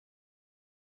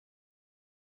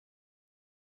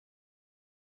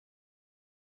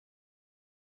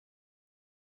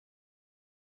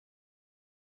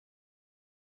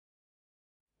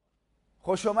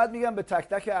خوش آمد میگم به تک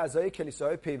تک اعضای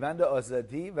کلیساهای پیوند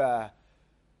آزادی و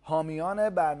حامیان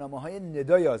برنامه‌های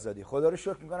ندای آزادی. خدا رو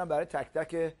شکر میکنم برای تک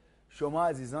تک شما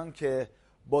عزیزان که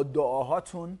با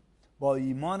دعاهاتون، با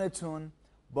ایمانتون،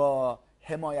 با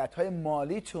حمایت‌های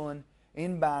مالیتون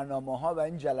این برنامه‌ها و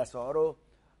این جلسه‌ها رو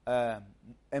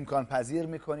امکان پذیر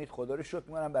میکنید. خدا رو شکر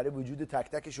میکنم برای وجود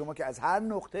تک تک شما که از هر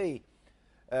نقطه‌ای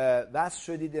وصل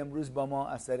شدید امروز با ما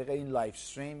از طریق این لایف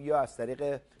استریم یا از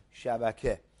طریق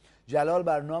شبکه. جلال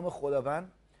بر نام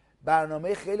خداوند.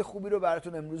 برنامه خیلی خوبی رو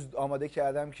براتون امروز آماده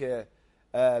کردم که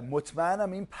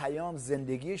مطمئنم این پیام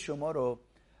زندگی شما رو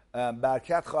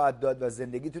برکت خواهد داد و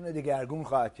زندگیتون رو دگرگون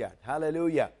خواهد کرد.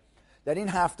 هللویا. در این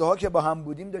هفته ها که با هم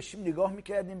بودیم داشتیم نگاه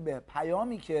میکردیم به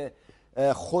پیامی که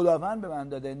خداوند به من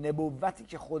داده، نبوتی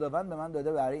که خداوند به من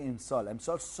داده برای این سال.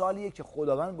 امسال سالیه که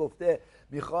خداوند گفته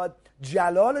میخواد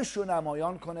جلالش رو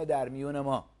نمایان کنه در میون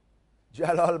ما.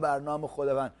 جلال بر نام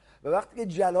خداوند. و وقتی که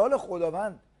جلال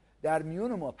خداوند در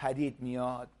میون ما پدید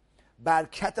میاد،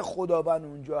 برکت خداوند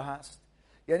اونجا هست.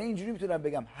 یعنی اینجوری میتونم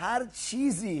بگم هر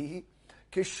چیزی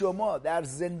که شما در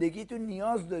زندگیتون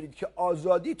نیاز دارید که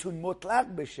آزادیتون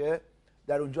مطلق بشه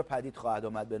در اونجا پدید خواهد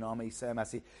آمد به نام عیسی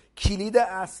مسیح. کلید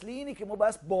اصلی اینه که ما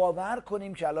باید باور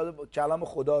کنیم کلام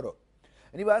خدا رو.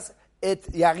 یعنی باید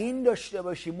یقین داشته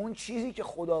باشیم اون چیزی که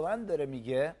خداوند داره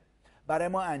میگه برای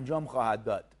ما انجام خواهد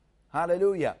داد.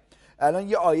 هللویا. الان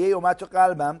یه آیه اومد تو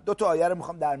قلبم، 2 تا آیه رو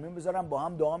میخوام در میون بذارم، با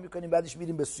هم دعا میکنیم، بعدش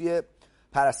میریم به سوی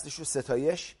پرستش و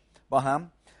ستایش با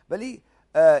هم. ولی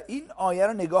این آیه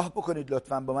رو نگاه بکنید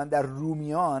لطفاً با من در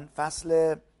رومیان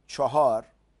فصل 4.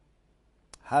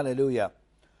 هللویا.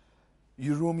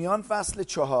 رومیان فصل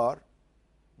 4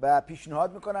 و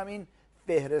پیشنهاد میکنم این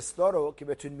فهرستا رو که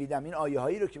بهتون میدم، این آیه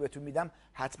هایی رو که بهتون میدم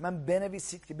حتما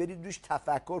بنویسید که برید روش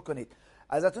تفکر کنید.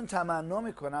 ازتون تمنا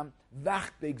میکنم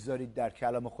وقت بگذارید در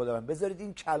کلام خداوند، بذارید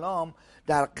این کلام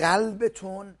در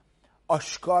قلبتون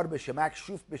آشکار بشه،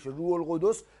 مکشوف بشه. روح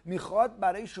القدس میخواد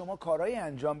برای شما کارهایی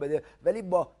انجام بده ولی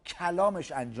با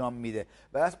کلامش انجام میده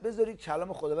و بس بذارید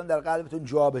کلام خداوند در قلبتون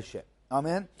جا بشه.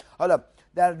 آمین. حالا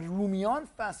در رومیان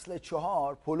فصل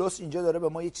 4 پولس اینجا داره به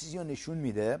ما یه چیزی رو نشون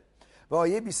میده و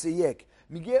آیه 21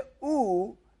 میگه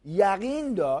او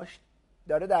یقین داشت،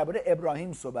 داره درباره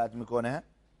ابراهیم صحبت میکنه،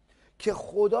 که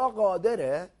خدا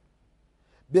قادره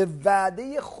به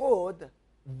وعده خود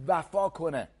وفا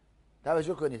کنه.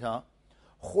 توجه کنید ها،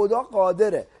 خدا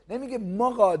قادره، نمیگه ما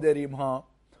قادریم ها،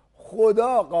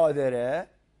 خدا قادره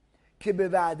که به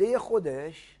وعده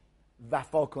خودش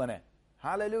وفا کنه.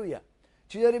 هللویا.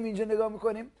 چی داریم اینجا نگاه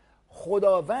میکنیم؟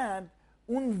 خداوند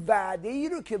اون وعده ای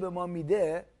رو که به ما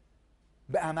میده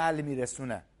به عمل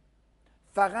میرسونه.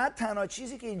 فقط تنها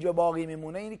چیزی که اینجا باقی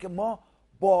میمونه اینه که ما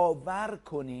باور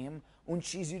کنیم اون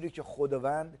چیزی رو که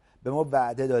خداوند به ما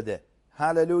وعده داده.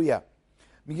 هللویا.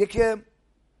 میگه که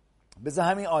بذار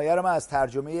همین آیه رو من از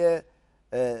ترجمه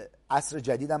عصر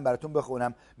جدیدم براتون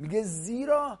بخونم. میگه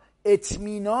زیرا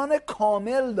اطمینان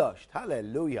کامل داشت.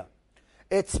 هللویا.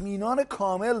 اطمینان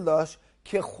کامل داشت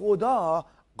که خدا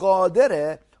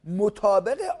قادره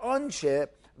مطابق آنچه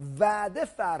وعده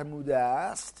فرموده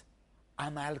است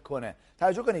عمل کنه.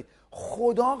 توجه کنید،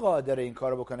 خدا قادره این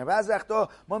کارو بکنه. بعضی وقتا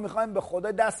ما میخوایم به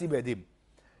خدا دستی بدیم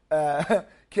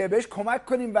که بهش کمک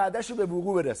کنیم وعدهش رو به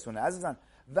وقوع برسونه. عزیزان،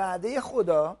 وعده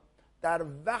خدا در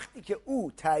وقتی که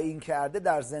او تعیین کرده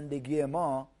در زندگی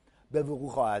ما به وقوع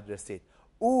خواهد رسید.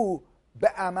 او به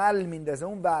عمل میندازه،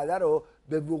 اون وعده رو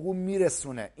به وقوع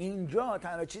میرسونه. اینجا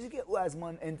تنها چیزی که او از ما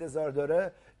انتظار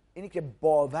داره اینی که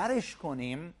باورش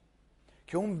کنیم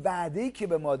که اون وعده‌ای که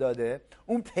به ما داده،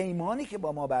 اون پیمانی که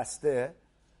با ما بسته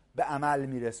به عمل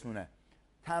میرسونه.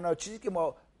 تنها چیزی که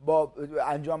ما با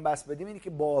انجام بس بدیم اینه که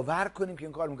باور کنیم که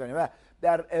این کار میکنیم. و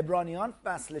در عبرانیان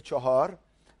فصل 4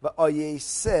 و آیه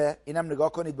 3 اینم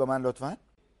نگاه کنید با من لطفاً.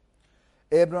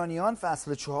 عبرانیان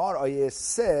فصل 4 آیه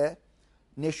 3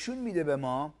 نشون میده به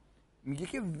ما، میگه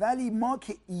که ولی ما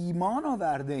که ایمان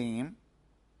آورده ایم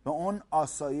به اون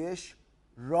آسایش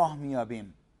راه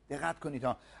میابیم. دقت کنید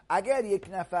ها، اگر یک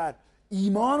نفر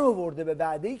ایمان آورده به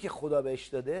وعده‌ای که خدا بهش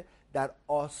داده، در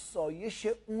آسایش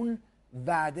اون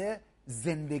وعده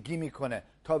زندگی میکنه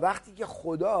تا وقتی که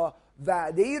خدا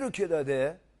وعده‌ای رو که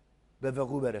داده به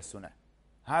وقوع برسونه.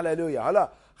 هللویا. حالا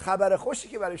خبر خوشی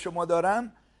که برای شما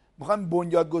دارم، میخوام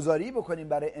بنیادگذاری بکنیم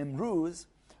برای امروز.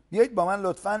 بیایید با من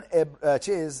لطفاً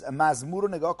مزمور رو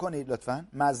نگاه کنید لطفاً.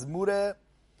 مزمور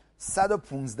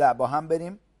 115 با هم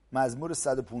بریم. مزمور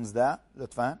 115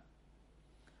 لطفاً.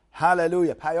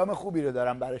 هللویا. پیام خوبی رو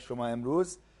دارم برای شما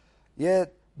امروز.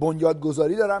 یه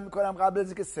بنیادگذاری دارم میکنم قبل از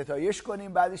اینکه ستایش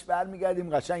کنیم، بعدش برمیگردیم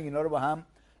قشنگ اینا رو با هم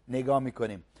نگاه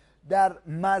میکنیم. در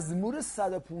مزمور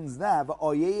 115 و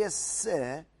آیه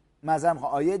 3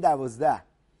 آیه 12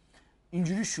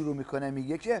 اینجوری شروع میکنه،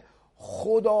 میگه که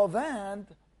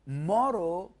خداوند ما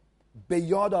رو به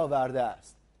یاد آورده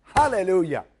است.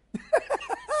 هللویا.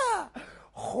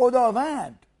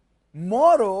 خداوند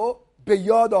ما رو به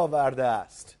یاد آورده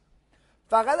است.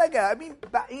 فقط اگر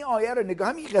این آیه رو نگاه،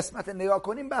 همین قسمت نگاه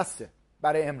کنیم بسته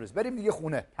برای امروز. بریم دیگه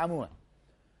خونه، تمومه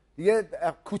دیگه.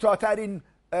 کوتاه‌ترین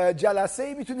جلسه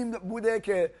ای میتونیم بوده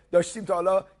که داشتیم تا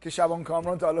حالا که شبان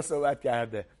کامران تا حالا صحبت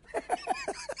کرده.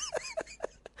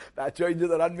 بچه‌ها اینجا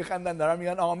دارن میخندن، دارن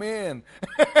میگن آمین.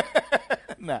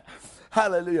 نه،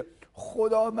 هللویا.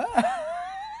 خداوند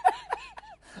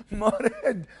ما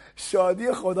رو،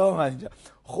 شادی خداوند،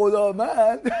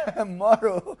 خداوند ما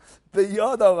رو به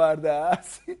یاد آورده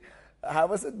است.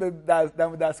 حواست به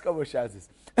دم دستگاه باشه عزیز.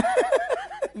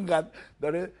 اینقدر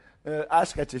داره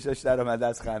اشک چشاش در اومده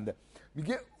از خنده.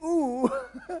 میگه او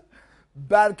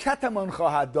برکتمان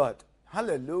خواهد داد.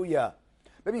 هللویا.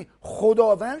 ببین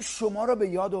خداوند شما رو به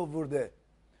یاد آورده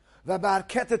و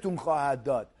برکتتون خواهد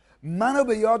داد. منو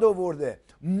به یاد آورده،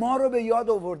 ما رو به یاد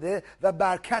آورده و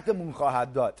برکتمون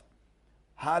خواهد داد.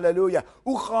 هللویا.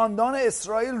 او خاندان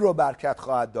اسرائیل رو برکت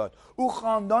خواهد داد، او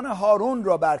خاندان هارون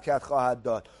رو برکت خواهد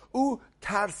داد، او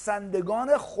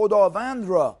ترسندگان خداوند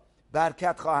را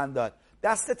برکت خواهند داد.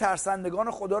 دست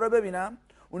ترسندگان خدا رو ببینم،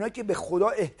 اونا که به خدا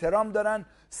احترام دارن،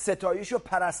 ستایش و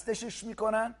پرستشش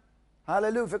میکنن.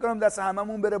 هللویا. فکر کنم دست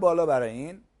هممون بره بالا برای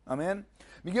این. آمین.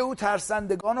 میگه او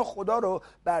ترسندگان خدا رو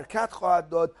برکت خواهد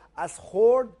داد، از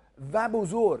خرد و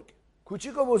بزرگ،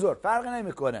 کوچیک و بزرگ فرق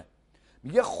نمیکنه.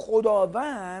 میگه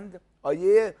خداوند،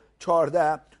 آیه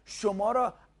 14، شما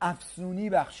را افزونی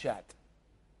بخشد،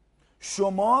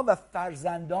 شما و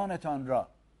فرزندانتان را.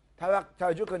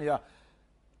 توجه کنید،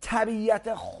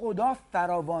 طبیعت خدا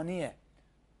فراوانیه.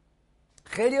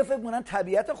 خیلی فکر می‌کنن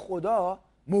طبیعت خدا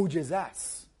معجزه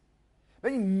است.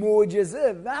 ولی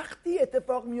معجزه وقتی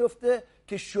اتفاق میفته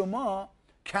که شما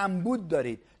کمبود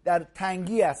دارید، در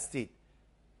تنگی هستید.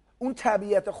 اون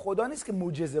طبیعت خدا نیست که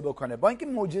معجزه بکنه، با اینکه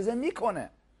معجزه میکنه،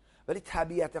 ولی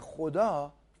طبیعت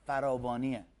خدا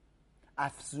فراوانیه،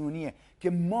 افزونیه، که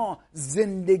ما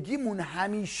زندگیمون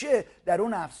همیشه در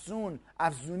اون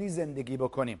افزونی زندگی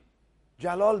بکنیم.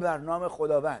 جلال بر نام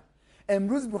خداوند.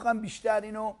 امروز میخوام بیشتر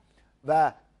اینو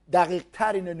و دقیق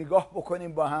تر اینو نگاه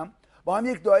بکنیم، با هم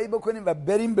یک دعایی بکنیم و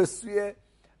بریم به سوی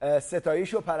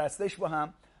ستایش و پرستش با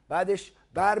هم. بعدش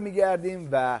برمیگردیم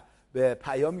و به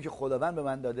پیامی که خداوند به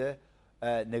من داده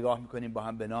نگاه میکنیم با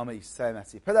هم به نام عیسی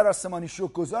مسیح. پدر آسمانی،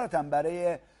 شکرگزارتم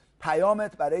برای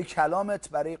پیامت، برای کلامت،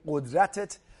 برای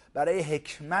قدرتت، برای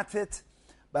حکمتت،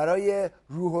 برای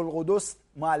روح القدس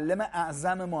معلم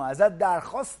اعظم ما. ازت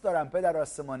درخواست دارم پدر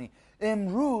آسمانی،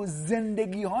 امروز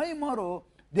زندگی های ما رو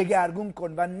دگرگون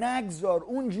کن و نگذار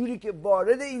اون جوری که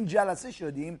وارد این جلسه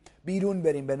شدیم بیرون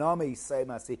بریم به نام عیسی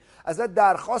مسیح. ازت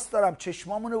درخواست دارم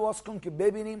چشمامون رو باز کن که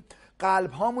ببینیم،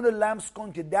 قلب هامون رو لمس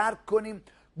کن که درک کنیم،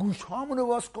 گوش هامون رو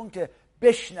باز کن که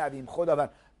بشنویم. خداوند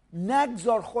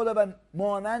نگذار خداوند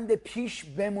مانند پیش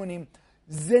بمونیم،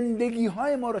 زندگی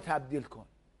های ما رو تبدیل کن.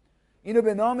 اینو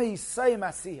به نام عیسی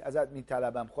مسیح ازت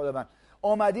میطلبم. خداوند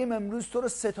آمدیم امروز تو رو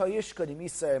ستایش کنیم.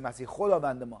 عیسی مسیح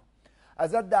خداوند ما،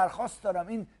 ازت درخواست دارم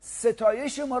این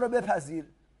ستایش ما رو بپذیر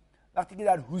وقتی که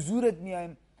در حضورت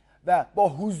میایم و با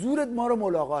حضورت ما رو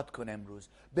ملاقات کن امروز.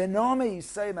 به نام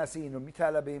عیسی مسیح این رو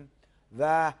میطلبیم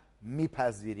و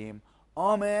میپذیریم.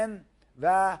 آمین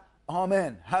و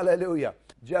آمین. هللویا.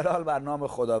 جلال بر نام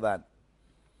خداوند.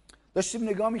 داشتیم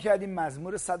نگاه میکردیم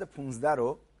مزمور 115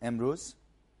 رو امروز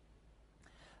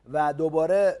و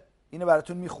دوباره اینو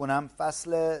براتون میخونم.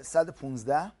 فصل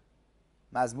 115،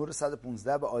 مزمور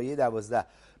 115 به آیه 12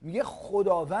 میگه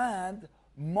خداوند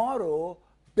ما رو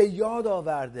به یاد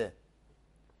آورده.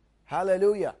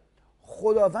 هللویا.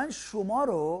 خداوند شما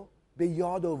رو به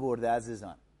یاد آورده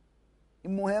عزیزان.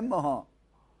 این مهمه ها.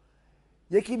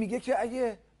 یکی میگه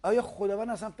که آیا خداوند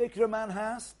اصلا فکر من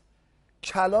هست؟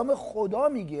 کلام خدا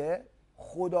میگه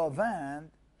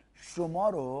خداوند شما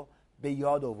رو به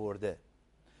یاد آورده.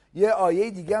 یه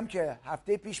آیه دیگه هم که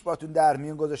هفته پیش باتون در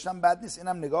میون گذاشتم بد نیست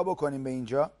اینم نگاه بکنیم. به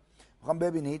اینجا میخوام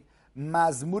ببینید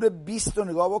مزمور 20 رو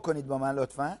نگاه بکنید با من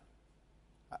لطفا.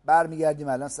 برمیگردیم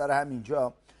الان سر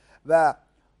همینجا و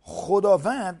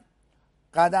خداوند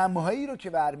قدم‌هایی رو که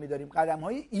برمی‌داریم،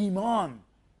 قدم‌های ایمان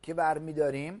که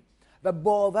برمی‌داریم و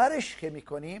باورش که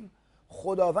می‌کنیم،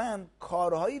 خداوند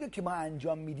کارهایی رو که ما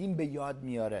انجام میدیم به یاد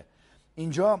میاره.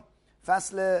 اینجا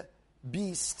فصل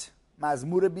 20،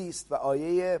 مزمور 20 و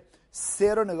آیه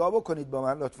 3 رو نگاه بکنید با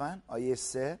من لطفاً. آیه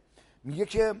 3 میگه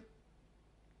که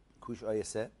آیه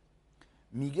 3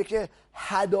 میگه که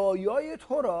هدایای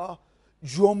تو را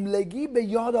جملگی به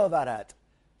یاد آورد.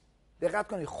 دقت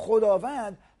کنید،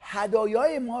 خداوند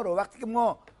هدایای ما رو وقتی که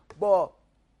ما با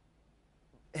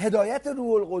هدایت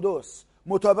روح القدس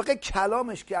مطابق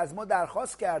کلامش که از ما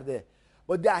درخواست کرده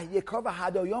با دهیکا و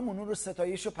هدایامون اون رو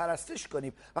ستایش و پرستش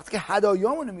کنیم، وقتی که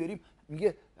هدایامون رو میاریم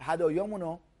میگه هدایامون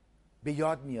رو به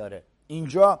یاد میاره.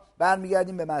 اینجا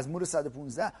برمیگردیم به مزمور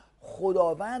 115.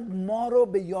 خداوند ما رو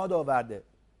به یاد آورده.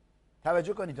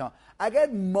 توجه کنید ها، اگر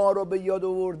ما رو به یاد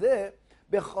آورده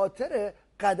به خاطر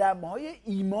قدم‌های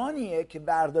ایمانیه که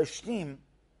برداشتیم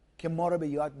که ما رو به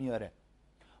یاد میاره.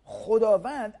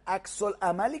 خداوند عکس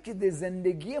العملی که در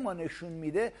زندگی ما نشون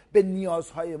میده به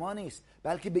نیازهای ما نیست،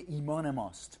 بلکه به ایمان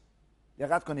ماست.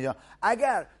 دقت کنید ها،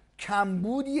 اگر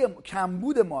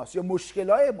کمبود ماست یا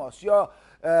مشکلات ماست یا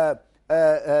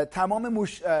تمام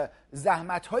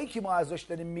زحمت‌هایی که ما ازش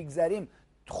داریم میگذریم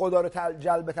خدا رو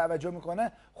جلب توجه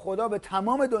میکنه، خدا به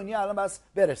تمام دنیا الان بس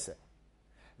برسه.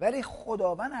 ولی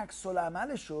خداوند عکس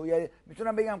العملش رو، یا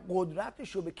میتونم بگم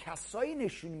قدرتش رو به کسایی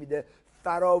نشون میده،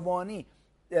 فراوانی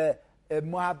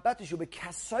محبتش رو به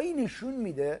کسایی نشون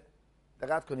میده،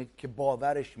 دقت کنید، که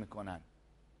باورش میکنن.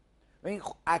 و این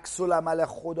عکس العمل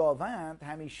خداوند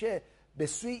همیشه به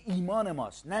سوی ایمان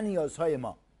ماست، نه نیازهای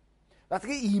ما. وقتی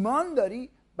که ایمان داری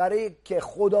برای که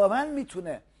خداوند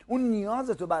میتونه اون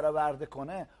نیازتو برآورده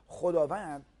کنه،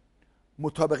 خداوند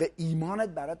مطابق ایمانت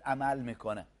برات عمل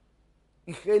میکنه.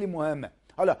 این خیلی مهمه.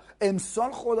 حالا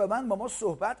امسال خداوند با ما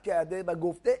صحبت کرده و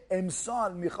گفته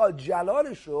امسال میخواد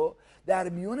جلالشو در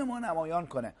میون ما نمایان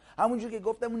کنه. همونجور که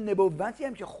گفتم اون نبوتی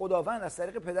هم که خداوند از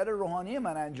طریق پدر روحانی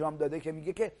من انجام داده که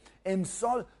میگه که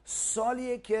امسال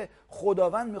سالیه که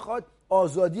خداوند میخواد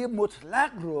آزادی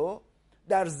مطلق رو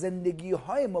در زندگی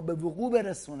های ما به وقوع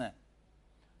برسونه.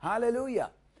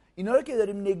 هللویا. اینا رو که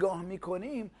داریم نگاه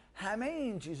میکنیم، همه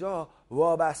این چیزها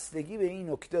وابستگی به این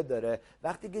نکته داره.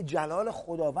 وقتی که جلال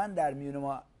خداوند در میون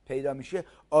ما پیدا میشه،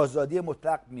 آزادی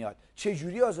مطلق میاد. چه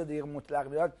جوری آزادی مطلق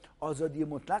میاد؟ آزادی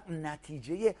مطلق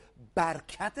نتیجه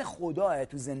برکت خداه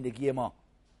تو زندگی ما،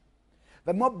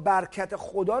 و ما برکت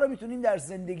خدا رو میتونیم در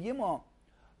زندگی ما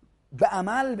به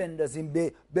عمل بندازیم،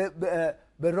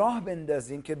 به راه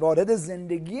بندازیم که وارد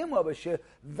زندگی ما بشه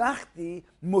وقتی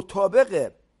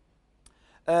مطابق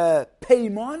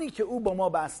پیمانی که او با ما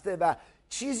بسته و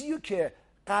چیزیو که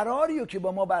قراریو که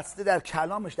با ما بسته در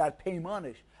کلامش، در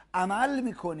پیمانش عمل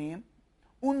میکنیم.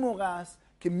 اون موقع است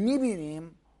که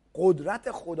میبینیم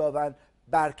قدرت خداوند،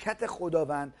 برکت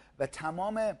خداوند و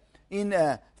تمام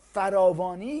این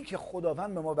فراوانی که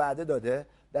خداوند به ما وعده داده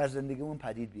در زندگیمون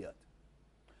پدید بیاد.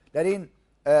 در این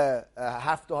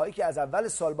هفته هایی که از اول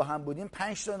سال با هم بودیم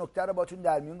 5 تا نکته رو باتون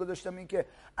در میون گذاشتم. این که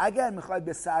اگر میخواید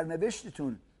به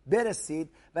سرنوشتتون برسید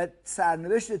و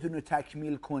سرنوشتتون رو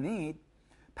تکمیل کنید،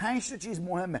 5 تا چیز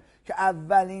مهمه که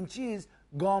اولین چیز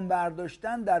گام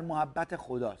برداشتن در محبت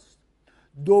خداست.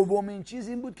 دومین چیز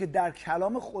این بود که در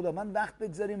کلام خداوند وقت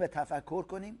بگذاریم و تفکر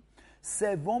کنیم.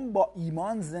 سوم با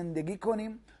ایمان زندگی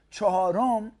کنیم.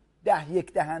 چهارم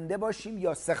یک دهنده باشیم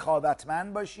یا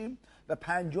سخاوتمند باشیم. و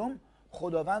پنجم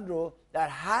خداوند رو در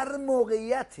هر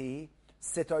موقعیتی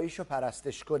ستایش و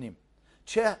پرستش کنیم،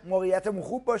 چه موقعیتمون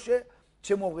خوب باشه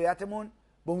چه موقعیتمون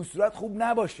به اون صورت خوب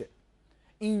نباشه.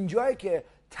 اینجایی که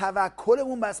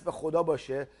توکلمون بس به خدا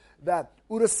باشه و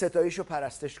او رو ستایش و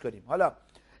پرستش کنیم. حالا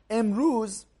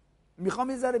امروز میخوام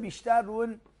یه ذره بیشتر رو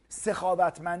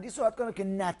سخاوتمندی صحبت کنم که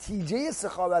نتیجه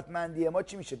سخاوتمندی ما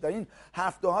چی میشه. در این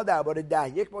هفته ها درباره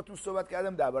 10 باتون صحبت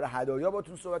کردم، درباره هدایا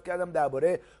باتون صحبت کردم،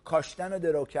 درباره کاشتن و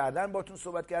درو کردن باتون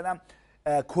صحبت کردم،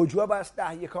 کجا باید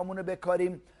 10 رو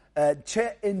بکاریم،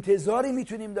 چه انتظاری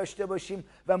میتونیم داشته باشیم.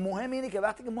 و مهم اینه که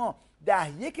وقتی که ما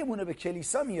 10 رو به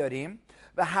کلیسا میاریم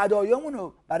و هدایامون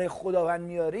رو برای خداوند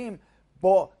میاریم،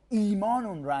 با ایمان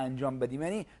اون رو انجام بدیم.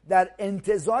 یعنی در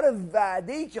انتظار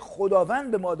وعده‌ای که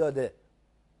خداوند به ما داده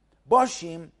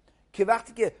باشیم که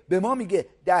وقتی که به ما میگه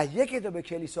 10 به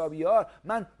کلیسا بیار،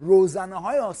 من روزنه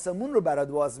های آسمون رو برات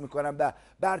باز میکنم و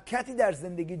برکتی در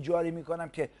زندگی جاری میکنم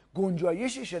که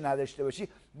گنجایشش نداشته باشی.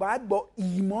 باید با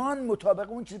ایمان مطابق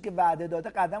اون چیزی که وعده داده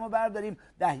قدم رو برداریم،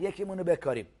 10 رو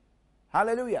بکاریم.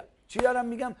 هللویا. چی دارم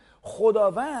میگم؟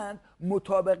 خداوند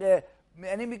مطابق،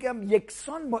 یعنی میگم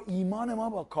یکسان با ایمان ما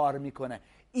با کار میکنه.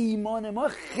 ایمان ما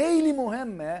خیلی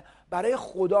مهمه برای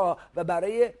خدا و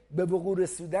برای به وقوع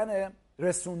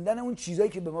رسوندن اون چیزایی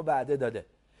که به ما وعده داده.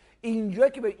 اینجا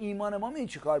که به ایمان ما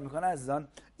چی کار میکنه عزیزان؟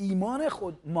 ایمان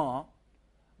خود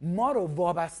ما رو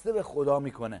وابسته به خدا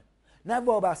میکنه، نه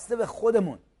وابسته به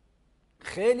خودمون.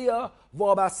 خیلیا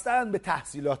وابستن به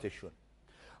تحصیلاتشون،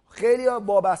 خیلیا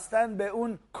وابستن به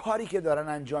اون کاری که دارن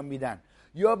انجام میدن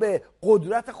یا به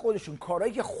قدرت خودشون،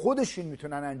 کارهایی که خودشون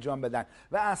میتونن انجام بدن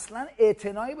و اصلا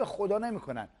اعتنایی به خدا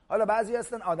نمیکنن. حالا بعضی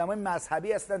هستن آدمای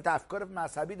مذهبی هستن، تفکر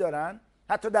مذهبی دارن،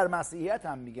 حتی در مسیحیت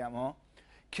هم میگم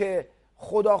که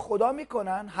خدا خدا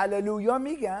میکنن، هللویا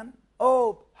میگن،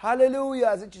 او هللویا،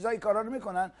 از این چیزایی کارا رو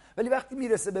میکنن، ولی وقتی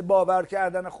میرسه به باور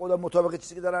کردن خدا مطابق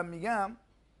چیزی که دارم میگم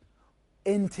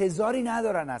انتظاری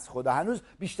ندارن از خدا، هنوز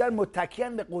بیشتر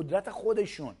متکیان به قدرت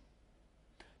خودشون.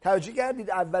 توجه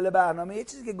کردید اول برنامه یه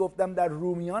چیزی که گفتم در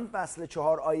رومیان فصل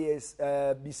 4 آیه 22-21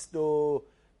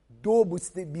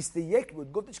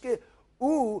 بود، گفتش که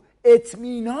او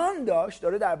اطمینان داشت،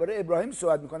 داره درباره ابراهیم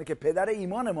صحبت میکنه که پدر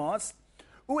ایمان ماست،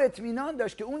 او اطمینان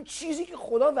داشت که اون چیزی که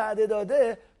خدا وعده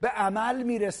داده به عمل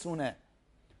میرسونه.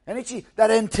 یعنی چی؟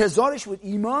 در انتظارش بود،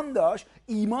 ایمان داشت،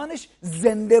 ایمانش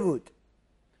زنده بود.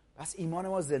 پس ایمان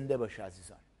ما زنده باشه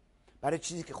عزیزان برای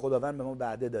چیزی که خداوند به ما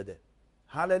وعده داده.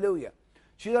 هللویا.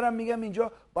 چی دارم میگم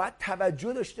اینجا؟ باید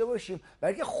توجه داشته باشیم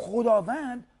برای که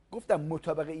خداوند گفتم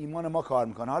مطابق ایمان ما کار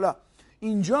میکنه. حالا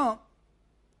اینجا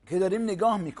که داریم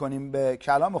نگاه میکنیم به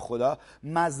کلام خدا،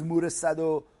 مزمور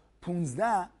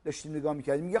 115 داشتیم نگاه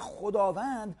میکردیم، میگه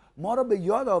خداوند ما را به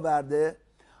یاد آورده،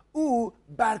 او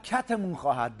برکتمون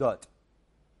خواهد داد،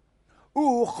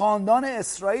 او خاندان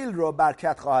اسرائیل رو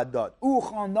برکت خواهد داد، او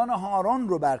خاندان هارون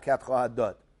رو برکت خواهد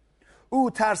داد، او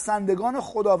ترسندگان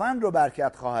خداوند رو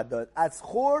برکت خواهد داد، از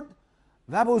خرد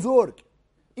و بزرگ.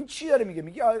 این چی داره میگه؟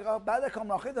 میگه بعد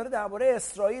کاملاخه داره درباره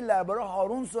اسرائیل، درباره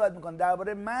هارون صحبت میکنه،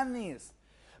 درباره من نیست.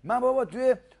 من بابا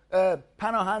توی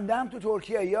پناهندم تو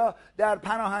ترکیه یا در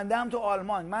پناهندم تو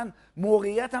آلمان، من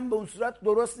موقعیتم به اون صورت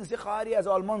درست نیست. خواهری از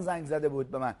آلمان زنگ زده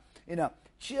بود به من. اینا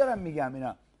چی دارم میگم؟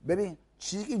 اینا ببین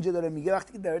چیزی که اینجا داره میگه،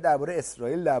 وقتی که داره درباره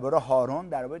اسرائیل، درباره هارون،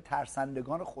 درباره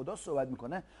ترسندگان خدا صحبت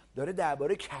میکنه، داره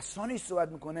درباره کسانی صحبت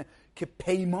میکنه که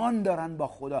پیمان دارن با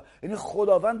خدا. یعنی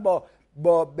خداوند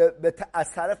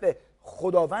از طرف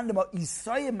خداوند ما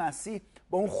عیسی مسیح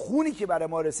با اون خونی که برای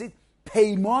ما رسید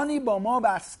پیمانی با ما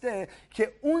بسته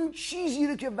که اون چیزی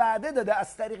رو که وعده داده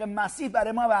از طریق مسیح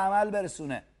برای ما به عمل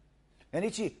برسونه.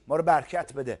 یعنی چی؟ ما رو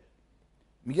برکت بده.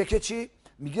 میگه که چی؟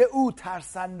 میگه او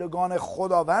ترسندگان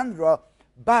خداوند را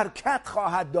برکت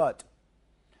خواهد داد.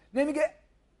 نمیگه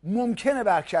ممکنه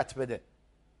برکت بده.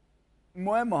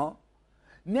 مهمه.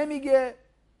 نمیگه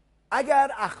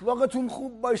اگر اخلاقتون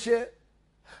خوب باشه،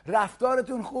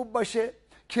 رفتارتون خوب باشه،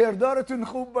 کردارتون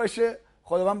خوب باشه،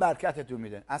 خداوند برکتتون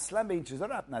میده. اصلا به این چیزا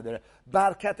ربط نداره.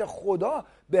 برکت خدا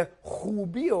به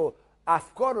خوبی و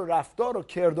افکار و رفتار و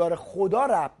کردار خدا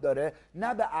ربط داره،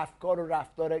 نه به افکار و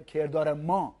رفتار کردار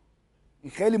ما.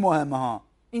 این خیلی مهمه ها.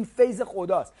 این فیض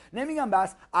خداست. نمیگم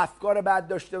بس افکار بد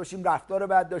داشته باشیم، رفتار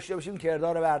بد داشته باشیم،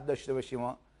 کردار بد داشته باشیم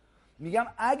ها. میگم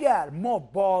اگر ما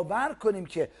باور کنیم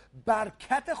که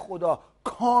برکت خدا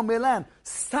کاملا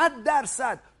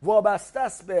 100% وابسته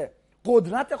است به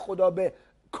قدرت خدا، به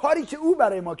کاری که او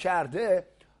برای ما کرده،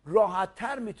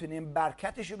 راحت‌تر میتونیم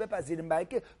برکتش رو بپذیریم، برای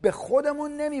که به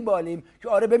خودمون نمیبالیم که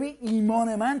آره ببین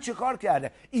ایمان من چه کار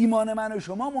کرده. ایمان من و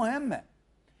شما مهمه.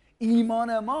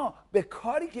 ایمان ما به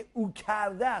کاری که او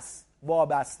کرده است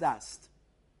وابسته است.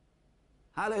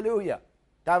 هللویا.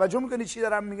 توجه میکنید چی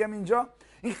دارم میگم اینجا؟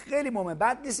 این خیلی مهمه.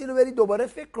 بعد نیست اینو برید دوباره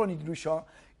فکر کنید روشا،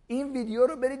 این ویدیو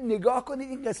رو برید نگاه کنید،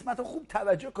 این قسمت رو خوب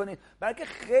توجه کنید، بلکه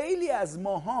خیلی از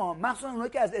ماها، مخصوصا اونایی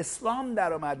که از اسلام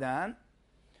در آمدن،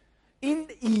 این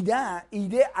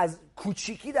ایده از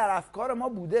کوچیکی در افکار ما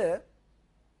بوده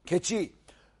که چی؟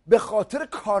 به خاطر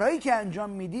کارهایی که انجام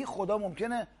میدی خدا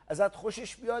ممکنه ازت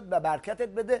خوشش بیاد و برکتت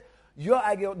بده، یا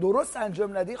اگه درست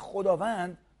انجام ندی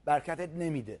خداوند برکتت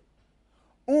نمیده.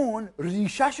 اون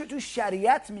ریشه‌ش رو تو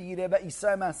شریعت میگیره و عیسی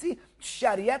مسیح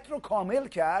شریعت رو کامل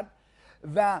کرد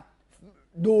و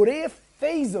دوره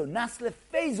فیض و نسل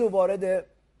فیض رو وارد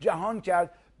جهان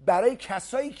کرد برای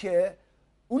کسایی که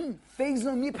اون فیض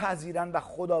رو میپذیرن و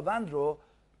خداوند رو،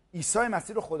 عیسی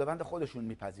مسیح رو خداوند خودشون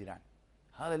میپذیرن.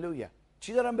 هللویا.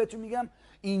 چی دارم بهتون میگم؟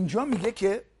 اینجا میگه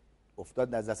که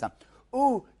افتاد از دستم،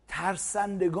 او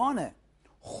ترسندگان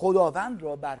خداوند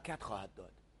را برکت خواهد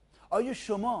داد. آیا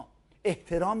شما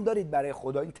احترام دارید برای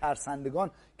خدا؟ این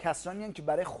ترسندگان کسانی هستند که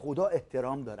برای خدا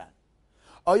احترام دارن.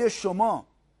 آیا شما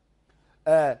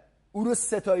او رو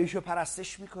ستایش و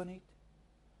پرستش میکنید؟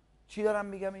 چی دارم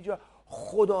میگم اینجا؟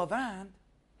 خداوند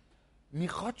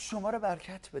میخواد شما رو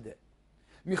برکت بده،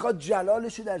 میخواد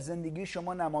جلالش رو در زندگی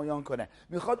شما نمایان کنه،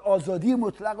 میخواد آزادی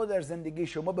مطلق رو در زندگی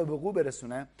شما به وقوع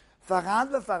برسونه. فقط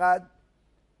و فقط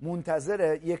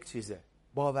منتظر یک چیزه،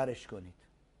 باورش کنید.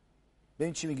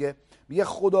 ببین چی میگه؟ میگه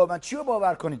خداوند چی رو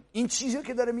باور کنید؟ این چیزی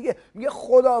که داره میگه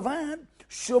خداوند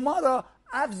شما را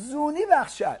افزونی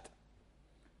بخشد.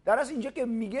 در اصل اینجا که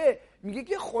میگه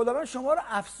که خداوند شما را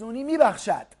افزونی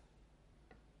میبخشد.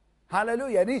 هللویا.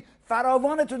 یعنی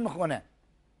فراوانتون میکنه.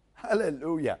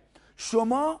 هللویا.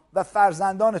 شما و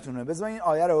فرزندانتون رو. بذار این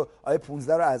آیه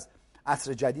 15 رو از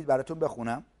عصر جدید براتون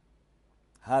بخونم.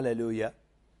 هللویا.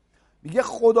 میگه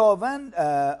خداوند،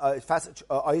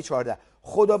 آیه 14،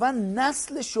 خداوند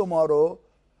نسل شما رو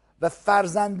و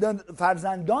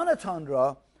فرزندانتان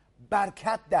را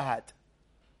برکت دهد.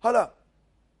 حالا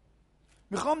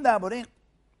میخوام درباره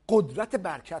قدرت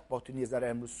برکت باتون یه ذره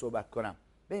امروز صحبت کنم.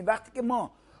 ببین وقتی که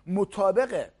ما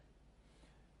مطابق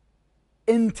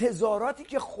انتظاراتی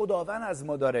که خداوند از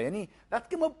ما داره، یعنی وقتی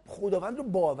که ما خداوند رو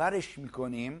باورش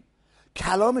میکنیم،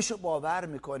 کلامش رو باور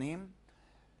میکنیم،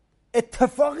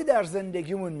 اتفاقی در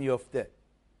زندگیمون میفته.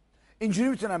 اینجوری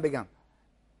میتونم بگم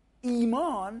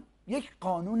ایمان یک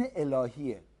قانون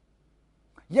الهیه،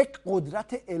 یک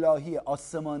قدرت الهی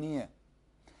آسمانیه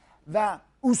و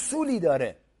اصولی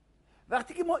داره.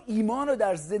 وقتی که ما ایمان رو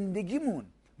در زندگیمون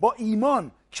با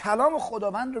ایمان کلام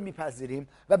خداوند رو میپذیریم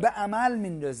و به عمل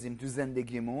میندازیم تو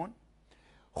زندگیمون،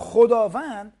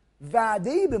 خداوند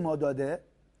وعده‌ای به ما داده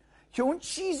که اون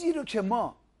چیزی رو که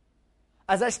ما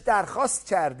ازش درخواست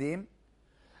کردیم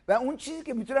و اون چیزی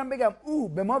که میتونم بگم او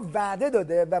به ما وعده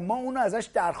داده و ما اونو ازش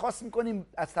درخواست میکنیم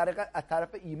از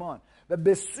طرف ایمان و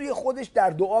به سوی خودش در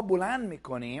دعا بلند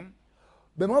میکنیم،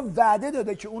 به ما وعده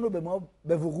داده که اونو به ما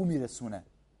به وقوع میرسونه،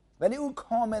 ولی اون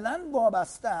کاملا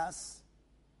وابسته است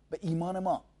به ایمان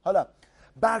ما. حالا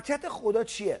برکت خدا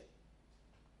چیه؟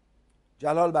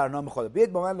 جلال بر نام خدا.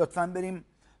 بیاید با من لطفاً بریم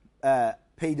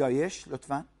پیدایش،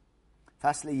 لطفاً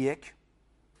فصل 1.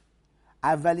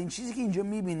 اولین چیزی که اینجا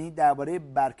میبینید درباره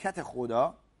برکت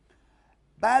خدا،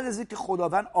 بعد از اینکه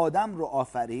خداوند آدم رو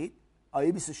آفرید،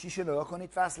 آیه 26 رو نگاه کنید،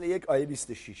 فصل 1 آیه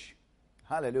 26.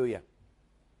 هللویا،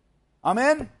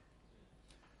 آمین.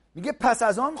 میگه پس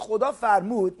از آن خدا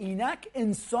فرمود اینک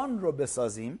انسان رو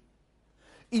بسازیم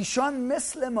ایشان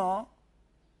مثل ما،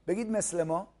 بگید مثل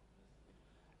ما،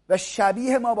 و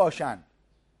شبیه ما باشند.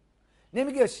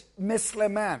 نمیگه مثل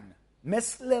من،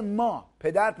 مثل ما،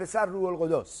 پدر پسر روح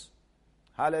القدس.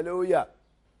 هللویا،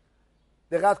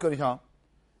 دقت کنید ها،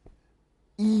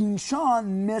 اینشان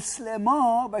مثل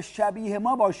ما و شبیه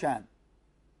ما باشند.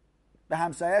 به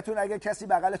همسایتون اگر کسی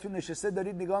بغلتون نشسته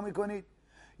دارید نگاه میکنید،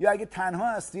 یا اگه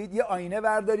تنها هستید یه آینه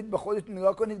بردارید به خودتون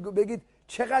نگاه کنید، بگید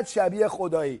چقدر شبیه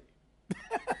خدایی.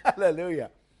 هللویا،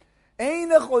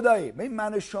 عین خدایی.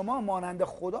 من و شما مانند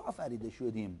خدا آفریده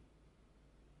شدیم.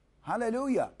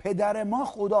 هللویا، پدر ما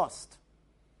خداست.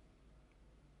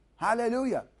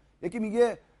 هللویا. یکی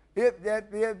میگه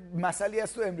یه مسئله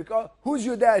هست تو امریکا، who's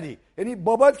your daddy؟ یعنی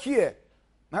بابات کیه؟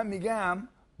 من میگم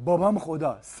بابام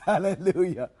خداست.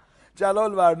 هللویا،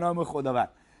 جلال بر نام خداوند.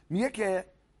 میگه که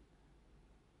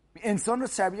انسان رو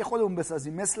شبیه خودمون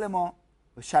بسازیم، مثل ما،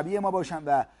 شبیه ما باشن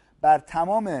و بر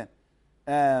تمام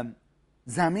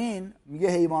زمین، میگه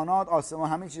حیوانات، آسمان،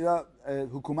 همه چیزا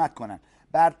حکومت کنن،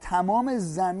 بر تمام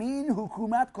زمین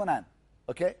حکومت کنن.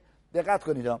 اوکی، دقت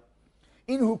کنید ها،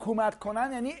 این حکومت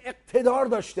کنن یعنی اقتدار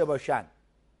داشته باشن.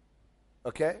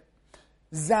 اوکی،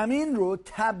 زمین رو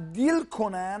تبدیل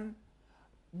کنن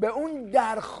به اون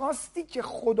درخواستی که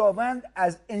خداوند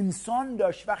از انسان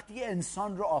داشت وقتی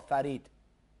انسان رو آفرید.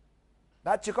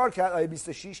 بعد چه کار کرد؟ آیه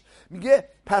 26 میگه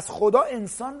پس خدا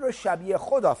انسان رو شبیه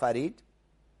خود آفرید،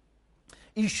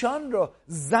 ایشان رو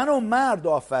زن و مرد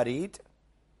آفرید.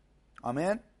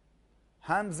 آمین.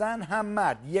 هم زن هم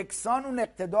مرد، یکسان اون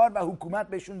اقتدار و حکومت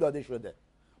بهشون داده شده،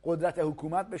 قدرت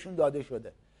حکومت بهشون داده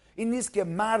شده. این نیست که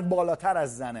مرد بالاتر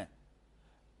از زنه،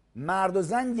 مرد و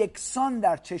زن یکسان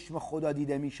در چشم خدا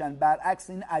دیده میشن، برعکس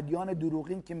این ادیان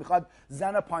دروغین که میخواد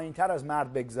زن پایینتر از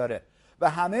مرد بگذاره. و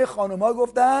همه خانوما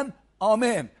گفتن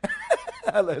آمین.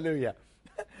 هللویا،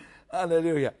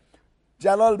 هللویا،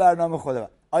 جلال بر نام خدا.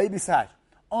 آیه 28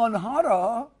 آنها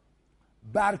را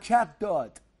برکت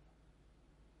داد.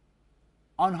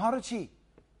 آنها رو چی؟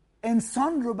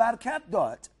 انسان رو برکت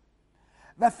داد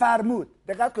و فرمود.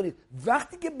 دقت کنید،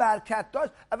 وقتی که برکت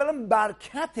داشت، اولا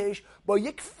برکتش با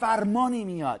یک فرمانی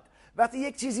میاد، وقتی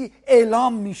یک چیزی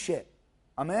اعلام میشه.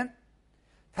 آمین.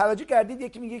 توجه کردید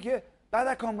یکی میگه که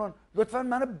بعد کامران لطفا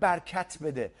منو برکت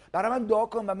بده، برای من دعا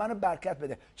کن و منو برکت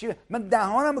بده. چی؟ من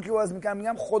دهانمو که باز میکنم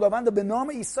میگم خداوند به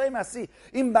نام عیسی مسیح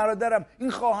این برادرم،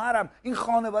 این خواهرم، این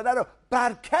خانواده رو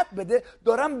برکت بده.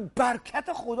 دارم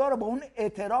برکت خدا رو با اون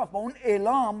اعتراف، با اون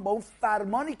اعلام، با اون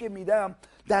فرمانی که میدم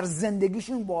در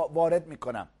زندگیشون وارد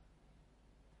میکنم.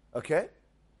 اوکی؟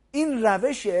 این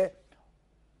روش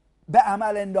به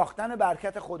عمل انداختن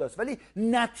برکت خداست. ولی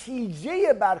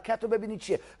نتیجه برکت رو ببینید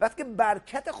چیه؟ وقتی که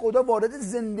برکت خدا وارد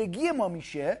زندگی ما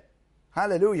میشه،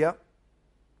 هللویا،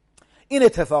 این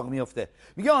اتفاق میفته.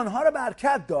 میگه آنها رو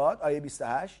برکت داد، آیه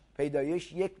 28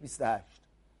 پیدایش 1:28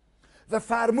 و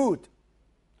فرمود،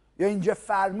 یا اینجا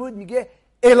فرمود میگه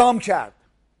اعلام کرد.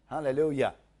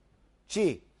 هللویا.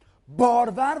 چی؟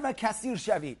 بارور و کثیر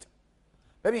شوید.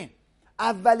 ببین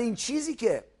اولین چیزی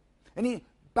که یعنی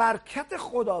برکت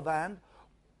خداوند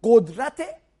قدرت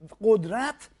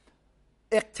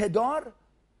اقتدار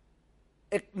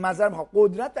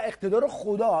قدرت و اقتدار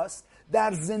خداست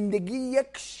در زندگی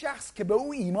یک شخص که به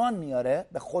او ایمان میاره،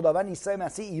 به خداوند عیسی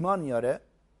مسیح ایمان میاره،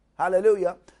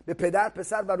 هللویا، به پدر،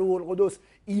 پسر و روح القدس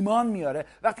ایمان میاره.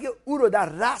 وقتی که او رو در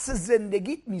رأس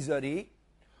زندگیت میذاری،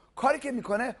 کاری که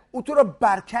میکنه او تو رو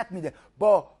برکت میده.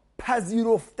 با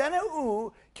پذیرفتن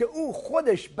او که او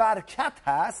خودش برکت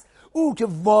هست، او که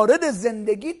وارد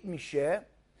زندگیت میشه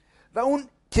و اون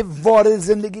که وارد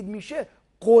زندگیت میشه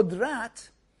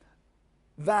قدرت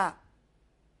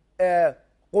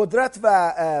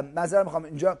و نظر میخوام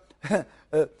اینجا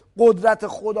قدرت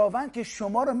خداوند که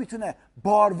شما رو میتونه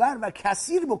بارور و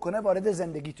کثیر بکنه وارد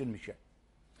زندگیتون میشه.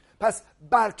 پس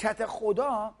برکت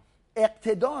خدا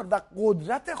اقتدار و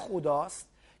قدرت خداست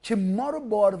که ما رو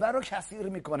بارور و کثیر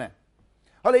میکنه.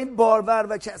 حالا این بارور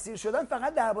و کثیر شدن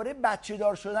فقط درباره بچه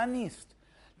دار شدن نیست.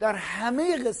 در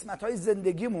همه قسمت های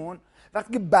زندگیمون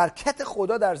وقتی که برکت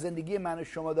خدا در زندگی من و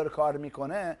شما داره کار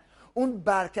میکنه، اون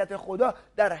برکت خدا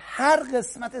در هر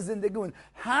قسمت زندگیمون،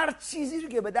 هر چیزی رو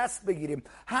که به دست بگیریم،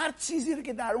 هر چیزی رو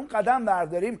که در اون قدم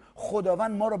برداریم،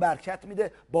 خداوند ما رو برکت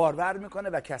میده، بارور میکنه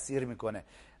و کثیر میکنه.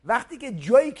 وقتی که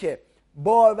جایی که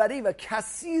باروری و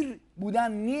کثیر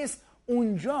بودن نیست،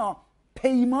 اونجا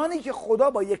پیمانی که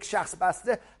خدا با یک شخص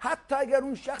بسته، حتی اگر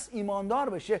اون شخص ایماندار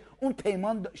بشه، اون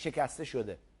پیمان شکسته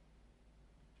شده.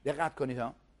 دقت کنید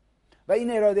ها. و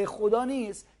این اراده خدا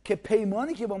نیست که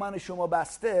پیمانی که با من و شما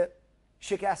بسته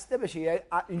شکسته بشه. یعنی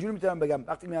اینجوری میتونم بگم،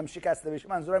 وقتی میگم شکسته بشه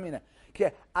منظورم اینه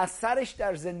که اثرش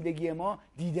در زندگی ما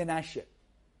دیده نشه.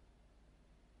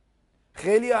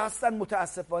 خیلی هستن،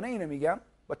 متاسفانه اینو میگم،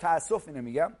 با تاسف اینو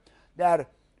میگم، در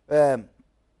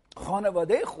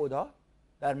خانواده خدا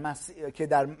که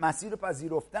در مسیر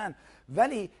پذیرفتن،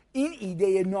 ولی این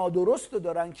ایده نادرست رو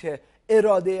دارن که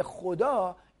اراده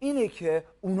خدا اینه که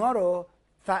اونا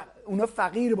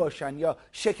فقیر باشن یا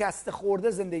شکست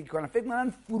خورده زندگی کنن. فکر می‌کنن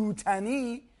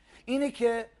فروتنی اینه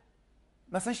که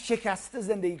مثلا شکسته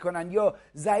زندگی کنن یا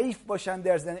ضعیف باشن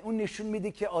در زندگی. اون نشون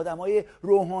میده که آدمای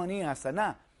روحانی هستن.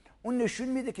 نه، اون نشون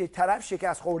میده که طرف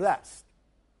شکست خورده است.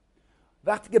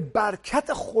 وقتی که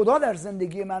برکت خدا در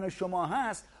زندگی من و شما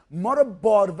هست، ما رو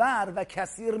بارور و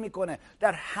کثیر میکنه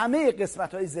در همه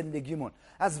قسمت‌های زندگیمون.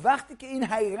 از وقتی که این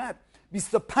حقیقت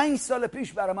 25 سال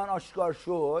پیش برای من آشکار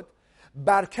شد،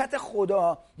 برکت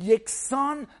خدا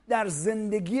یکسان در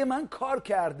زندگی من کار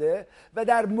کرده و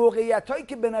در موقعیت‌هایی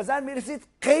که به نظر میرسید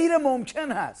غیر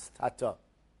ممکن هست، حتی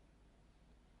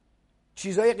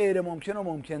چیزهای غیر ممکن و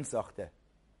ممکن ساخته.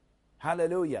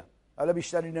 هللویا. حالا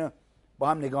بیشتر اینو با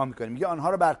هم نگاه میکنیم. میگه آنها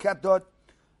رو برکت داد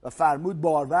و فرمود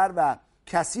بارور و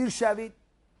کثیر شوید.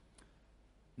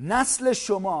 نسل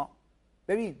شما،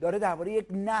 ببین داره درباره یک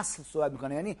نسل صحبت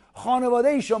میکنه، یعنی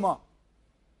خانواده شما،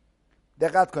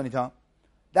 دقت کنید ها،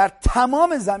 در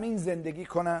تمام زمین زندگی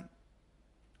کنن.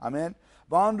 آمین.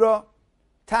 و آن را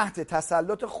تحت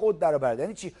تسلط خود درآورد.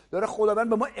 یعنی چی؟ داره خداوند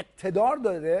به ما اقتدار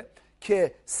داده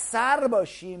که سر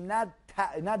باشیم،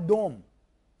 نه دم.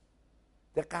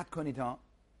 دقت کنید ها.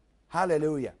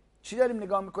 هللویا. چی داریم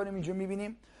نگاه میکنیم اینجا؟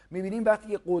 میبینیم وقتی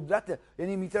که قدرت،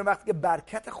 یعنی میتونیم وقتی که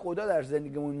برکت خدا در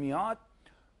زندگیمون میاد،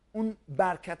 اون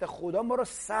برکت خدا ما رو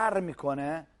سر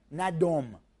میکنه، نه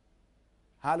دم.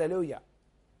 هللویا.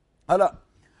 حالا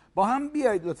با هم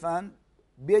بیایید لطفاً،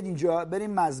 بیاید اینجا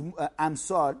بریم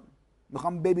امثال.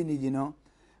 میخوام ببینید اینو.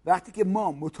 وقتی که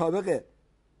ما مطابق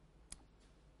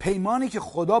پیمانی که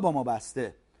خدا با ما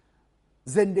بسته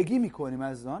زندگی میکنیم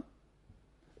از آن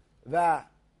و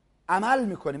عمل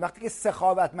میکنیم، وقتی که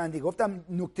سخاوتمندی، گفتم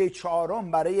نکته 4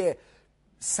 برای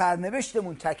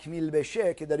سرنوشتمون تکمیل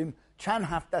بشه که داریم چند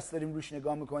هفته است داریم روش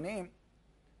نگاه میکنیم،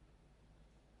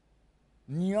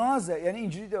 نیازه، یعنی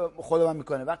اینجوری خدا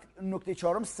میکنه. وقتی نکته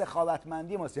 4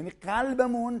 سخاوتمندی ماست، یعنی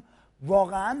قلبمون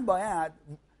واقعا باید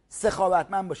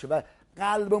سخاوتمند باشه و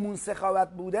قلبمون سخاوت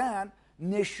بودن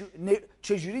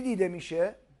چجوری دیده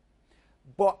میشه؟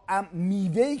 با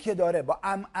میوه‌ای که داره، با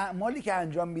اعمالی که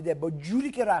انجام میده، با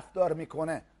جوری که رفتار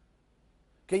میکنه.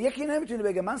 که یکی نمیتونه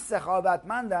بگه من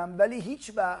سخاوتمندم ولی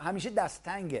همیشه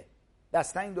دستنگه.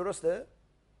 دستنگ درسته؟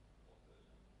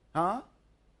 ها؟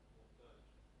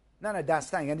 نه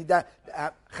دستنگ یعنی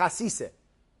خسیسه.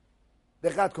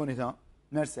 دقت کنید ها.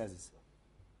 مرسی عزیز.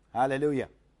 هللویا.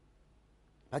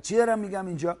 و چی دارم میگم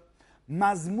اینجا؟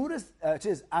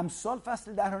 امثال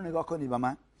فصل 10 رو نگاه کنید با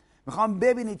من. میخوام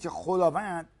ببینید که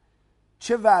خداوند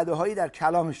چه وعده هایی در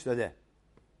کلامش داده.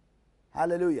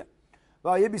 هللویا. و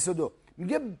آیه 22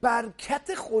 میگه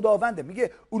برکت خداونده.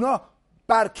 میگه اونا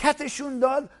برکتشون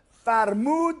داد،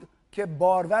 فرمود که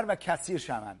بارور و کثیر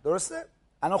شوند. درسته؟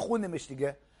 الان خوندیمش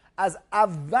دیگه. از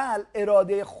اول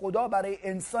اراده خدا برای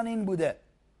انسان این بوده.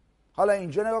 حالا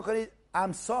اینجا نگاه کنید،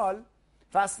 امثال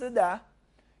فصل 10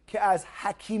 که از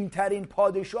حکیمترین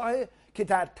پادشاه که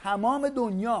در تمام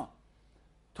دنیا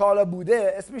تا حالا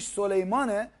بوده، اسمش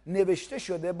سلیمانه، نوشته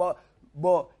شده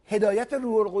با هدایت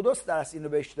روح القدس درست این رو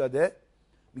بهش داده.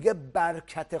 میگه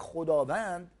برکت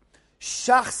خداوند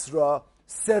شخص را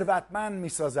ثروتمند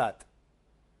میسازد.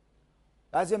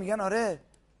 بعضیا میگن آره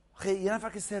یه نفر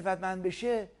که ثروتمند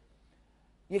بشه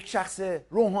یک شخص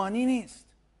روحانی نیست.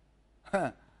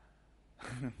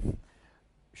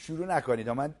 شروع نکنید،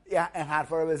 من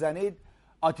حرفا رو بزنید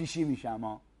آتیشی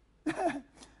میشم.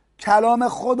 کلام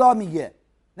خدا میگه،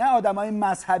 نه آدمای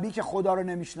مذهبی که خدا رو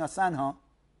نمیشناسن ها.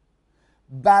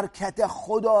 برکت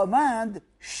خداوند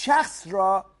شخص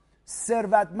را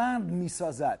ثروتمند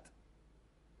میسازد.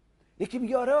 یکی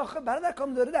میگه آره آخه برادر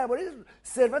کام داره درباره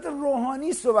ثروت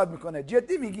روحانی صحبت میکنه.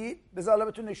 جدی میگی؟ بذار حالا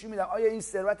بهتون نشون میدم آیا این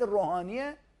ثروت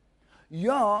روحانیه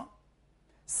یا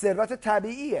ثروت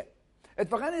طبیعیه.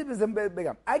 اتفاقا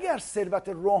بگم اگر ثروت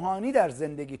روحانی در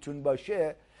زندگیتون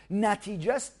باشه،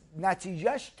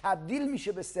 نتیجهش تبدیل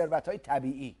میشه به ثروت‌های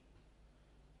طبیعی.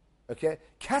 اوکی؟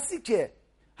 کسی که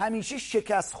همیشه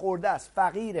شکست خورده است،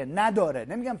 فقیره، نداره،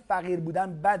 نمیگم فقیر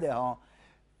بودن بده ها،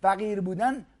 فقیر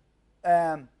بودن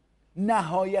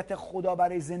نهایت خدا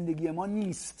برای زندگی ما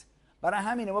نیست. برای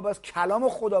همینه ما باید کلام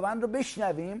خداوند رو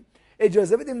بشنویم،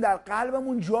 اجازه بدیم در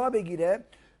قلبمون جا بگیره،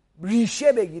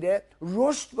 ریشه بگیره،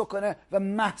 رشد بکنه و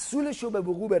محصولش رو به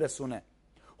وقوع برسونه.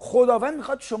 خداوند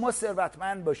میخواد شما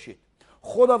ثروتمند باشید.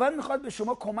 خداوند میخواد به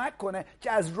شما کمک کنه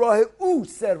که از راه او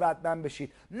ثروتمند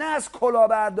بشید، نه از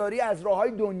کلاهبرداری، از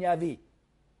راههای دنیوی،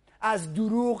 از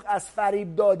دروغ، از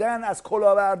فریب دادن، از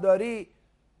کلاهبرداری.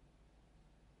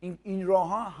 این راه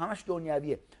ها همش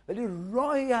دنیویه، ولی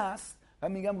راهی هست و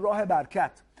میگم راه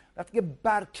برکت. وقتی که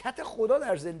برکت خدا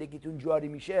در زندگیتون جاری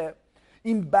میشه،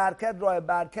 این برکت، راه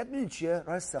برکت میدونید چیه؟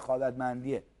 راه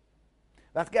سخاوتمندیه.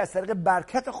 وقتی که از طریق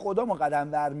برکت خدا ما قدم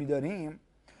در میداریم،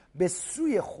 به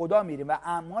سوی خدا میریم و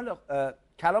اعمال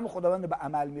کلام خداوند رو به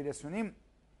عمل میرسونیم،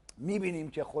 میبینیم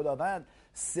که خداوند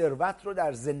ثروت رو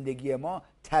در زندگی ما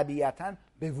طبیعتاً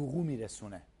به وقوع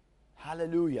میرسونه.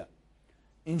 هللویا.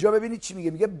 اینجا ببینید چی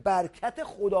میگه؟ میگه برکت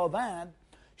خداوند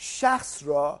شخص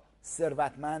را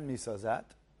ثروتمند میسازد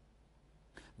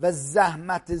و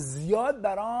زحمت زیاد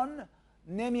بر آن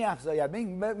نمی‌افزاید.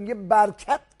 میگه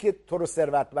برکت که تو رو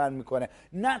ثروتمند میکنه،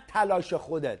 نه تلاش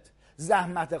خودت،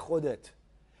 زحمت خودت.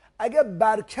 اگر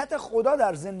برکت خدا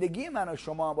در زندگی من و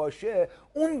شما باشه،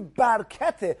 اون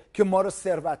برکته که ما رو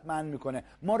ثروتمند میکنه،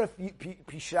 ما رو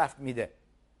پیشرفت میده.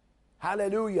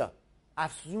 هللویا.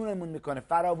 افزونمون میکنه،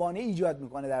 فراوانی ایجاد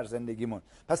میکنه در زندگیمون.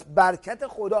 پس برکت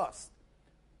خداست.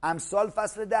 امثال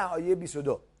فصل 10 آیه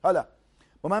 22. حالا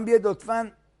با من بیاید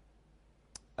لطفاً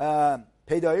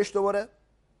پیدایش دوباره،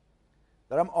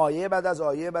 دارم آیه بعد از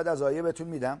آیه بعد از آیه بهتون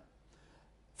میدم.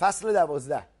 فصل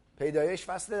 12 پیدایش،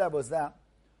 فصل 12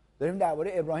 داریم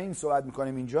درباره ابراهیم صحبت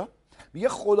میکنیم. اینجا میگه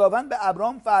خداوند به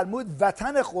ابراهیم فرمود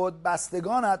وطن خود،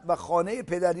 بستگانت و خانه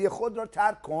پدری خود را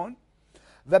ترک کن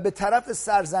و به طرف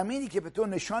سرزمینی که به تو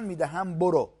نشان میدهم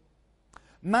برو.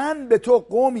 من به تو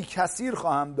قومی کثیر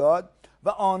خواهم داد و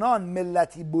آنان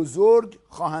ملتی بزرگ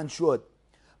خواهند شد.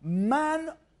 من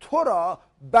تو را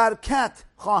برکت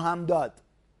خواهم داد.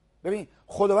 ببین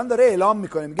خداوند داره اعلام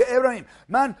میکنه، میگه ابراهیم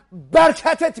من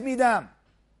برکتت میدم.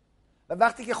 و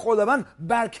وقتی که خداوند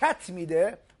برکت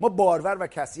میده، ما بارور و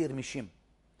کثیر میشیم.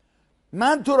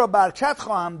 من تو را برکت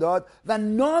خواهم داد و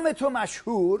نام تو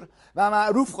مشهور و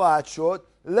معروف خواهد شد،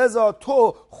 لذا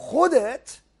تو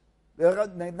خودت،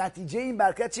 نتیجه این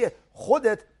برکت چیه؟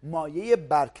 خودت مایه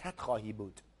برکت خواهی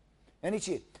بود. یعنی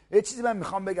چی؟ یه چیزی من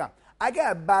میخوام بگم،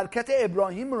 اگر برکت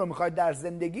ابراهیم رو میخواید در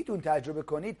زندگیتون تجربه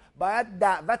کنید، باید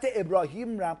دعوت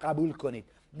ابراهیم رو قبول کنید.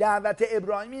 دعوت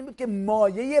ابراهیم این بود که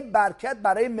مایه برکت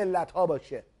برای ملت ها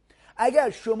باشه. اگر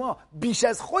شما بیش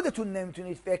از خودتون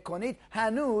نمیتونید فکر کنید،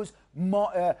 هنوز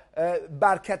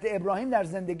برکت ابراهیم در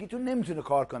زندگیتون نمیتونه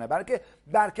کار کنه. برای که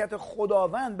برکت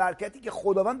خداوند، برکتی که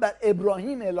خداوند بر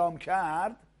ابراهیم اعلام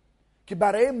کرد که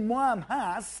برای ما هم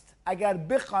هست، اگر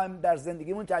بخوایم در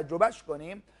زندگیمون تجربهش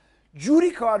کنیم،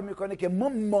 جوری کار میکنه که ما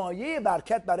مایه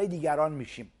برکت برای دیگران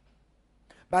میشیم،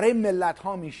 برای ملت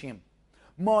ها میشیم.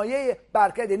 مایه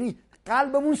برکت یعنی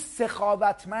قلبمون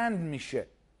سخاوتمند میشه.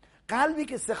 قلبی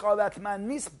که سخاوتمند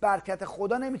نیست، برکت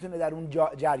خدا نمیتونه در اون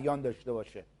جریان داشته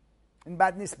باشه. این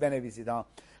بد نیست بنویسید ها.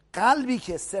 قلبی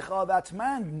که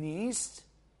سخاوتمند نیست،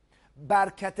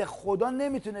 برکت خدا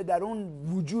نمیتونه در اون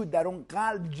وجود، در اون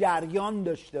قلب جریان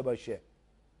داشته باشه.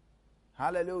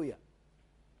 هللویا.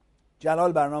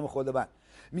 جلال بر نام خداوند.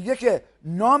 میگه که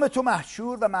نام تو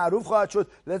مشهور و معروف خواهد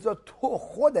شد، لذا تو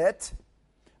خودت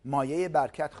مایه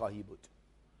برکت خواهی بود.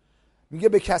 میگه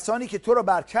به کسانی که تو رو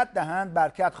برکت دهند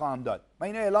برکت خواهم داد. من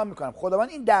اینو اعلام میکنم، خداوند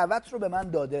این دعوت رو به من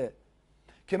داده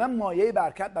که من مایه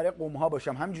برکت برای قوم‌ها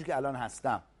باشم، همینجوری که الان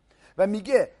هستم. و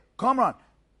میگه کامران،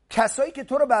 کسایی که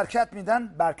تو رو برکت میدن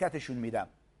برکتشون میدم.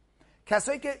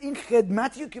 کسایی که این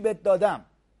خدمتی رو که بهت دادم،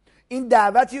 این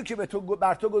دعوتی رو که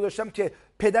بر تو گذاشتم که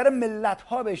پدر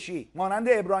ملت‌ها بشی مانند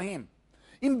ابراهیم،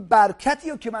 این برکتی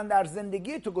رو که من در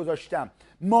زندگی تو گذاشتم،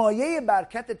 مایه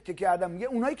برکتت که کردم، میگه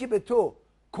اونایی که به تو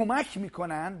کمک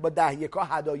میکنن با دهیکا،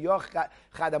 هدایا،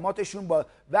 خدماتشون، با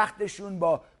وقتشون،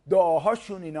 با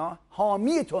دعاهاشون، اینا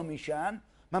حامی تو میشن،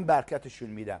 من برکتشون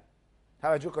میدم.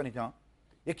 توجه کنید ها.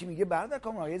 یکی میگه برادر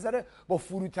کامران یه ذره با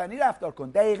فروتنی رفتار کن.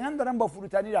 دقیقاً دارم با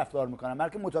فروتنی رفتار میکنم،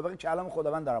 بلکه مطابق کلام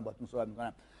خداوند دارم باهاتون صحبت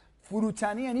میکنم.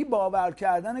 فروتنی یعنی باور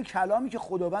کردن کلامی که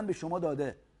خداوند به شما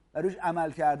داده و روش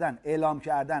عمل کردن، اعلام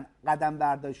کردن، قدم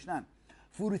برداشتن.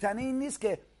 فروتنی این نیست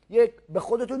که به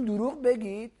خودتون دروغ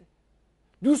بگید،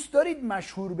 دوست دارید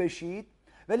مشهور بشید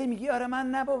ولی میگی آره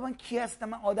من نه بابا، من کی هستم،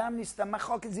 من آدم نیستم، من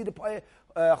خاک زیر پای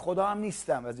خدا هم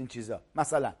نیستم، از این چیزا.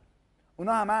 مثلا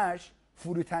اونا همش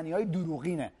فروتنی های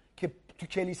دروغینه که تو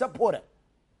کلیسا پره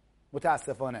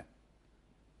متاسفانه.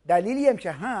 دلیلی هم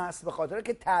که هست به خاطر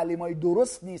که تعلیم های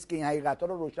درست نیست که این حقیقت ها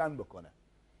رو روشن بکنه.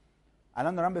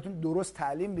 الان دارم بهتون درست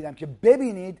تعلیم میدم که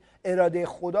ببینید اراده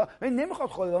خدا نمیخواد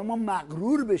خدا ما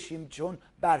مغرور بشیم چون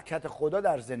برکت خدا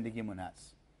در زندگیمون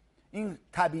هست. این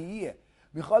طبیعیه.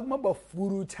 میخواد ما با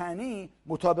فروتنی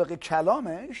مطابق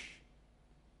کلامش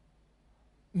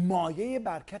مایه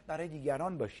برکت برای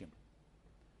دیگران باشیم.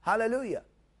 هللویا.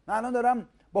 من الان دارم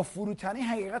با فروتنی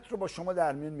حقیقت رو با شما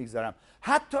در میون میگذارم.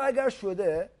 حتی اگر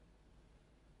شده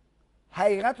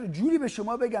حقیقت رو جوری به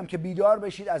شما بگم که بیدار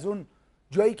بشید از اون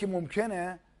جایی که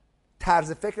ممکنه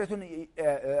طرز فکرتون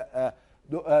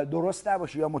درست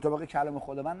نباشه یا مطابق کلام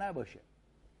خداوند نباشه.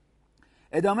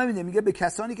 ادامه میده، میگه به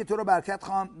کسانی که تو رو برکت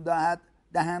خواهم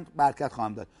دهند برکت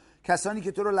خواهم داد، کسانی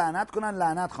که تو رو لعنت کنن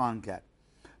لعنت خواهم کرد.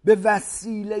 به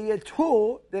وسیله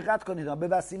تو، دقت کنید، به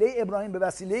وسیله ابراهیم، به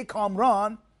وسیله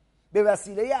کامران، به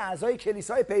وسیله اعضای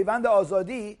کلیسای پیوند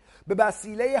آزادی، به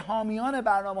وسیله حامیان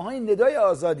برنامه‌های ندای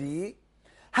آزادی،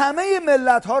 همه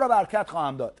ملت ها رو برکت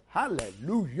خواهم داد.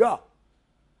 هللویا.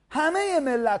 همه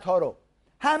ملت ها رو،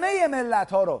 همه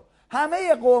ملت ها رو،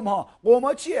 همه قوم ها. قوم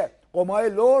ها چیه؟ قوم های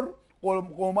لور،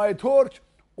 قوم های ترک،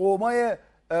 قوم های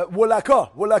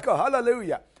ولکا.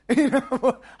 هللویا.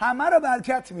 همه رو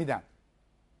برکت میدم.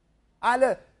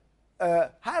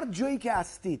 هر جایی که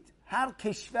هستید، هر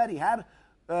کشوری، هر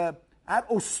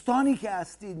استانی که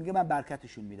هستید، میگه من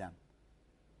برکتشون میدم.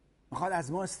 میخواد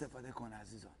از ما استفاده کنه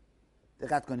عزیزان.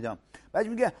 دقت کنید. بعد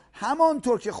میگه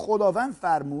همانطور که خداوند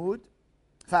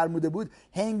فرموده بود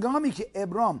هنگامی که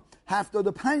ابرام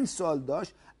 75 سال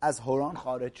داشت از حران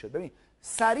خارج شد. ببین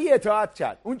سریع اطاعت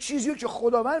کرد، اون چیزی که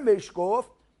خداوند بهش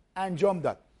گفت انجام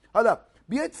داد. حالا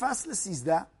بیاید فصل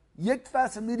 13، یک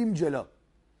فصل میریم جلو.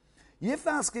 یه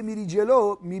فصل که میری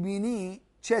جلو میبینی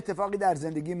چه اتفاقی در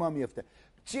زندگی ما میفته.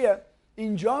 چیه؟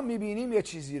 اینجا میبینیم یه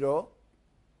چیزی رو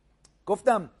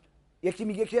گفتم. یکی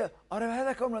میگه که آره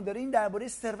برادر کامران داره این درباره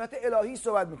ثروت الهی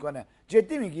صحبت میکنه.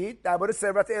 جدی میگید درباره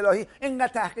ثروت الهی؟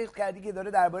 اینقدر تحقیق کردی که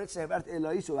داره درباره ثروت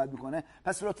الهی صحبت میکنه،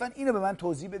 پس لطفاً اینو به من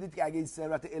توضیح بدید که اگه این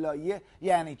ثروت الهیه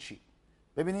یعنی چی.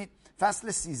 ببینید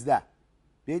فصل 13،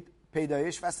 بیایید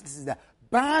پیدایش فصل 13.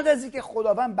 بعد از اینکه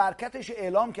خداوند برکتش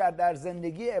اعلام کرد در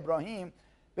زندگی ابراهیم،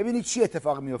 ببینید چی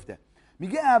اتفاق میفته.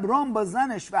 میگه ابرام با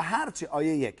زنش و هرچه،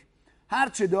 آیه 1،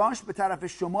 هرچه داشت به طرف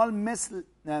شمال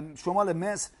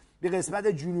مصر به قسمت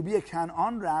جنوبی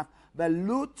کنعان رفت و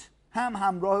لوط هم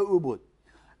همراه او بود.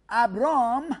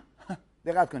 ابرام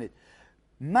دقت کنید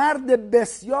مرد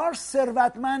بسیار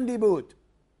ثروتمندی بود.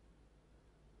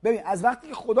 ببین از وقتی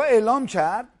که خدا اعلام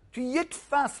کرد، تو یک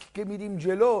فصل که میریم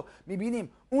جلو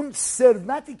میبینیم اون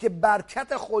ثروتی که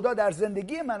برکت خدا در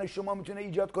زندگی من و شما میتونه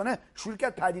ایجاد کنه شروع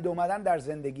کرد پدید اومدن در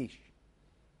زندگیش.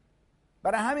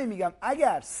 برای همین میگم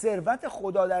اگر ثروت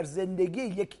خدا در زندگی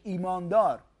یک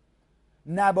ایماندار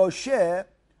نباشه،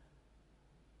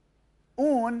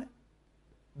 اون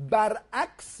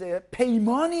برعکس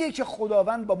پیمانیه که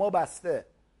خداوند با ما بسته.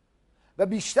 و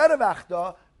بیشتر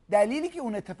وقتا دلیلی که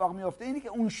اون اتفاق میفته اینه که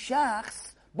اون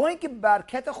شخص با اینکه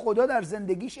برکت خدا در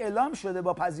زندگیش اعلام شده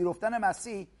با پذیرفتن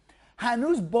مسیح،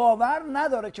 هنوز باور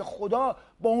نداره که خدا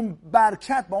با اون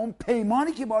برکت، با اون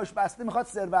پیمانی که باهاش بسته میخواد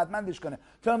ثروتمندش کنه.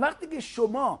 تا وقتی که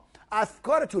شما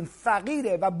افکارتون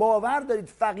فقیره و باور دارید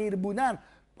فقیر بودن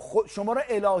شما رو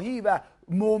الهی و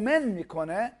مؤمن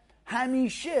میکنه،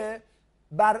 همیشه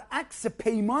برعکس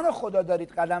پیمان خدا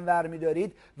دارید قدم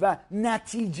برمی‌دارید و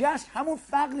نتیجهش همون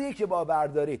فقریه که باور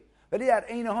دارید. ولی در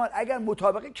عین حال اگر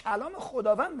مطابق کلام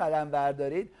خداوند قدم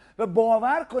بردارید و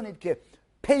باور کنید که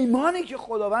پیمانی که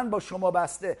خداوند با شما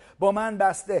بسته، با من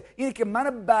بسته، اینه که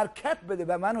منو برکت بده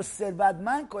و منو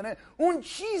ثروتمند کنه، اون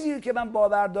چیزی که من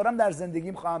باور دارم در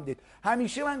زندگیم خواهم دید.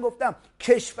 همیشه من گفتم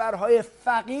کشورهای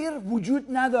فقیر وجود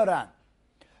ندارن،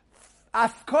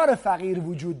 افکار فقیر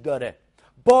وجود داره،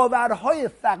 باورهای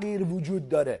فقیر وجود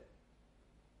داره.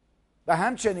 و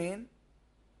همچنین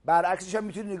برعکسش هم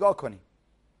میتونی نگاه کنی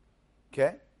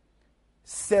که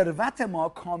ثروت ما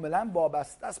کاملا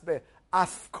وابسته است به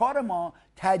افکار ما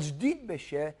تجدید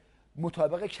بشه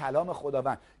مطابق کلام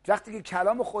خداوند. وقتی که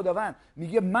کلام خداوند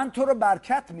میگه من تو رو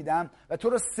برکت میدم و تو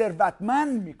رو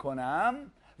ثروتمند میکنم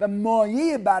و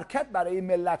مایه برکت برای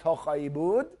ملت ها خواهی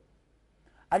بود،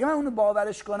 اگه من اونو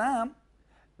باورش کنم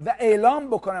و اعلام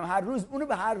بکنم هر روز، اونو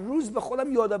به هر روز به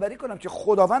خودم یادآوری کنم که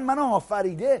خداوند منو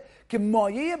آفریده که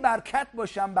مایه برکت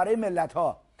باشم برای ملت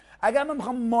ها. اگر من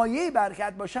میخوام مایه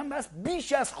برکت باشم بس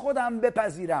بیش از خودم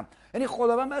بپذیرم، یعنی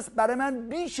خداوند بس برای من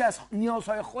بیش از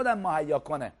نیازهای خودم مهیا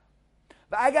کنه.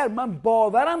 و اگر من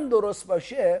باورم درست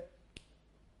باشه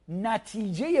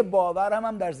نتیجه باورم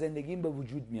هم در زندگیم به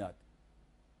وجود میاد.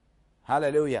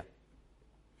 هللویا.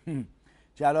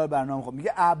 جلال برنامه خوب.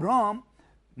 میگه ابرام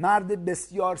مرد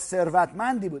بسیار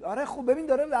ثروتمندی بود. آره خوب، ببین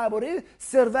داره درباره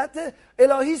ثروت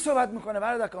الهی صحبت میکنه.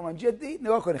 برادر کامان جدی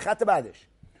نگاه کنی خط بعدش.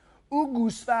 او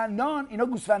گوسفندان، اینا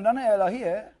گوسفندان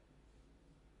الهیه،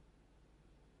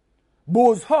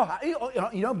 بزها،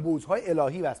 اینا بزهای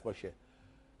الهی بس باشه،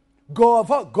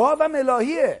 گاوم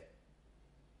الهیه،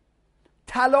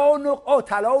 طلا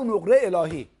و نقره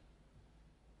الهی.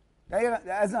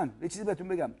 از آن یه چیزی بهتون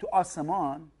بگم، تو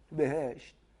آسمان، تو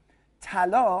بهشت،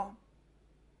 طلا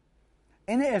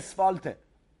این اسفالته.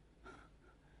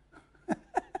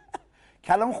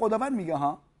 کلام خداوند میگه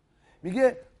ها،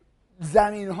 میگه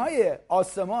زمین‌های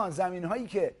آسمان، زمین‌هایی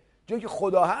که جایی که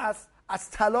خدا هست از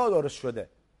طلا درست شده.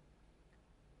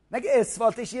 نگه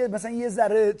اسفالتش مثلا یه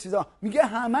ذره چیزا، میگه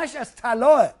همش از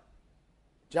طلاه.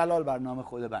 جلال بر نام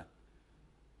خداوند.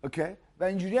 اوکی؟ و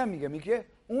اینجوری هم میگه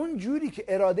اون جوری که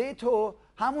اراده تو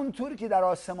همون طوری که در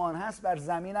آسمان هست بر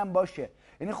زمینم باشه.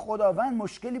 یعنی خداوند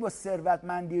مشکلی با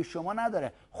ثروتمندی شما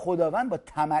نداره، خداوند با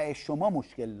طمع شما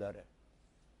مشکل داره.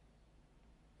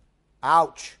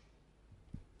 اوچ.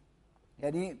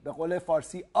 یعنی به قول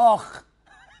فارسی آخ.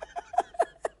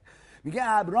 میگه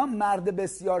ابرام مرد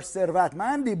بسیار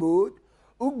ثروتمندی بود،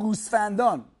 او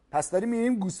گوسفندان، پس داریم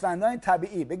میبینیم گوسفندان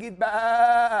طبیعی، بگید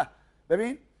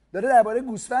ببین داره درباره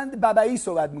گوسفند ببعی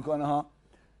صحبت میکنه ها،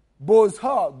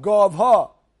 بزها،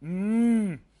 گاوها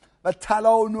و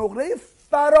طلا و نقره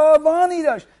فراوانی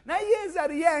داشت. نه یه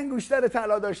ذره یه انگشتر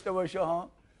طلا داشته باشه ها،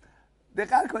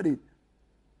 دقت کنید،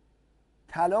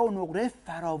 طلا و نقره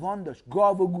فراوان داشت،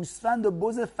 گاو و گوسفند و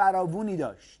بز فراوانی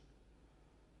داشت.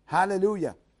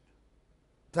 هللویا.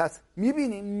 پس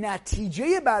میبینیم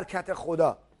نتیجه برکت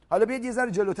خدا. حالا بیاید یه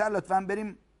ذره جلوتر لطفاً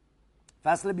بریم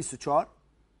فصل 24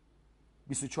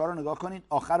 رو نگاه کنید،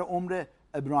 آخر عمر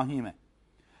ابراهیمه.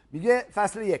 میگه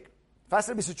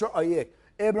فصل 24 آیه 1،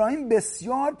 ابراهیم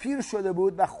بسیار پیر شده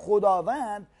بود و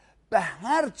خداوند به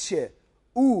هرچه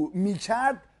او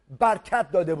میکرد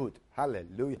برکت داده بود.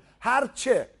 هللویا.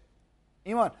 هرچه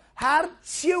ایمان،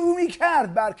 هرچی او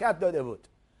میکرد برکت داده بود.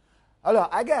 حالا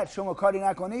اگر شما کاری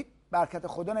نکنید برکت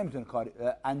خدا نمیتونه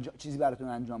چیزی براتون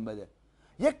انجام بده.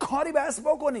 یک کاری بس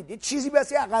بکنید، یک چیزی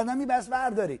بس، یک قدمی بس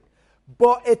بردارید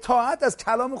با اطاعت از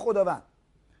کلام خداوند.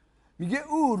 میگه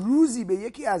او روزی به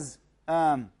یکی از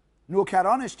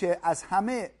نوکرانش که از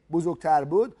همه بزرگتر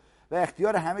بود و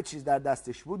اختیار همه چیز در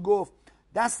دستش بود گفت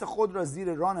دست خود را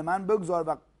زیر ران من بگذار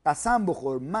و قسم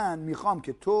بخور، من میخوام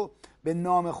که تو به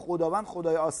نام خداوند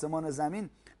خدای آسمان و زمین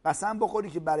قسم بخوری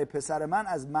که برای پسر من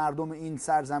از مردم این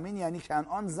سرزمین یعنی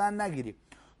کنعان زن نگیری.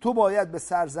 تو باید به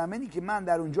سرزمینی که من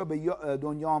در اونجا به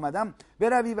دنیا آمدم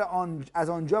بروی و از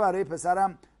آنجا برای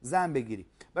پسرم زن بگیری.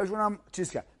 بهشون هم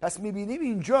چیز کرد. پس میبینیم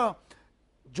اینجا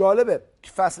جالبه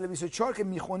فصل 24 که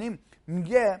میخونیم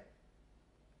میگه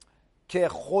که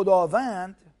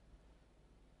خداوند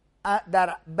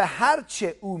به هر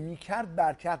چه او میکرد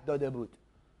برکت داده بود.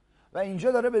 و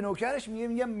اینجا داره به نوکرش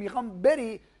میگه میخوام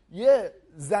بری یه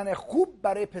زن خوب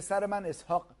برای پسر من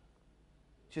اسحاق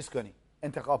چیز کنی،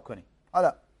 انتخاب کنی.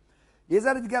 حالا یه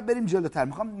ذره دیگه بریم جلوتر،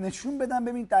 میخوام نشون بدم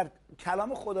ببین در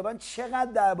کلام خداوند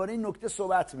چقدر درباره این نکته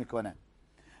صحبت میکنه.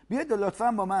 بیاید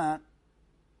لطفاً با من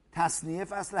تثنیه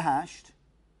فصل 8.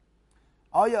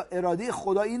 آیا اراده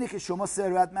خدا اینه که شما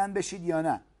ثروتمند بشید یا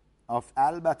نه؟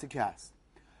 البته که هست.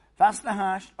 فصل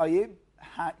 8 آیه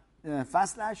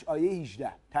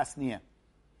 18 تثنیه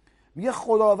میگه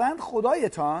خداوند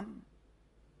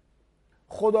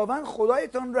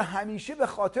خدایتان رو همیشه به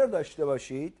خاطر داشته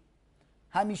باشید.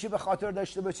 همیشه به خاطر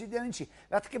داشته باشید یعنی چی؟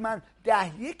 وقتی که من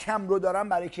 10 کم رو دارم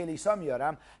برای کلیسا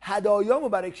میارم، هدایامو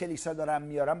برای کلیسا دارم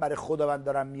میارم، برای خداوند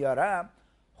دارم میارم،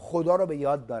 خدا رو به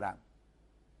یاد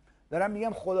دارم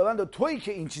میگم خداوند تویی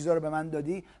که این چیزا رو به من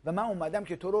دادی و من اومدم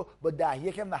که تو رو با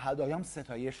 10 کم و هدایام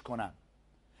ستایش کنم.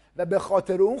 و به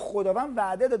خاطر اون خداوند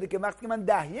وعده داده که وقتی من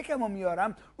 10 کم رو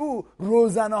میارم، او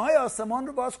روزنه های آسمان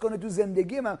رو باز کنه تو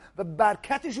زندگی من و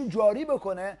برکتش رو جاری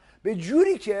بکنه به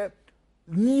جوری که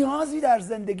نیازی در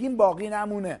زندگیم باقی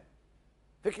نمونه.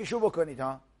 فکرشو بکنید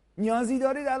ها. نیازی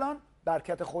دارید الان،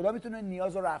 برکت خدا میتونه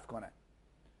نیاز رو رفع کنه.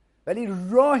 ولی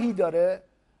راهی داره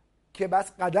که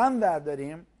بس قدم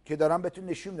برداریم که دارم بهتون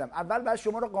نشون میدم. اول باید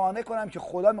شما رو قانع کنم که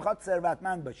خدا میخواد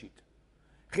ثروتمند باشید.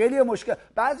 خیلی مشکل.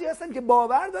 بعضی هستن که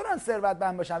باور دارن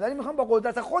ثروتمند باشن ولی میخوان با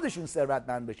قدرت خودشون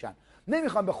ثروتمند بشن،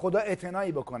 نمیخوان به خدا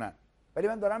اعتنایی بکنن. ولی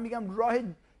من دارم میگم راه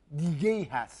دیگه‌ای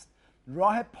هست،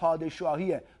 راه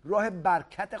پادشاهیه، راه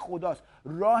برکت خداست،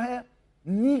 راه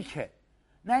نیکه،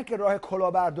 نه که راه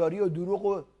کلاهبرداری و دروغ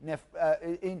و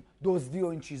این دزدی و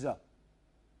این چیزا.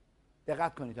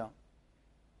 دقت کنید ها.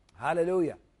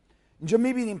 هللویا. اینجا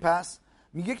میبینیم پس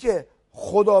میگه که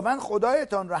خداوند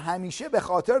خدایتان را همیشه به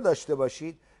خاطر داشته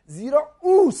باشید، زیرا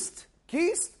اوست.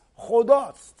 کیست؟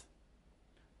 خداست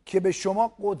که به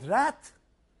قدرت قدرت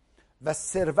و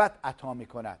ثروت عطا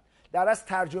میکند. در از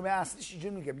ترجمه اصلیش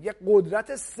اینجوری میگه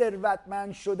قدرت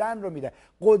ثروتمند شدن رو میده.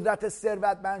 قدرت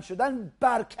ثروتمند شدن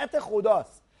برکت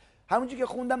خداست. همونجوری که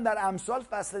خوندم در امثال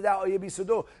فصل 10 آیه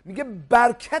 22 میگه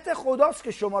برکت خداست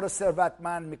که شما رو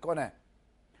ثروتمند میکنه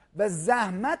و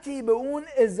زحمتی به اون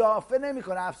اضافه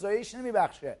نمیکنه، افزایش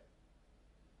نمیبخشه.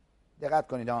 دقت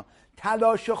کنید ها.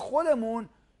 تلاش خودمون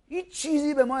هیچ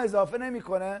چیزی به ما اضافه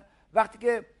نمیکنه وقتی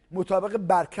که مطابق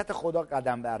برکت خدا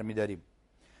قدم برمیداریم.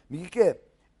 میگه که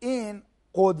این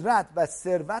قدرت و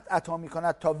ثروت عطا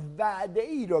میکند تا وعده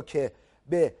ای رو که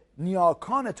به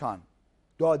نیاکانتان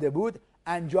داده بود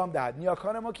انجام دهد.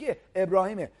 نیاکان ما کیه؟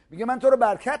 ابراهیمه. میگه من تو رو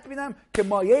برکت میدم که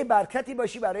مایه برکتی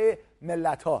باشی برای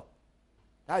ملت ها.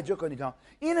 توجه کنید ها.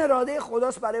 این اراده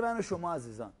خداست برای من و شما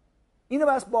عزیزان. اینو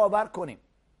بس باور کنیم.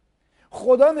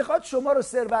 خدا میخواد شما رو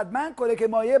ثروتمند کنه که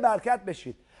مایه برکت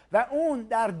بشید و اون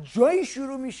در جایی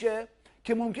شروع میشه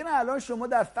که ممکنه الان شما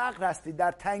در فقر هستید،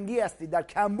 در تنگی هستید، در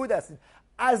کمبود هستید.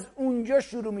 از اونجا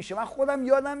شروع میشه. من خودم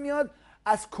یادم میاد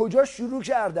از کجا شروع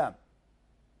کردم.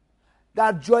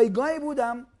 در جایگاهی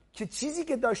بودم که چیزی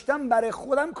که داشتم برای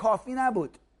خودم کافی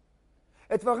نبود.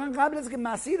 اتفاقا قبل از که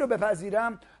مسیح رو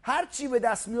بپذیرم هر چی به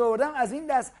دست می آوردم از این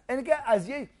دست، یعنی که از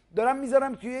یه دارم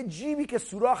میذارم توی جیبی که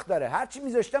سوراخ داره، هر چی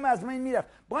میذاشتم از من میرفت.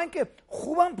 با اینکه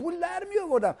خوبم پول در می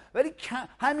آوردم ولی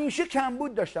همیشه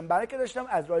کمبود داشتم، برای که داشتم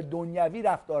از راه دنیوی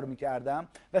رفتار میکردم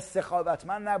و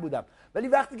سخاوتمند نبودم. ولی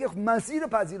وقتی که مسیح رو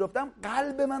پذیرفتم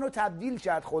قلب منو تبدیل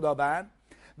کرد خداوند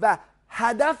و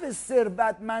هدف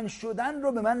ثروتمند شدن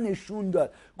رو به من نشون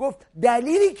داد. گفت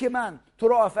دلیلی که من تو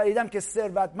رو آفریدم که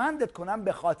ثروتمندت کنم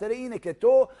به خاطر اینه که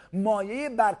تو مایه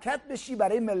برکت بشی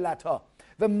برای ملت ها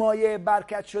و مایه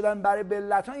برکت شدن برای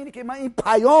ملت ها اینه که من این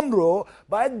پیام رو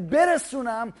باید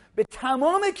برسونم به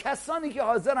تمام کسانی که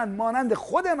حاضرن مانند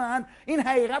خود من این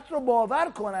حقیقت رو باور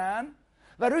کنن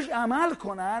و روش عمل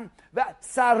کنن و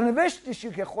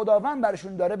سرنوشتشی که خداوند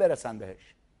برشون داره برسن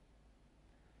بهش.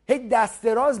 هیچ دست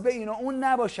دراز به این و اون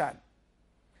نباشن،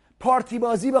 پارتی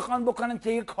بازی بخوان بکنن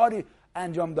که یه کاری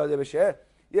انجام داده بشه.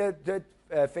 یه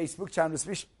فیسبوک چند روز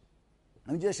پیش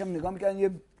همینجا داشتم نگاه میکردم،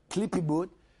 یه کلیپی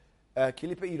بود،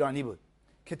 کلیپ ایرانی بود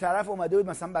که طرف اومده بود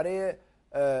مثلا برای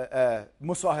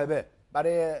مصاحبه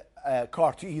برای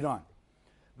کار تو ایران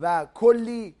و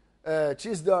کلی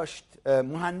چیز داشت،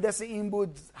 مهندس این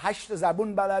بود، 8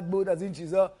 زبون بلد بود از این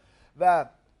چیزا و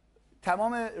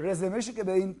تمام رزومه‌شو که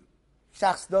به این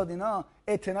شخص داد اینا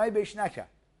اعتنایی بهش نکرد.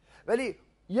 ولی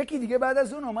یکی دیگه بعد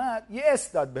از اون اومد یه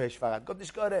اس داد بهش، فقط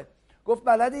گفتش که آره، گفت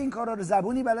بلد این کارا رو،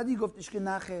 زبونی بلدی؟ گفتش که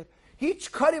نه خیر،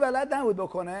 هیچ کاری بلد نبود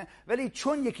بکنه ولی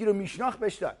چون یکی رو میشناخت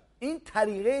بهش داد. این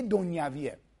طریقه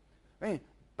دنیویه. ببین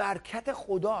برکت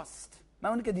خداست. من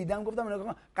اونی که دیدم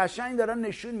گفتم قشنگ دارن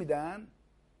نشون میدن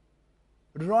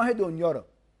راه دنیا رو.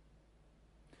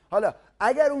 حالا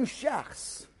اگر اون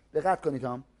شخص دقت کنید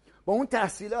هم با اون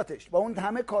تحصیلاتش، با اون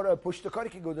همه کار پشت کاری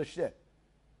که گذاشته،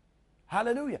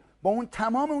 هللویا، با اون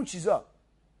تمام اون چیزا،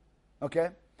 اوکی،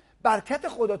 برکت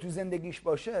خدا تو زندگیش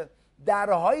باشه،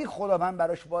 درهای خداوند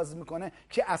براش باز میکنه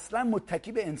که اصلا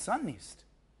متکی به انسان نیست.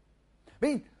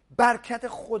 ببین برکت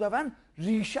خداوند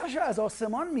ریشه‌شو از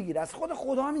آسمان میگیره، از خود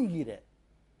خدا میگیره.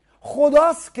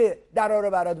 خداست که درها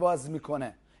رو برات باز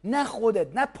میکنه. نه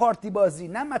خودت، نه پارتی بازی،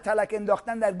 نه متلک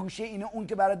انداختن در گوشه اینه اون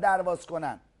که برای درواز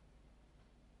کنن.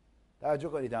 توجه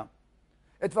کنیدم.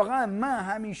 اتفاقا من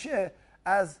همیشه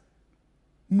از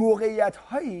موقعیت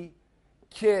هایی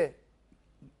که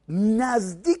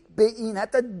نزدیک به این،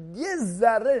 حتی یه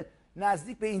ذره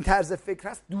نزدیک به این طرز فکر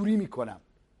هست، دوری میکنم.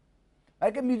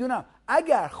 بلکه میدونم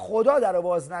اگر خدا در رو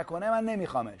باز نکنه من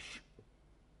نمیخوامش.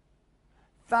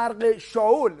 فرق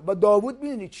شاول با داوود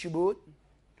میدونید چی بود؟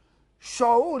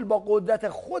 شاول با قدرت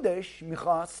خودش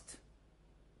میخواست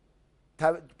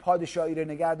پادشاهی رو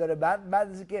نگه داره، بعد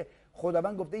از اینکه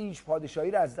خداوند گفته این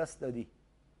پادشاهی رو از دست دادی.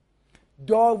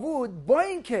 داوود با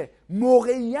اینکه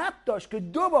موقعیت داشت که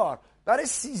 2 بار برای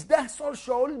 13 سال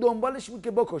شاول دنبالش بود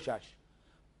که بکشش،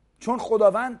 چون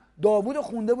خداوند داوود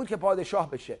خونده بود که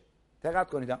پادشاه بشه. دقت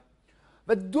کنید.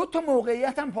 و 2 تا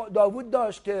موقعیت هم داوود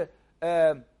داشت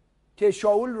که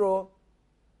شاول رو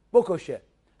بکشه.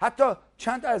 حتی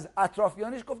چند تا از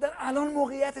اطرافیانش گفتن الان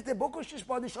موقعیتت، بکشش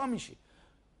پادشاه میشی.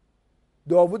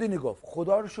 داوود اینو گفت.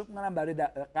 خدا رو شکر می‌کنم برای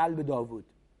قلب داوود.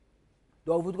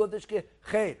 داوود گفتش که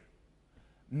خیر،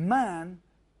 من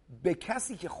به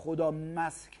کسی که خدا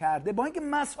مسح کرده، با اینکه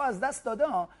مسح از دست داده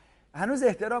هنوز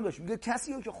احترام داشت، میگه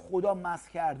کسی رو که خدا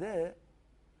مسح کرده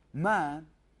من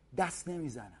دست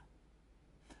نمیزنم.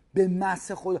 به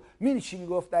مسح خدا. می‌بینی چی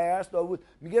میگفت در داوود؟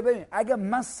 میگه ببین اگه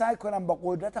من سعی کنم با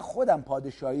قدرت خودم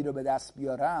پادشاهی رو به دست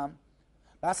بیارم،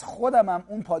 بس خودم هم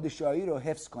اون پادشاهی رو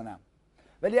حفظ کنم.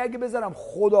 ولی اگه بذارم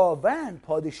خداوند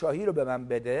پادشاهی رو به من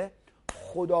بده،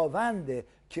 خداونده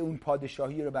که اون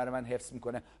پادشاهی رو برای من حفظ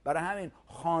میکنه. برای همین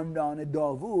خاندان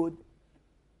داوود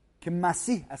که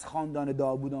مسیح از خاندان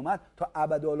داوود آمد تا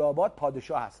ابدالآباد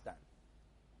پادشاه هستن.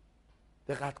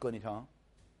 دقت کنید ها.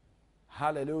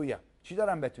 هللویا. چی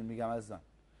دارم بهتون میگم عزیزان؟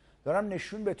 دارم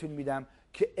نشون بهتون میدم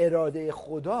که اراده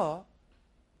خدا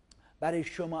برای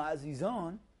شما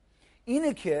عزیزان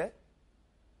اینه که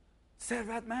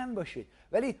ثروتمند باشید،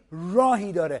 ولی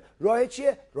راهی داره. راه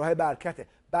چیه؟ راه برکته.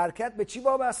 برکت به چی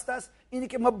وابسته است؟ اینه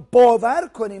که ما باور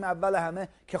کنیم اول همه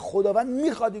که خداوند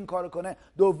میخواد این کارو کنه،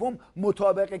 دوم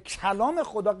مطابق کلام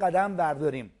خدا قدم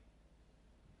برداریم.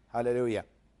 هللویا.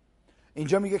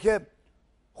 اینجا میگه که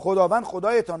خداوند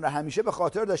خدایتان را همیشه به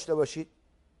خاطر داشته باشید.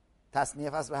 تثنیه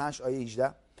فصل 8 آیه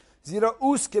 18. زیرا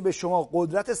اوست که به شما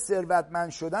قدرت ثروتمند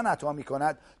شدن عطا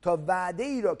می‌کند تا وعده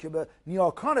ای را که به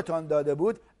نیاکانتان داده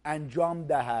بود انجام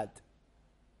دهد.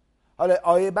 حالا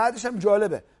آیه بعدش هم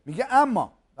جالبه. میگه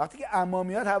اما، وقتی که اما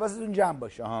میاد حواستون جمع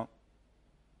باشه ها.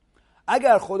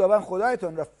 اگر خداوند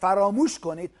خدایتان را فراموش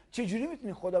کنید. چجوری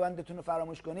میتونید خداوندتون رو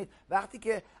فراموش کنید؟ وقتی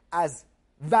که از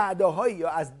وعده‌هایی یا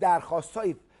از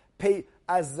درخواست‌های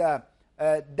از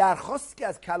درخواستی که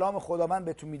از کلام خداوند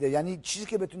بهتون میده، یعنی چیزی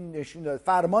که بهتون نشون داده،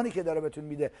 فرمانی که داره بهتون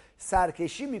میده،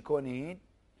 سرکشی میکنید،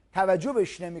 توجه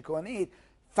بهش نمیکنید،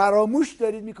 فراموش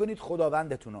دارید میکنید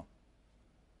خداوندتون رو.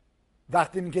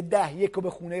 وقتی میگه 10-1 به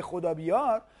خونه خدا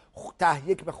بیار،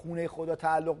 10-1 به خونه خدا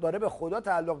تعلق داره، به خدا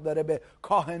تعلق داره، به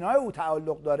کاهنای او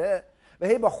تعلق داره و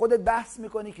هی با خودت بحث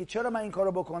میکنی که چرا من این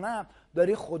کارو بکنم،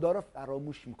 داری خدا رو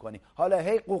فراموش میکنی. حالا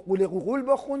هی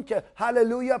قوقول بخون که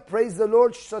هللویا پریز the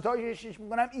Lord، ستایشش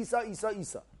میکنم عیسی عیسی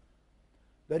عیسی.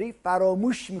 داری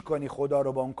فراموش میکنی خدا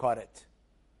رو با اون کارت.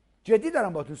 جدی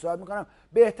دارم باهاتون صحبت میکنم.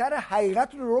 بهتره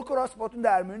حقیقت رو رک و راست باهاتون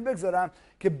در میون بگذارم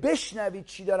که بشنوید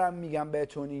چی دارم میگم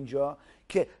بهتون اینجا،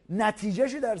 که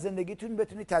نتیجهشو در زندگیتون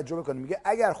بتونید تجربه کنید. میگه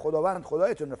اگر خداوند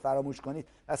خدایتون رو فراموش کنید،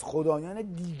 از خدایان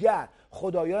دیگر،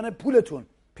 خدایان پولتون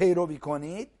پیروی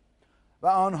کنید و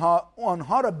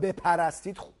آنها رو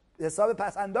بپرستید، حساب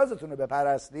پس اندازتون رو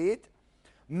بپرستید،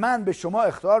 من به شما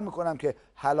اخطار میکنم که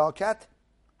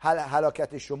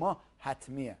هلاکت شما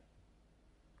حتمیه.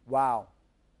 واو.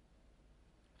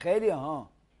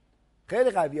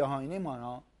 خیلی قویه ها این ایمان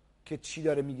ها که چی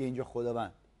داره میگه اینجا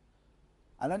خداوند.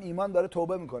 الان ایمان داره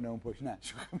توبه میکنه اون پشت، نه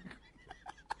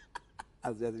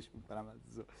اذیتش میکنم.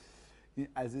 این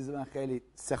عزیز من خیلی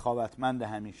سخاوتمند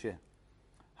همیشه.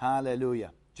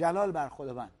 هللویا. جلال بر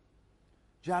خداوند،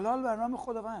 جلال بر نام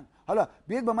خداوند. حالا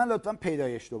بیاید با من لطفا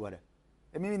پیدایش دوباره.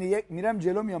 میبینی میرم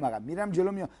جلو میام عقب، میرم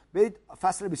جلو میام. برید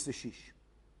فصل 26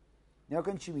 نیا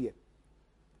کن چی میگه.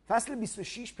 فصل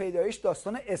 26 پیدایش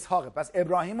داستان اسحاقه. پس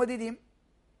ابراهیم رو دیدیم،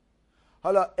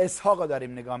 حالا اسحاق رو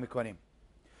داریم نگاه میکنیم.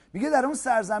 میگه در اون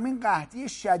سرزمین قحطی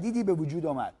شدیدی به وجود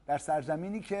آمد، در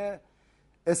سرزمینی که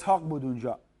اسحاق بود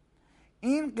اونجا.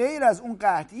 این غیر از اون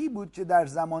قحطی بود که در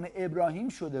زمان ابراهیم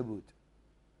شده بود.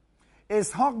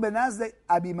 اسحاق به نزد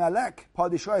ابیملک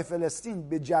پادشاه فلسطین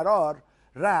به جرار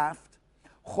رفت.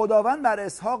 خداوند بر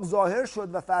اسحاق ظاهر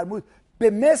شد و فرمود به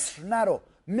مصر نرو.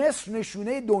 مصر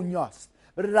نشونه دنیاست.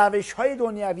 روش‌های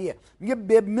دنیویه. میگه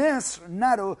به مصر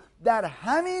نرو، در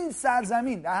همین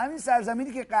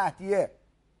سرزمینی که قحطیه،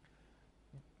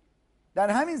 در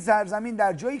همین سرزمین،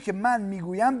 در جایی که من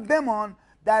میگویم بمان،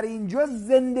 در اینجا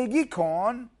زندگی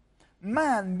کن،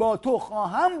 من با تو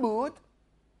خواهم بود.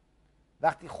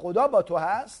 وقتی خدا با تو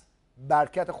هست،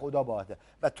 برکت خدا باهاته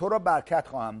و تو را برکت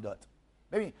خواهم داد.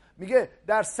 ببین میگه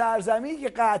در سرزمینی که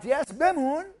قحطی است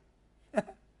بمون.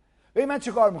 ببین من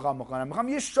چه کار میخوام بکنم؟ میخوام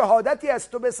یه شهادتی از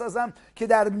تو بسازم که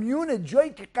در میون جایی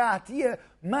که قحطیه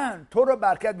من تو رو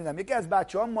برکت میدم. یکی از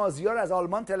بچه‌ها مازیار از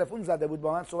آلمان تلفن زده بود،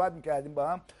 با من صحبت میکردیم با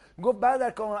هم، میگفت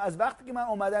بعد از وقتی که من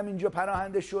اومدم اینجا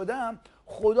پناهنده شدم،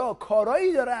 خدا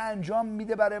کارایی داره انجام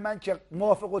میده برای من که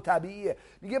موافق و طبیعیه.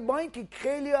 میگه با اینکه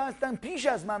خیلی هستن پیش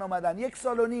از من اومدن، 1.5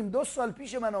 سال 2 سال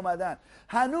پیش من اومدن،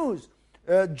 هنوز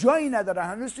جایی ندارن،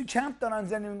 هنوز تو کمپ دارن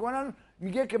زندگی میکنن.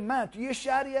 میگه که من تو یه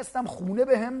شهری هستم، خونه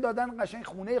به هم دادن، قشنگ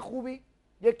خونه خوبی،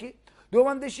 یکی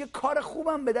دوم داشت یه کار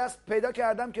خوبم به دست پیدا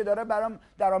کردم که داره برام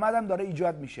درآمدم داره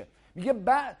ایجاد میشه. میگه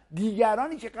بعد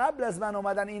دیگرانی که قبل از من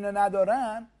اومدن اینو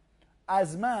ندارن،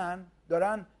 از من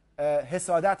دارن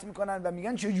حسادت میکنن و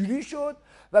میگن چجوری شد،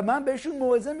 و من بهشون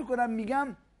موعظه میکنم،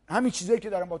 میگم همین چیزایی که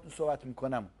دارم باهاتون صحبت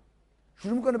میکنم.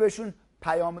 شروع میکنه بهشون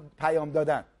پیام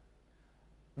دادن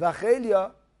و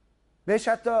خیلیا بهش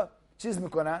حتی چیز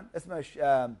میکنن، اسمش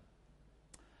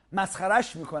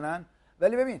مسخرش میکنن،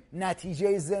 ولی ببین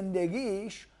نتیجه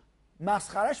زندگیش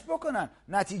مسخرش بکنن،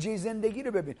 نتیجه زندگی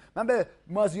رو ببین. من به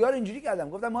مازیار اینجوری کردم،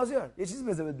 گفتم مازیار یه چیزی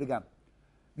بذار بگم،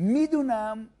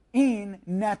 میدونم این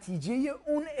نتیجه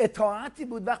اون اطاعتی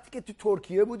بود وقتی که تو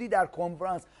ترکیه بودی در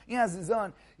کنفرانس. این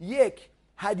عزیزان یک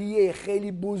هدیه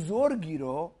خیلی بزرگی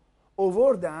رو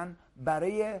آوردن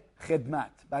برای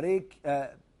خدمت، برای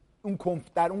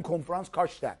در اون کنفرانس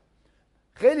کاشتن.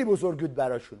 خیلی بزرگ بود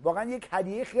براشون، واقعا یک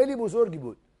هدیه خیلی بزرگی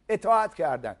بود، اطاعت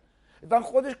کردن. و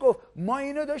خودش گفت ما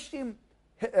اینو داشتیم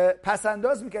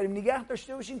پسنداز میکردیم نگه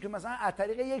داشته باشیم که مثلا از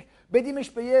طریق یک بدیمش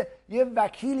به یه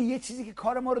وکیل یه چیزی که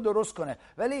کار ما رو درست کنه،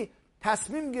 ولی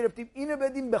تصمیم گرفتیم اینو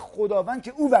بدیم به خداوند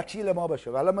که او وکیل ما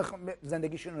باشه. والا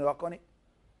زندگیشون رو نگاه کنید.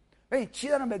 ببین چی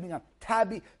دارم بهت میگم،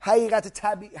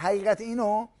 حقیقت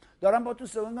اینو دارم با تو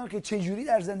صحبت میکنم که چجوری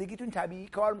در زندگیتون طبیعی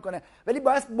کار میکنه، ولی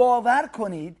باید باور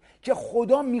کنید که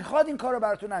خدا میخواد این کار رو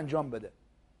براتون انجام بده.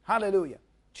 هللویا.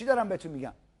 چی دارم بهتون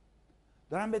میگم؟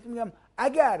 دارم بهتون میگم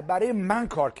اگر برای من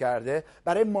کار کرده،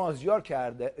 برای مازیار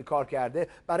کار کرده،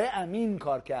 برای امین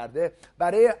کار کرده،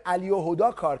 برای علی و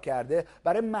هدا کار کرده،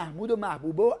 برای محمود و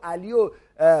محبوبه و علی و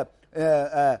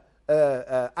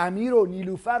امیر و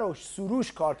نیلوفر و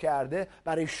سروش کار کرده،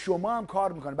 برای شما هم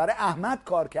کار میکنه، برای احمد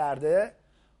کار کرده.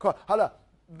 حالا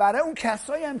برای اون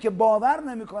کسایی هم که باور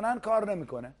نمیکنن کار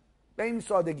نمیکنه. به این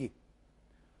سادگی.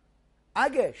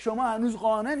 اگه شما هنوز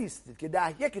قانع نیستید که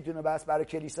 10-1 رو بس برای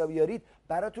کلیسا بیارید،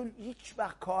 براتون هیچ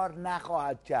وقت کار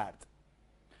نخواهد کرد.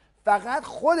 فقط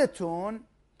خودتون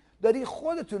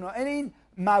رو این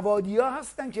موادی ها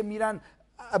هستن که میرن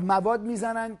مواد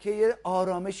میزنن که یه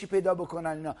آرامشی پیدا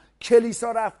بکنن. اینا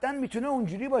کلیسا رفتن میتونه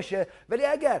اونجوری باشه، ولی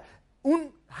اگر اون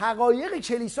حقایق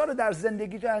کلیسا رو در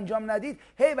زندگیتون انجام ندید،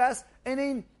 هی بس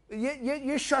این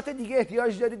یه شات دیگه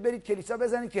احتیاج دارید برید کلیسا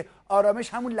بزنید که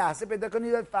آرامش همون لحظه پیدا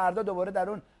کنید و فردا دوباره در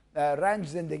اون رنج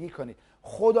زندگی کنید.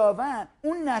 خداوند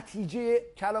اون نتیجه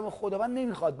کلام خداوند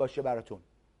نمیخواد باشه براتون.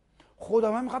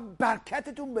 خداوند میخواد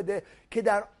برکتتون بده که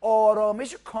در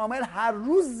آرامش کامل هر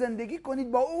روز زندگی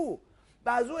کنید با او و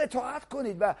از او اطاعت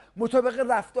کنید و مطابق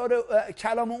رفتار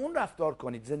کلام اون رفتار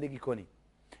کنید، زندگی کنید.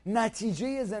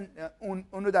 نتیجه اون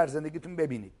رو در زندگیتون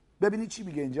ببینید. ببینید چی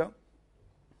میگه اینجا.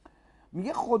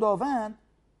 میگه خداوند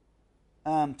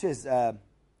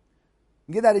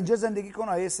میگه در اینجا زندگی کن.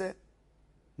 آیه 3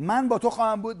 من با تو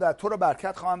خواهم بود و تو رو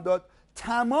برکت خواهم داد،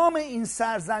 تمام این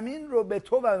سرزمین رو به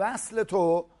تو و وصل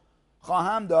تو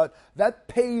خواهم داد و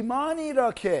پیمانی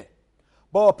را که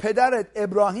با پدرت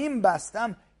ابراهیم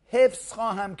بستم حفظ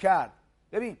خواهم کرد.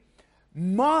 ببین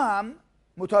ما هم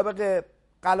مطابق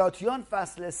غلاطیان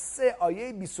فصل 3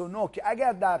 آیه 29 که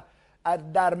اگر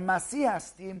در مسیح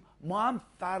هستیم، ما هم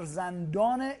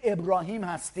فرزندان ابراهیم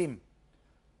هستیم.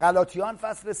 غلاطیان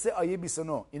فصل 3 آیه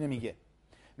 29 اینو میگه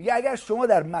اگر شما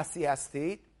در مسیح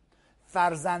هستید،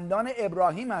 فرزندان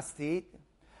ابراهیم هستید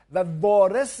و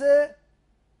وارث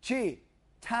چی؟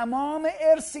 تمام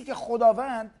ارثی که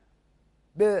خداوند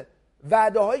به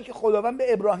وعده هایی که خداوند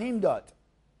به ابراهیم داد.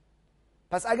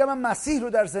 پس اگر من مسیح رو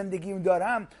در زندگیم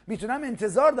دارم، میتونم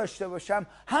انتظار داشته باشم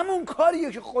همون کاریو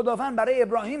که خداوند برای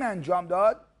ابراهیم انجام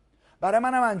داد برای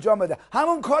منم انجام بده،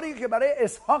 همون کاری که برای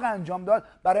اسحاق انجام داد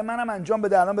برای منم انجام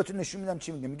بده. الان بهتون نشون میدم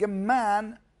چی میگه. میگه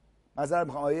من معذرت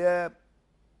میخوام، آیه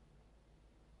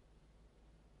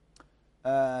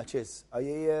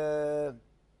آیه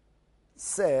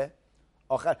 3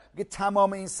 آخر میگه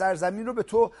تمام این سرزمین رو به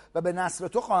تو و به نسل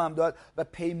تو خواهم داد و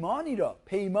پیمانی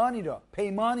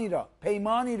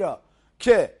را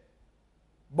که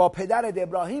با پدرت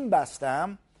ابراهیم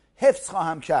بستم حفظ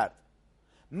خواهم کرد.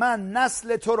 من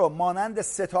نسل تو رو مانند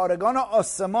ستارگان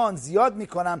آسمان زیاد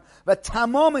میکنم و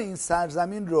تمام این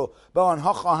سرزمین رو به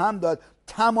آنها خواهم داد.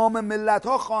 تمام ملت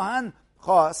ها خواهند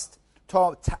خواست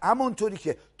تا همونطوری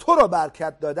که تو رو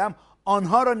برکت دادم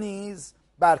آنها رو نیز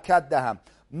برکت دهم.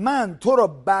 من تو رو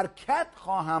برکت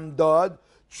خواهم داد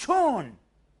چون،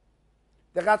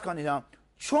 دقت کنید،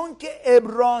 چون که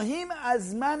ابراهیم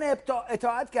از من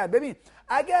اطاعت کرد. ببین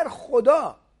اگر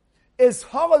خدا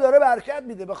اسحاق داره برکت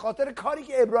میده به خاطر کاری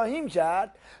که ابراهیم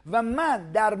کرد و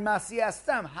من در مسیح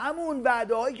هستم، همون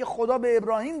وعده هایی که خدا به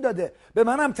ابراهیم داده به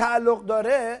منم تعلق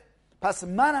داره، پس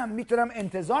منم میتونم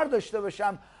انتظار داشته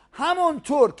باشم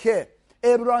همونطور که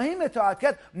ابراهیم اطاعت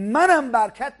کرد منم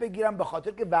برکت بگیرم به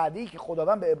خاطر که وعده‌ای که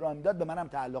خداوند به ابراهیم داد به منم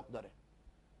تعلق داره.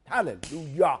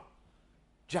 هللویا،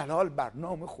 جلال بر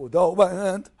نام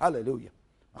خداوند. هللویا،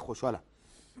 من خوشحالم.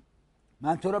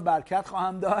 من تو رو برکت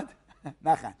خواهم داد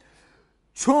نخند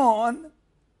چون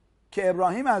که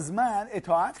ابراهیم از من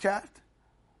اطاعت کرد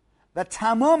و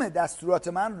تمام دستورات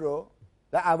من رو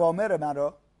و اوامر من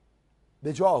رو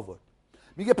به جا آورد.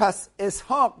 میگه پس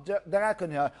اسحاق، دقت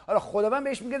کنید، حالا خداوند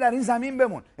بهش میگه در این زمین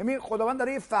بمون. یعنی خداوند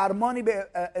داره یه فرمانی به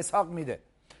اسحاق میده.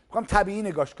 میخوام طبیعی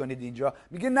نگاش کنید اینجا.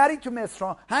 میگه نری تو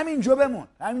مصر، همینجا بمون،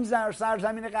 همین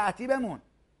سرزمین قحطی بمون.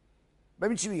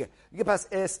 ببین چی میگه. میگه پس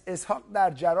اسحاق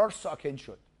در جرار ساکن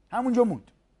شد، همونجا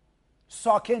موند،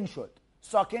 ساکن شد.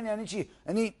 ساکن یعنی چی؟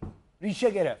 یعنی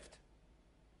ریشه گرفت.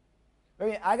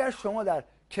 ببین اگر شما در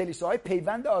کلیساهای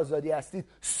پیوند آزادی هستید،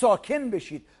 ساکن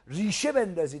بشید، ریشه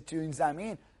بندازید تو این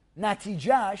زمین،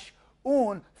 نتیجهش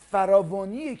اون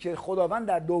فراوانیه که خداوند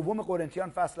در دوم قرنتیان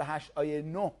فصل 8 آیه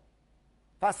 9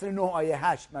 فصل 9 آیه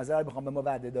 8 معذرت میخوام به ما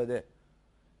وعده داده.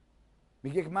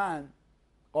 میگه که من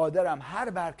قادرم هر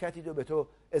برکتی رو به تو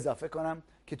اضافه کنم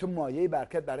که تو مایه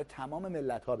برکت برای تمام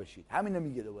ملت ها بشید. همین رو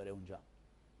میگه دوباره اونجا.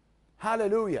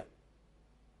 هللویا.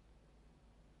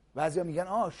 بعضیا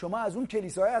میگن شما از اون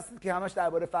کلیساهای هستید که همش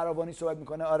درباره فراوانی صحبت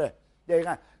میکنه. آره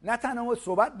دقیقاً، نه تنها ما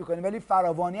صحبت میکنیم ولی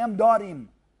فراوانی هم داریم.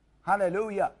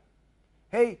 هللویا.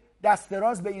 هی دست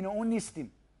دراز به این و اون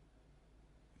نیستیم.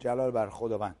 جلال بر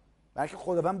خداوند. بلکه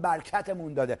خداوند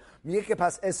برکتمون داده. میگه که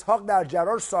پس اسحاق در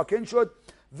جرار ساکن شد.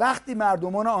 وقتی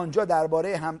مردمان آنجا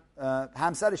درباره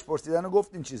همسرش پرسیدن و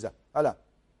گفت این چیزا. حالا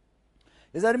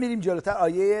یه ذره میریم جلوتر،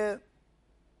 آیه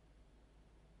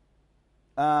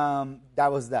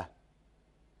 12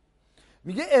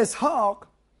 میگه اسحاق،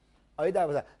 آیه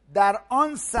 12، در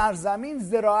آن سرزمین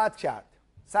زراعت کرد.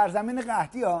 سرزمین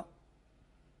قحطی ها.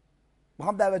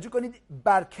 میخوام توجه کنید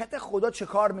برکت خدا چه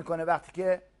کار میکنه. وقتی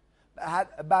که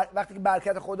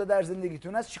برکت خدا در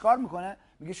زندگیتون هست چه کار میکنه؟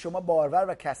 میگه شما بارور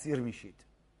و کثیر میشید،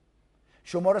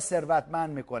 شما رو ثروتمند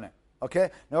میکنه. اوکی،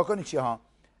 نگاه کنید چی ها.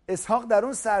 اسحاق در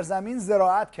اون سرزمین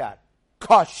زراعت کرد،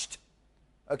 کاشت.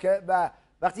 اوکی، و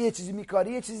وقتی یه چیزی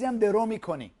میکاری یه چیزی هم درو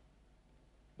میکنی.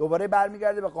 دوباره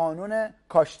برمیگرده به قانون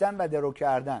کاشتن و درو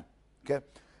کردن. که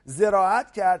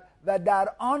زراعت کرد و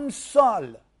در آن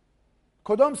سال،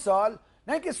 کدام سال؟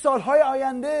 نه که سالهای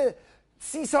آینده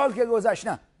 30 سال که گذشت،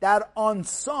 نه، در آن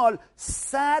سال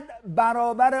 100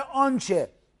 برابر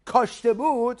آنچه کاشته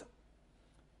بود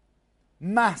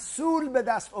محصول به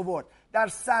دست آورد. در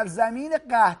سرزمین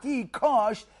قحطی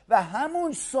کاشت و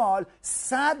همون سال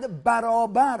 100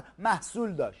 برابر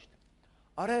محصول داشت.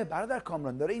 آره برادر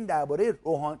کامران داره این درباره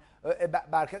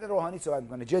برکت روحانی صحبت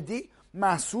میکنه. جدی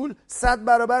محصول 100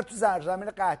 برابر تو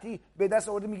سرزمین قحطی به دست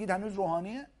آورده. میگید هنوز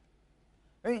روحانیه؟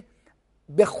 ببین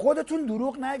به خودتون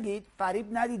دروغ نگید، فریب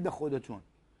ندید به خودتون.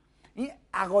 این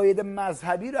عقاید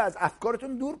مذهبی رو از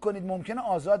افکارتون دور کنید، ممکنه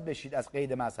آزاد بشید از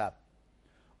قید مذهب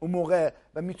اون موقع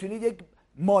و میتونید یک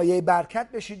مایه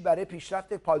برکت بشید برای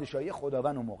پیشرفت پادشاهی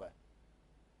خداوند اون موقع.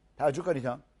 توجه کنید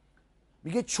ها.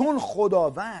 میگه چون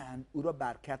خداوند او را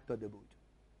برکت داده بود.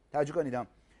 توجه کنید ها.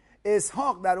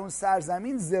 اسحاق در اون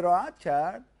سرزمین زراعت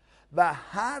کرد و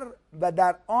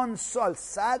در آن سال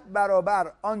 100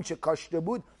 برابر آنچه کاشته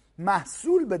بود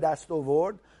محصول به دست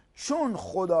آورد، چون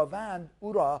خداوند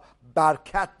او را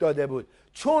برکت داده بود.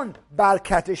 چون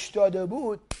برکتش داده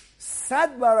بود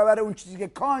 100 برابر اون چیزی که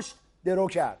کاشت درو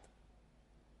کرد.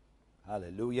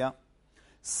 هللویا.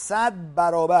 100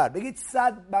 برابر. بگید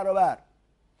 100 برابر.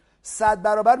 100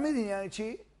 برابر میدونی یعنی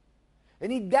چی؟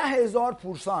 یعنی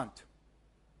 10,000%.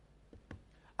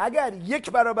 اگر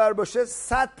 1 برابر باشه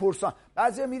 100%.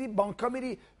 بعضی میری بانکا،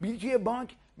 میری توی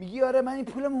بانک میگی آره من این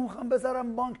پولمو میخوام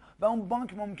بذارم بانک و اون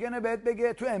بانک ممکنه بهت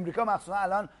بگه، تو امریکا مخصوصا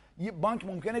الان یه بانک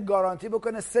ممکنه گارانتی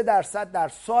بکنه 3% در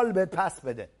سال بهت پس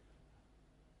بده،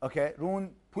 اوکی، رو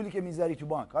اون پولی که میذاری تو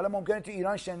بانک. حالا ممکنه تو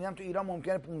ایران، شنیدم تو ایران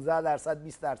ممکنه 15%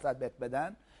 20% بهت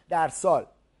بدن در سال.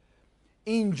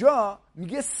 اینجا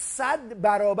میگه 100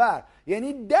 برابر،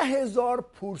 یعنی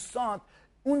 10,000%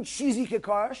 اون چیزی که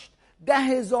کاشت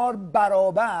 10,000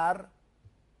 برابر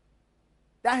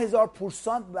 10,000%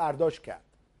 برداشت کرد.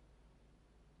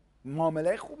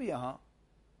 معامله خوبیه ها،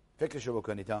 فکرشو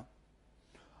بکنید ها.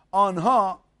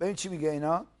 آنها، ببین چی میگه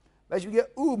اینا، بهش میگه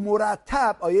او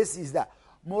مرتب، آیه 13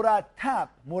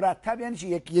 مرتب یعنی چی؟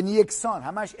 یعنی یکسان،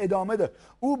 همش ادامه داد.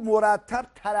 او مرتب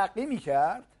ترقی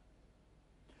میکرد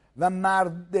و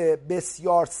مرد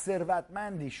بسیار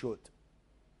ثروتمندی شد،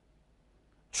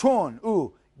 چون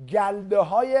او گلده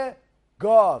های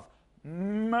گاو،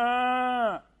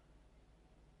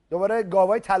 دوباره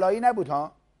گاوای طلایی نبود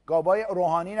ها، گاوای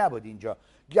روحانی نبود اینجا،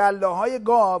 گله های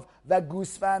گاو و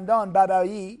گوسفندان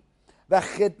ببایی و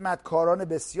خدمتکاران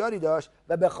بسیاری داشت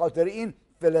و به خاطر این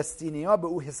فلسطینی‌ها به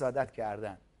او حسادت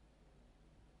کردند.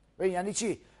 یعنی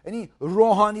چی؟ یعنی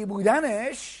روحانی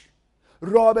بودنش،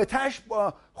 رابطش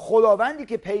با خداوندی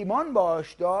که پیمان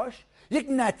باش داشت، یک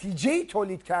نتیجه‌ای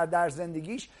تولید کرد در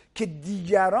زندگیش که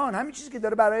دیگران، همین چیزی که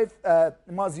داره برای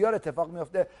مازیار اتفاق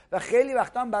میفته و خیلی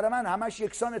وقتا هم برای من همش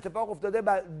یکسان اتفاق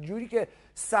افتاده، جوری که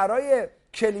سرای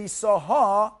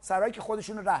کلیساها، سرایی که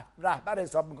خودشون رهبر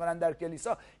حساب میکنن در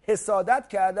کلیسا، حسادت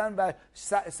کردن و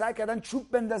سعی کردن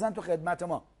چوب بندازن تو خدمت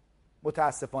ما،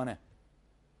 متاسفانه.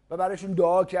 و برایشون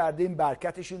دعا کردیم،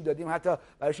 برکتشون دادیم، حتی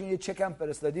برایشون یه چک هم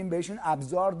فرستادیم، بهشون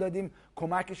ابزار دادیم،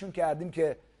 کمکشون کردیم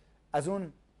که از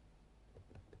اون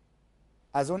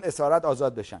اسارت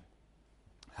آزاد بشن.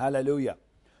 هللویا.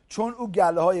 چون او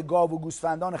گله های گاو و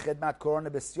گوسفندان خدمتکاران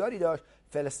بسیاری داشت،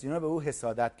 فلسطینی‌ها به او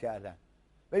حسادت کردن.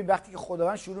 ببین وقتی که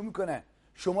خداوند شروع میکنه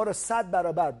شما رو 100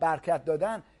 برابر برکت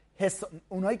دادن،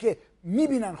 اونایی که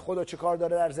میبینن خدا چه کار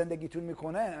داره در زندگیتون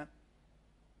میکنه،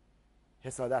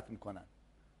 حسادت میکنن.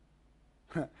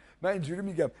 من اینجوری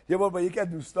میگم، یه بار با یکی از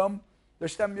دوستام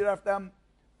داشتم میرفتم،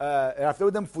 رفته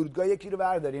بودم فرودگاه یکی رو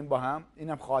برداریم با هم،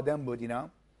 اینم خادم بود اینا،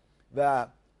 و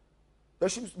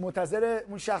داشتیم منتظر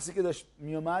اون شخصی که داشت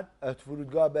میومد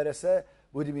فرودگاه برسه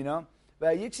بودیم اینا،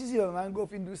 و یه چیزی به من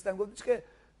گفت این دوستم، گفتش که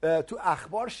تو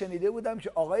اخبار شنیده بودم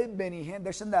که آقای بنی هند،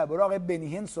 داشتن درباره آقای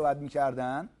بنی هند صحبت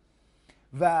میکردن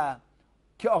و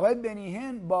که آقای بنی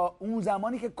هند با اون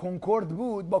زمانی که کنکورد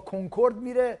بود، با کنکورد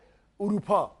میره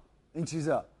اروپا این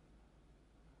چیزا.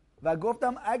 و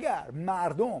گفتم اگر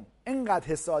مردم اینقدر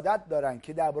حسادت دارن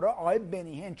که درباره آقای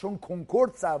بنی هند چون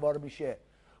کنکورد سوار میشه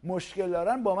مشکل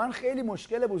دارن، با من خیلی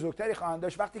مشکل بزرگتری خواهند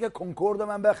داشت وقتی که کنکورد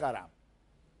من بخرم.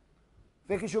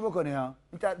 فکرشو بکنی ها.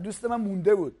 این دوست من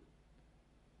مونده بود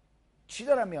چی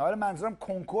دارم میگم. حالا منظورم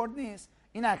کنکورد نیست.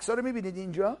 این عکس‌ها رو میبینید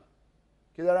اینجا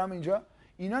که دارم اینجا،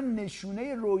 اینا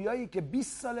نشونه رویایی که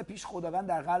 20 سال پیش خداوند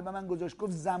در قلب من گذاشت.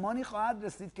 گفت زمانی خواهد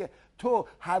رسید که تو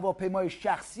هواپیمای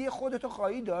شخصی خودتو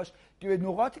خواهی داشت که به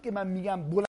نقاطی که من میگم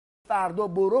بلند فردا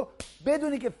برو،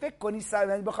 بدونی که فکر کنی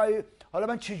سر بخوای حالا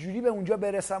من چجوری به اونجا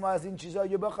برسم و از این چیزا،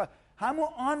 یا بخوای همون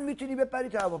آن میتونی بپری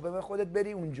تو هواپیما خودت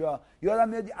بری اونجا. یادم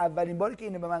میاد اولین باری که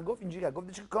اینو به من گفت اینجوری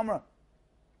گفت که کامران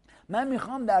من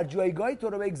میخوام در جایگاهی تو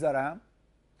رو بگذارم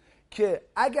که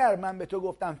اگر من به تو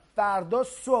گفتم فردا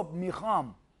صبح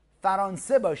میخوام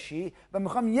فرانسه باشی و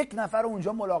میخوام یک نفر رو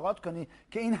اونجا ملاقات کنی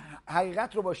که این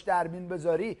حقیقت رو باش در میون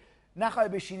بذاری، نخوای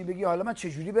بشینی بگی حالا من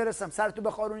چجوری برسم، سرتو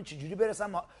بخارونی چجوری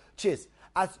برسم، چیز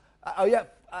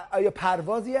آیا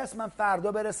پروازی هست من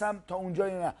فردا برسم تا اونجا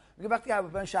یا نه. میگه وقتی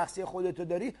هواپیمای شخصی خودتو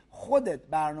داری، خودت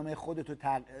برنامه خودتو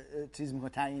چیز میکنی،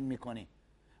 تعیین میکنی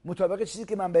مطابق چیزی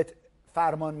که من بهت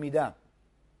فرمان میدم.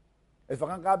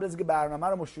 اتفاقا قبل از اینکه برنامه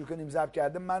رو شروع کنیم ضبط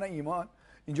کردیم، من و ایمان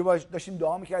اینجا داشتیم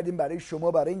دعا میکردیم برای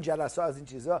شما، برای این جلسه از این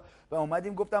چیزا، و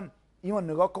اومدیم گفتم ایمان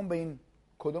نگاه کن به این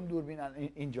کدوم دوربین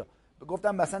اینجا،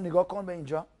 گفتم مثلا نگاه کن به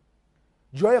اینجا،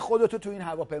 جای خودتو تو این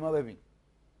هواپیما ببین.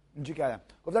 اینجا کردم،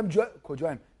 گفتم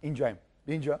کجایم؟ اینجایم،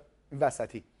 اینجا این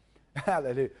وسطی.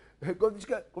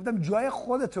 گفتم جای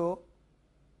خودتو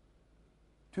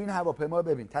تو این هواپیما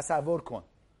ببین، تصور کن،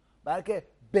 بلکه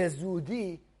به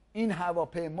زودی این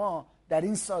هواپیما در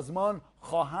این سازمان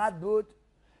خواهد بود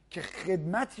که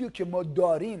خدمتی رو که ما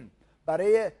داریم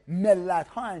برای ملت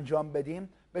ها انجام بدیم،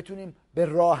 بتونیم به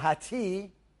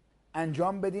راحتی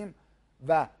انجام بدیم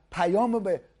و پیام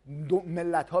به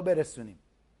ملت ها برسونیم.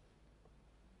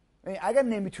 اگر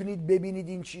نمیتونید ببینید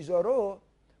این چیزا رو،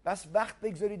 بس وقت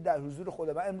بگذارید در حضور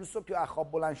خدا. من امروز صبح که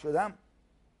اخواب بلند شدم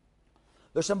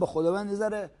داشتم با خداوند یه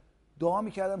ذره دعا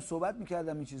میکردم، صحبت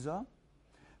میکردم این چیزا،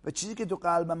 و چیزی که تو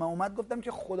قلبم اومد گفتم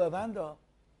که خداوندا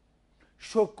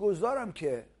شکرگزارم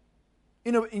که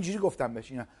اینو اینجوری گفتم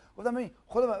بهش. گفتم ببین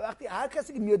خدا وقتی هر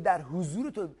کسی که میاد در حضور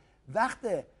تو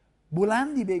وقت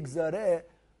بلندی بگذاره،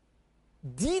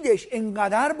 دیدش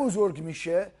انقدر بزرگ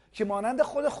میشه که مانند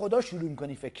خود خدا شروع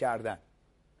میکنی فکر کردن.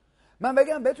 من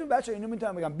بگم بهتون بچه، اینو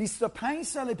میتونم بگم 25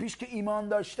 سال پیش که ایمان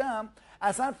داشتم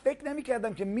اصلا فکر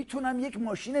نمیکردم که میتونم یک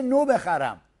ماشین نو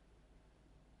بخرم.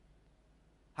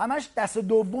 همش دست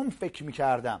دوم فکر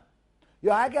میکردم،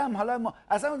 یا اگه هم حالا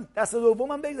اصلا دست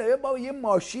دومم بگذارم با یه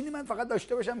ماشینی من فقط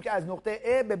داشته باشم که از نقطه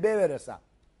A به B برسم.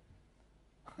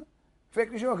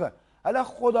 فکرشو بکن. حالا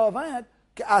خداوند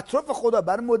که اطراف خدا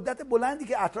برای مدت بلندی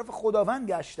که اطراف خداوند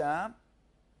گشتم،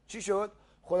 چی شد؟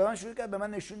 خداوند شروع کرد به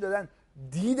من نشون دادن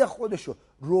دید خودشو،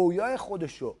 رویای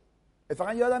خودشو.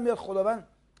 اتفاقا یادم میاد خداوند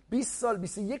 20 سال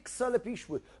 21 سال پیش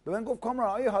بود به من گفت کامران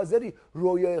آیا حاضری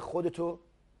رویای خودتو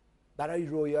برای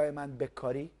رویای من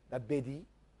بکاری و بدی؟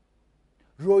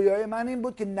 رویای من این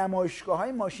بود که نمایشگاه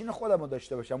های ماشین خودم رو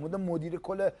داشته باشم. بودم مدیر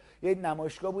کل یه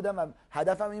نمایشگاه بودم و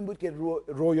هدفم این بود که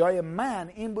رویای من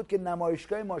این بود که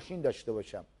نمایشگاه ماشین داشته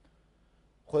باشم.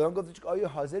 خدا گفت که آیا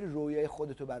حاضری رویای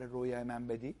خودتو برای رویای من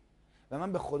بدی؟ و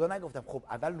من به خدا نگفتم خب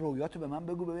اول رویاتو به من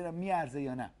بگو ببینم میارزه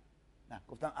یا نه. نه،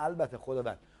 گفتم البته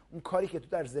خداوند اون کاری که تو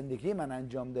در زندگی من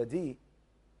انجام دادی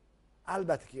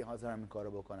البته که حاضرم این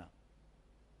کارو بکنم.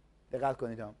 دقت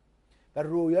کنید هم. و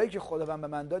رویایی که خداوند به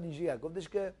من داد اینجوریه، گفتش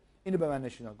که اینو به من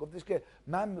نشون داد، گفتش که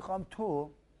من میخوام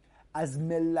تو از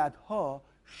ملت‌ها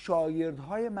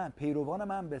شاگردهای من، پیروان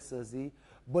من بسازی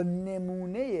با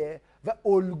نمونه و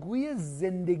الگوی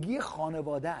زندگی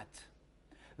خانوادت،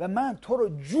 و من تو رو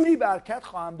جوری برکت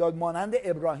خواهم داد مانند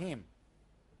ابراهیم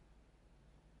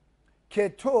که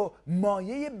تو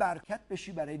مایه برکت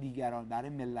بشی برای دیگران، برای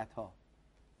ملت‌ها،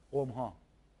 قوم‌ها.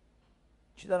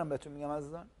 چی دارم بهتون میگم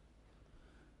عزیزان؟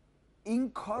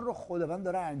 این کار رو خداوند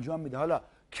داره انجام میده. حالا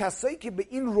کسایی که به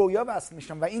این رویا وصل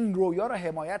میشن و این رویا رو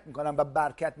حمایت میکنن و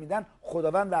برکت میدن،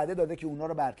 خداوند وعده داده که اونا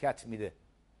رو برکت میده.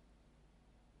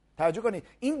 توجه کنید،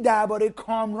 این درباره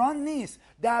کامران نیست،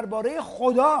 درباره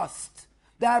خداست،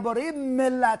 درباره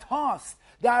ملت هاست،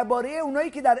 درباره اونایی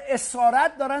که در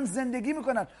اسارت دارن زندگی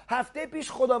میکنن. هفته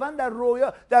پیش خداوند در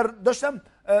رویا داشتم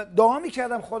دعا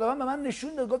میکردم، خداوند به من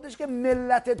نشون داد، گفتش که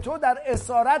ملت تو در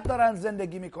اسارت دارن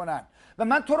زندگی میکنن و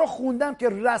من تو رو خوندم که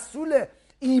رسول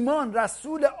ایمان،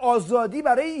 رسول آزادی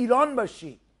برای ایران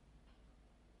باشی،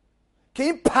 که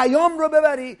این پیام رو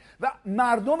ببری و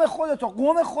مردم خودتو،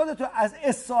 قوم خودتو از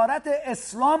اسارت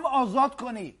اسلام آزاد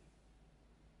کنی.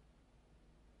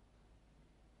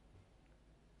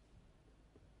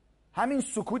 همین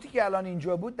سکوتی که الان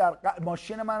اینجا بود در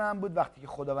ماشین من هم بود وقتی که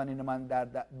خداوند اینو من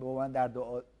در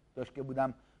دعا داشت که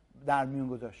بودم در میون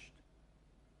گذاشت.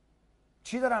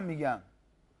 چی دارم میگم؟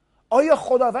 آیا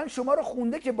خداوند شما رو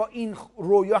خونده که با این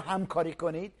رویا همکاری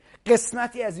کنید،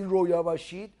 قسمتی از این رویا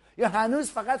باشید، یا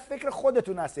هنوز فقط فکر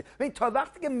خودتون هستید؟ ببین تا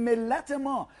وقتی که ملت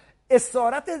ما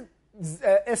اسارت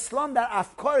اسلام در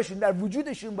افکارشون، در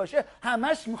وجودشون باشه،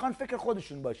 همش میخوان فکر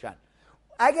خودشون باشن.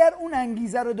 اگر اون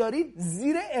انگیزه رو دارید،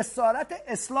 زیر اسارت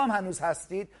اسلام هنوز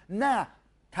هستید، نه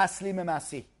تسلیم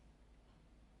مسیح.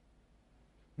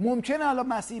 ممکنه حالا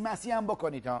مسیح هم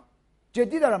بکنید ها.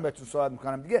 جدی دارم بهتون صحبت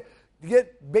میکنم دیگه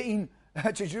به این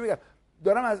چجوری بگم،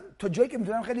 دارم از تا جایی که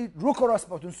میتونم خیلی روک و راست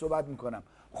باتون صحبت میکنم.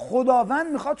 خداوند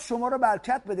میخواد شما رو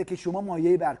برکت بده که شما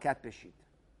مایه برکت بشید.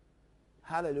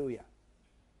 هللویا.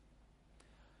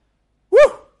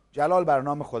 جلال بر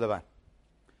نام خداوند.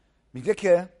 میگه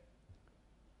که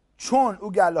چون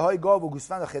او گله های گاو و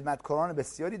گوسفند و خدمتکاران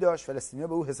بسیاری داشت، فلسطینی‌ها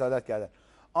به او حسادت کردند.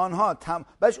 آنها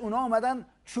بعدش اونا اومدن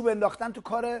چوب انداختن تو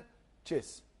کار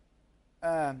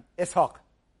اسحاق.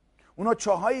 اونا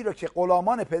چاهایی رو که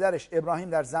غلامان پدرش ابراهیم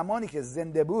در زمانی که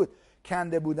زنده بود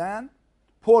کنده بودن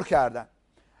پر کردن.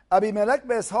 ابیملک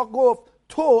به اسحاق گفت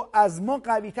تو از ما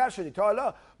قوی تر شدی. تا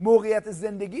حالا موقعیت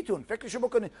زندگیتون فکرشو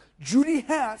بکنید جوری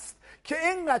هست که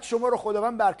اینقدر شما رو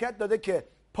خداوند برکت داده که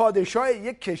پادشاه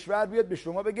یک کشور بیاد به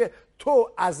شما بگه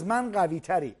تو از من قوی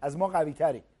تری، از ما قوی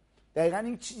تری. دقیقا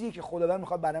این چیزیه که خداوند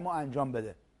میخواد برای ما انجام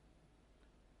بده.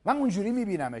 من اونجوری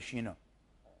میبینمش. اینو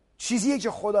چیزیه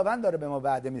که خداوند داره به ما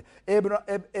وعده میده.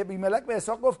 ابیملک به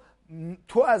اسحاق گفت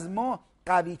تو از ما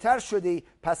قوی تر شدی،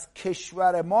 پس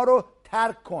کشور ما رو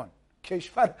ترک کن.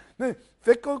 کشور،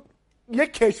 فکر کن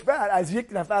یک کشور از یک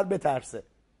نفر بترسه.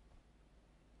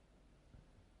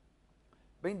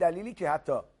 به این دلیلی که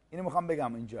حتی اینو میخوام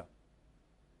بگم اینجا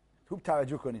خوب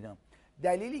توجه کنید،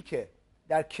 دلیلی که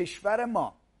در کشور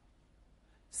ما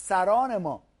سران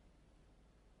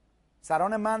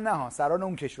من نه ها، سران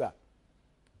اون کشور،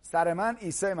 سر من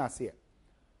عیسی مسیح،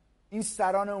 این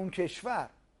سران اون کشور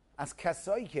از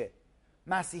کسایی که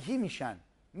مسیحی میشن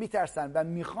میترسن و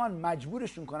میخوان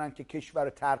مجبورشون کنن که کشور رو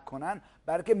ترک کنن،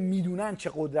 برای که میدونن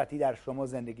چه قدرتی در شما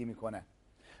زندگی میکنه،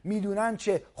 میدونن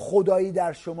چه خدایی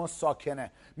در شما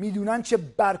ساکنه، میدونن چه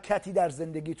برکتی در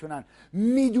زندگیتونن،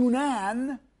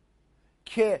 میدونن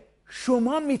که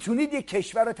شما میتونید یک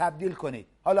کشور رو تبدیل کنید.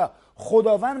 حالا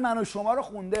خداوند من و شما رو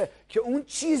خونده که اون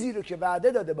چیزی رو که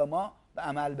وعده داده به ما به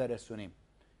عمل برسونیم.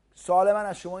 سوال من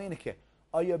از شما اینه که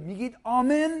آیا میگید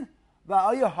آمین و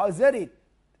آیا حاضرید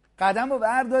قدم رو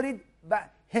بردارید و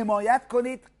حمایت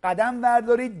کنید، قدم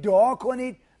بردارید، دعا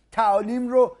کنید، تعالیم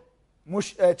رو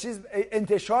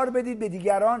انتشار بدید به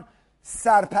دیگران،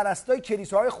 سرپرستای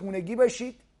کلیساهای خونگی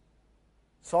باشید؟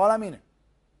 سوالم اینه.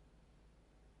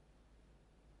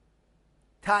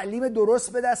 تعلیم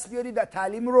درست به دست بیارید و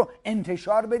تعلیم رو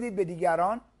انتشار بدید به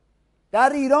دیگران در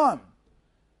ایران،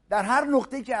 در هر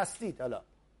نقطه‌ای که هستید. حالا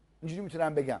اینجوری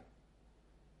میتونم بگم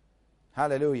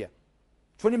هللویا،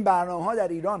 چون این برنامه‌ها در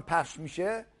ایران پخش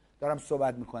میشه دارم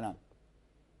صحبت میکنم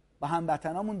با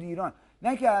هموطنامون در ایران،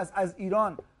 نه که از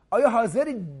ایران. آیا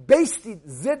حاضرید بیستید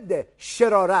ضد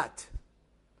شرارت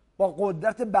با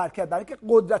قدرت برکت؟ برای که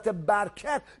قدرت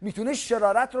برکت میتونه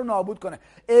شرارت رو نابود کنه.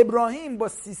 ابراهیم با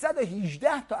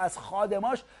 318 تا از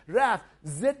خادماش رفت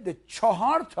ضد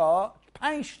 4 تا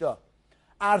 5 تا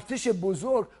ارتش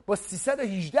بزرگ، با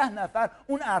 318 نفر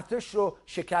اون ارتش رو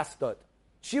شکست داد.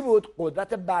 چی بود؟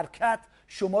 قدرت برکت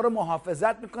شما رو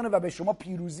محافظت میکنه و به شما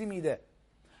پیروزی میده.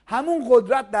 همون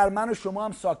قدرت در من و شما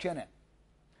هم ساکنه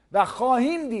و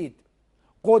خواهیم دید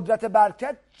قدرت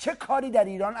برکت چه کاری در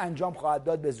ایران انجام خواهد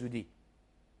داد به زودی،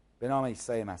 به نام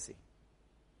عیسی مسیح.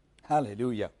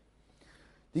 هللویا.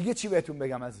 دیگه چی بهتون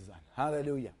بگم عزیزان؟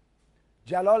 هللویا.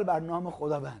 جلال بر نام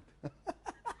خداوند.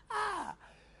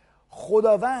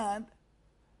 خداوند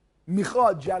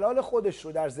میخواد جلال خودش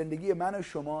رو در زندگی من و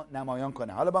شما نمایان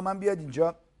کنه. حالا با من بیاد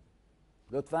اینجا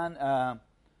لطفاً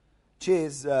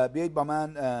بیایید با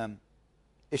من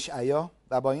اشعیا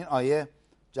و با این آیه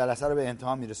جلسه رو به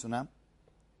انتها میرسونم.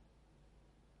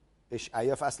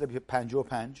 اشعیا فصل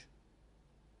 55.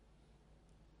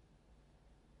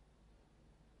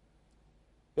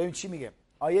 ببین چی میگه.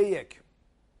 آیه 1.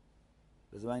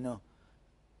 بذار اینو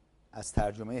از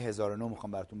ترجمه 1009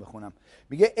 میخوام براتون بخونم.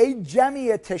 میگه ای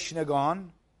جمعی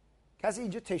تشنگان. کسی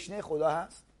اینجا تشنه خدا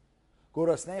هست؟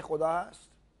 گرسنه خدا هست؟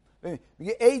 ببین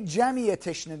میگه ای جمعی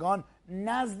تشنگان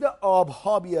نزد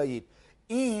آبها بیایید.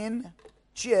 این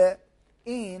چیه؟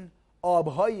 این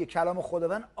آبهای کلام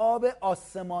خداوند آب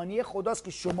آسمانی خداست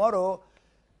که شما رو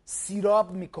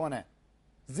سیراب میکنه،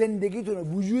 زندگیتون رو،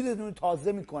 وجودتون رو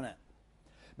تازه میکنه.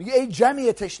 میگه ای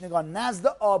جمعی تشنگان نزد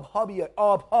آبها بیایید.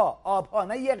 آبها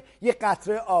نه یک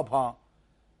قطره آبها.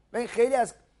 ببین خیلی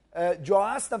از جا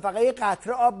هستن فقط یک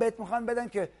قطره آب بهت میخوان بدن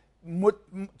که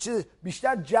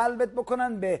بیشتر جلبت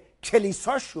بکنن به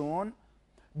کلیساشون،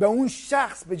 به اون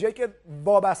شخص، به جایی که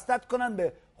وابستت کنن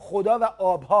به خدا و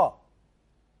آبها.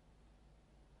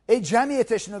 ای جمعی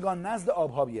تشنگان نزد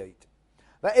آبها بیایید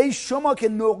و ای شما که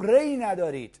نقره‌ای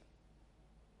ندارید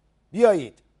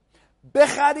بیایید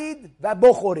بخرید و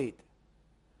بخورید.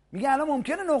 میگه الان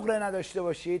ممکنه نقره نداشته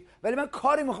باشید ولی من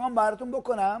کاری میخوام براتون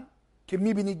بکنم که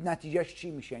میبینید نتیجهش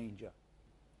چی میشه اینجا.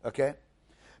 اوکی؟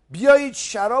 بیایید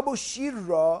شراب و شیر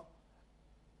را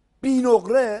بی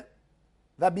نقره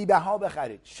و بی بها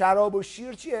بخرید. شراب و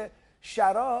شیر چیه؟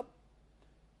 شراب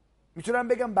میتونم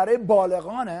بگم برای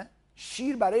بالغانه،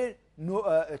 شیر برای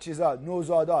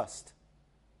نوزاداست.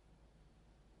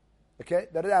 اوکی؟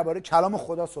 داره درباره کلام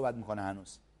خدا صحبت میکنه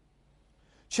هنوز.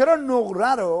 چرا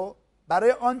نقره رو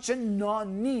برای آنچه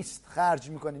نیست خرج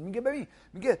میکنید؟ میگه ببین،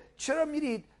 میگه چرا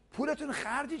میرید پولتون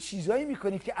خرج چیزایی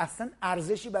میکنید که اصلا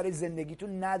ارزشی برای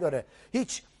زندگیتون نداره،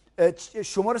 هیچ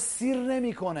شما رو سیر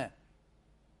نمیکنه.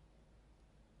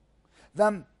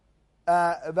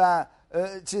 و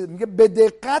میگه به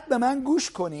دقت به من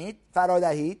گوش کنید،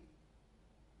 فرادهید،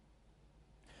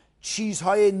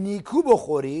 چیزهای نیکو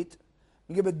بخورید.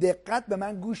 میگه به دقت به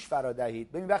من گوش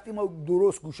فرادهید. ببین وقتی ما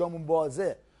درست گوشامون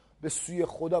بازه به سوی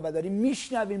خدا و داریم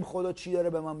میشنویم خدا چی داره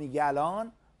به ما میگه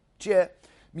الان چیه؟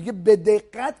 میگه به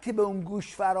دقت که به اون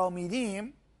گوش فرا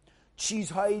میدیم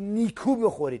چیزهای نیکو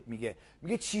بخورید.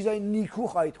 میگه چیزهای نیکو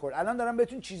خواهید خورد. الان دارم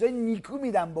بهتون چیزهای نیکو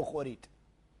میدم بخورید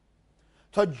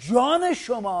تا جان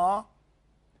شما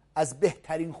از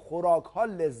بهترین خوراک ها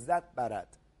لذت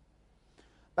برد.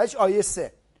 بعدش آیه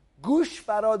 3 گوش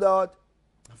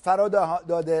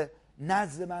فراداده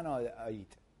نزد من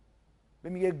آیید.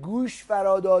 میگه گوش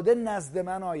فراداده نزد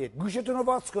من آیید. گوشتون رو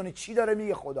واس کنید چی داره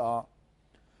میگه خدا.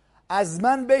 از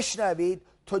من بشنوید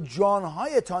تا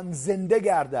جانهایتان زنده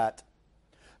گردد.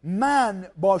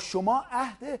 من با شما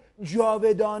عهد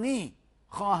جاودانی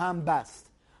خواهم بست.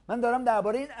 من دارم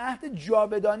درباره این عهد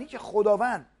جاودانی که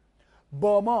خداوند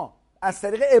با ما از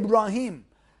طریق ابراهیم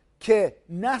که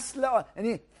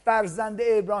یعنی فرزند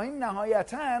ابراهیم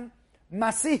نهایتاً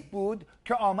مسیح بود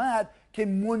که آمد که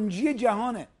منجی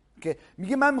جهانه، که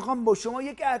میگه من میخوام با شما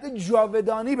یک عهد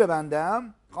جاودانی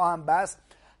ببندم، خواهم بست،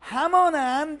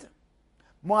 همانند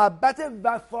محبت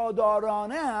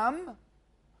وفادارانه هم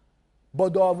با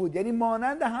داوود. یعنی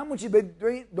مانند همون چیز.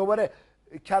 دوباره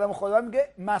کلام خدا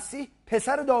میگه مسیح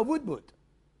پسر داوود بود.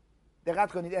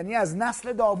 دقت کنید، یعنی از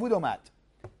نسل داوود اومد.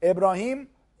 ابراهیم،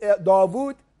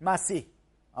 داوود، مسیح.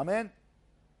 آمین.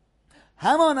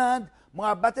 همانند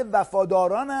محبت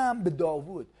وفاداران هم به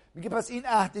داوود. میگه پس این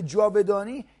عهد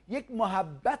جاودانی یک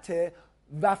محبت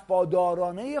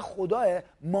وفادارانه خداه،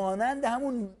 مانند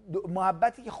همون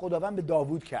محبتی که خداوند به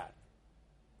داوود کرد.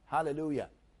 هللویا.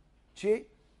 چی؟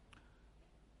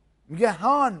 میگه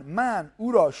هان من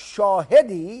او را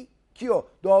شاهدی، کیو؟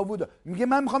 داوود. میگه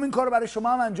من میخوام این کار رو برای شما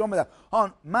هم انجام بدم.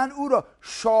 هان من او را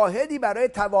شاهدی برای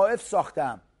طوائف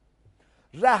ساختم،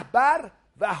 رهبر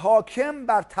و حاکم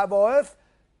بر طوائف،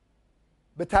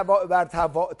 بر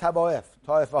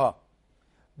طوائف ها.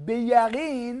 به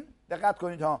یقین، دقت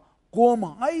کنید ها، قوم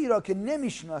هایی را که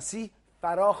نمیشناسی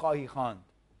فرا خواهی خواند.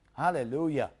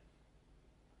 هللویا.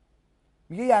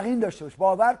 میگه یقین داشته باش،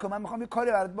 باور کن، من میخوام یه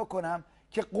کاری برات بکنم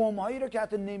که قوم هایی را که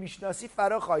حتی نمیشناسی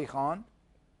فرا خواهی خواند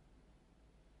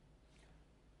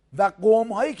و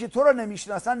قوم هایی که تو را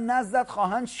نمیشناسن نزدت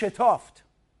خواهند شتافت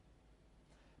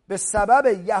به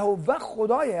سبب یهوه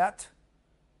خدایت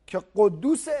که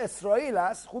قدوس اسرائیل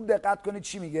است. خوب دقت کنید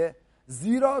چی میگه.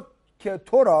 زیرا که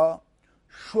تو را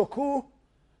شکوه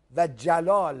و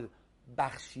جلال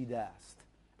بخشیده است.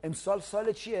 امسال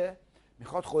سال چیه؟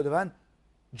 میخواد خداوند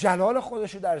جلال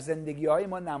خودشو در زندگی های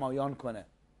ما نمایان کنه.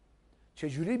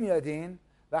 چجوری میاد این؟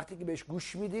 وقتی که بهش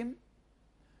گوش میدیم،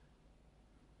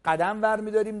 قدم ور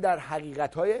میداریم در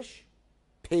حقیقتهایش،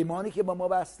 پیمانی که با ما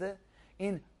بسته،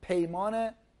 این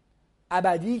پیمان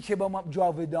ابدی که با ما،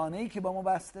 جاودانه‌ای که با ما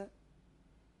بسته.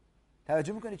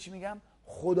 توجه میکنید چی میگم؟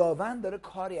 خداوند داره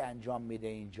کاری انجام میده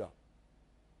اینجا.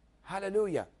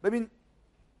 هللویا. ببین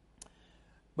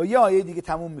با یه آیه دیگه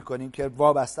تموم میکنیم که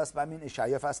وابسته است به همین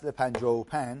اشعیا فصل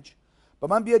 55. با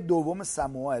من بیاید دوم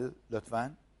سموئل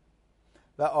لطفاً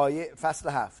و آیه فصل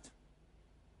 7.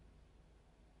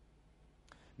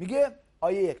 میگه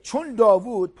آیه 1: چون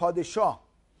داوود پادشاه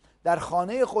در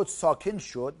خانه خود ساکن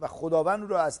شد و خداوند او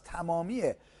را از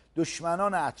تمامی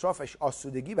دشمنان اطرافش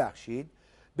آسودگی بخشید،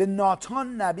 به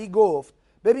ناتان نبی گفت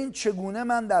ببین چگونه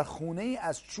من در خونه ای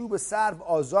از چوب سرو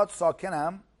آزاد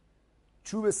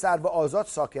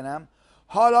ساکنم،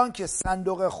 حالان که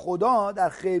صندوق خدا در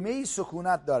خیمه ای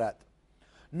سکونت دارد.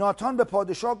 ناتان به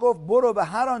پادشاه گفت برو به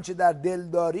هر آنچه در دل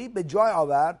داری به جای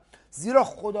آور، زیرا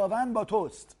خداوند با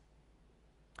توست.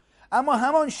 اما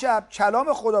همان شب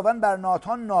کلام خداوند بر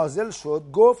ناتان نازل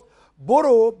شد، گفت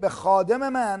برو به خادم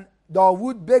من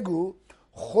داوود بگو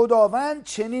خداوند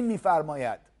چنین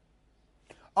میفرماید: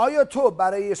 آیا تو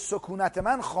برای سکونت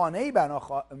من خانه‌ای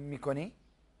بنا میکنی؟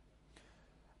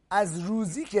 از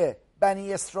روزی که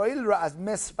بنی اسرائیل را از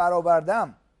مصر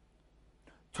برآوردم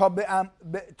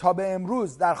تا به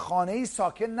امروز در خانه‌ای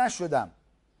ساکن نشدم،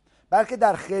 بلکه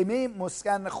در خیمه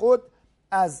مسکن خود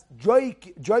از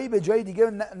جایی به جای دیگه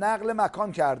نقل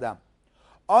مکان کردم.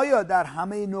 آیا در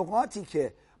همه نقاطی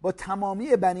که با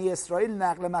تمامی بنی اسرائیل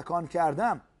نقل مکان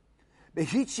کردم به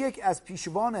هیچ یک از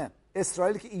پیشوان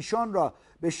اسرائیل که ایشان را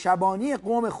به شبانی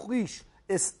قوم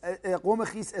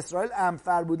خیس اسرائیل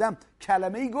امر بودم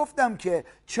کلمه ای گفتم که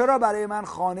چرا برای من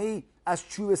خانه ای از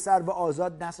چوب سرو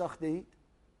آزاد نساخته اید؟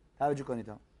 توجه کنید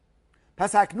ها.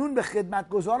 پس اکنون به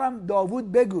خدمتگزارم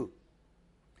داوود بگو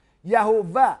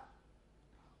یهوه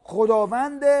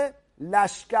خداوند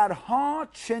لشکرها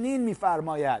چنین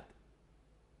میفرماید: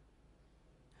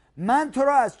 من تو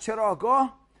را از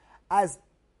چراگاه از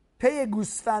پی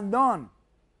گوسفندان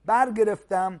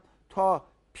برگرفتم تا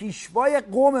پیشوای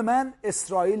قوم من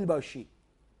اسرائیل باشی.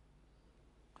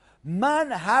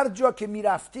 من هر جا که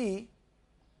میرفتی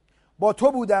با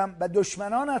تو بودم و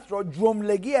دشمنانت را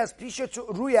جملگی از پیش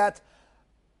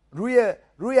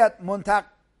رویت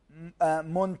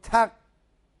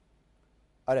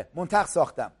منطق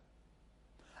ساختم.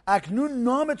 اکنون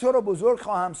نام تو را بزرگ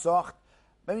خواهم ساخت.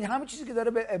 ببین همون چیزی که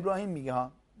داره به ابراهیم میگه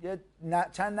ها،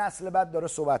 چند نسل بعد داره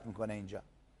صحبت میکنه اینجا.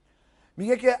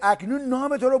 میگه که اکنون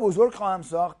نام تو را بزرگ خواهم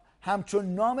ساخت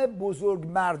همچون نام بزرگ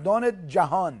مردان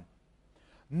جهان.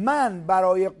 من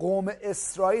برای قوم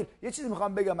اسرائیل یه چیزی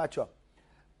میخوام بگم بچه ها،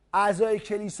 اعضای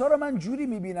کلیسا رو من جوری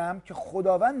میبینم که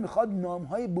خداوند میخواد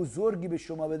نامهای بزرگی به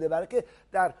شما بده، برای که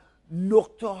در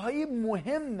نقطه های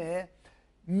مهم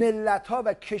ملت ها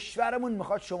و کشورمون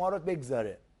میخواد شما رو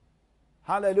بگذاره.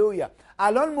 هللویا.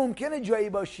 الان ممکنه جایی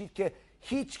باشید که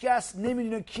هیچ کس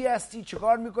نمیدونه کی هستی، چه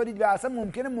کار میکنید و اصلا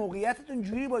ممکنه موقعیتتون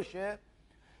جوری باشه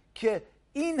که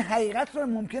این حقیقت رو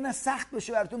ممکنه سخت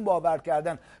بشه براتون باور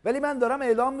کردن. ولی من دارم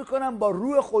اعلام میکنم با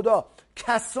روح خدا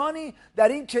کسانی در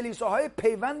این کلیساهای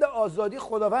پیوند آزادی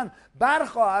خداوند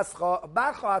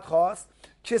برخواهد خواست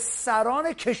که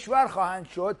سران کشور خواهند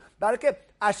شد، برای که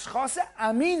اشخاص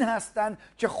امین هستند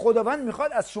که خداوند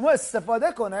میخواد از شما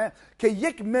استفاده کنه که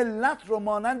یک ملت رو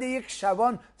مانند یک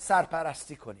شبان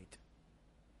سرپرستی کنید.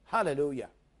 هللویا.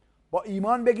 با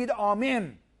ایمان بگید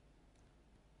آمین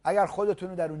اگر خودتون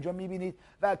رو در اونجا میبینید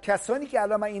و کسانی که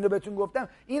الان من اینو بهتون گفتم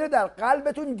اینو در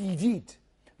قلبتون دیدید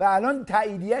و الان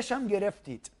تاییدیه‌اش هم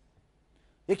گرفتید.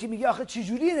 یکی میگه آخه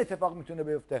چجوری این اتفاق میتونه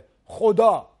بیفته؟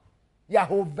 خدا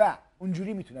یهوه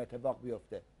اونجوری میتونه اتفاق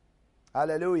بیفته.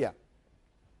 هللویا.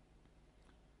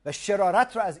 و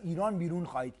شرارت رو از ایران بیرون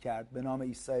خواهید کرد به نام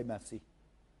عیسی مسیح.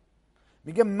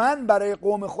 میگه من برای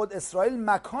قوم خود اسرائیل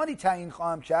مکانی تعیین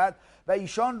خواهم کرد و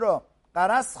ایشان را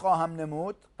قرص خواهم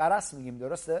نمود. قرص میگیم،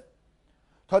 درسته؟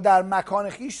 تا در مکان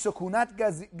خیش سکونت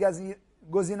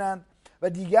گزینند و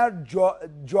دیگر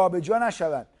جابجا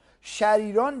نشوند.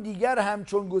 شریران دیگر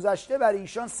همچون گذشته بر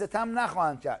ایشان ستم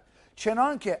نخواهند کرد،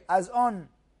 چنان که از آن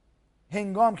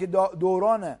هنگام که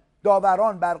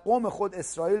داوران بر قوم خود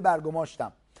اسرائیل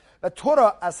برگماشتم و تو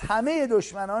را از همه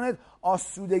دشمنانت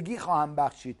آسودگی خواهم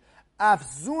بخشید.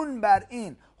 افزون بر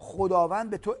این خداوند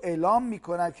به تو اعلام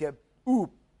میکند که او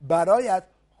برایت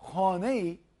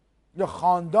خانه‌ای یا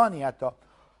خاندانی حتی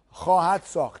خواهد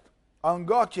ساخت،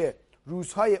 آنگاه که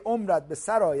روزهای عمرت به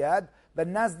سر آید و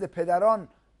نزد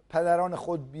پدران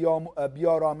خود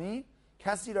بیارامی،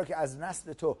 کسی را که از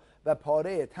نسل تو و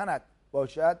پاره تنت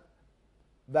باشد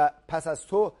و پس از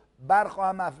تو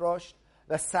برخواهم افراشت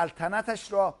و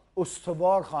سلطنتش را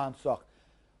استوار خواهم ساخت.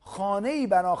 خانه‌ای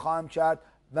بنا خواهم کرد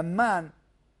و من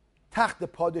تخت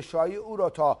پادشاهی او را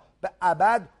تا به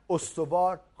ابد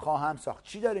استوار خواهم ساخت.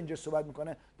 چی داره اینجا صحبت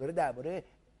میکنه؟ داره درباره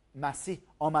مسیح،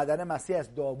 آمدن مسیح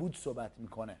از داوود صحبت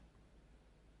میکنه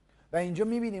و اینجا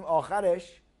میبینیم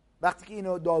آخرش وقتی که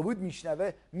اینو داوود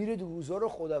میشنوه میره تو حضور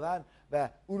خداوند و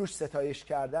او رو ستایش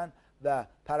کردن و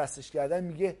پرستش کردن.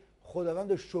 میگه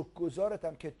خداوند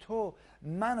شکرگزارتم که تو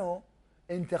منو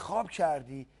انتخاب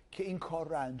کردی که این کار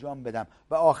رو انجام بدم.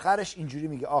 و آخرش اینجوری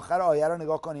میگه، آخر آیه رو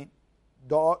نگاه کنین،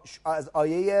 از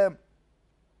آیه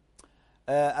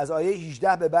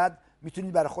 18 به بعد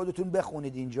میتونید برای خودتون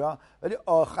بخونید اینجا، ولی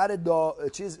آخر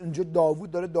اینجا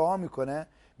داوود داره دعا میکنه،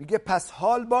 میگه پس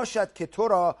حال باشد که تو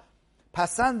را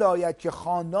پسند آید که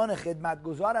خاندان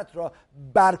خدمتگزارت را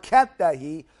برکت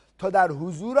دهی تا در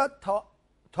حضورت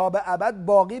تا به ابد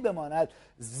باقی بماند،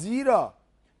 زیرا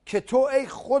که تو ای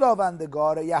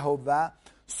خداوندگار یهوه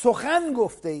سخن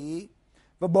گفته ای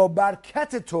و با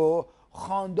برکت تو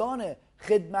خاندان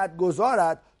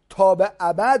خدمتگزارت تا به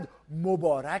ابد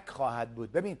مبارک خواهد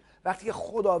بود. ببین وقتی که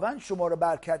خداوند شما رو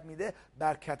برکت میده،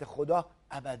 برکت خدا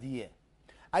ابدیه.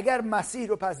 اگر مسیح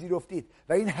رو پذیرفتید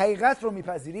و این حقیقت رو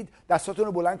میپذیرید، دستاتون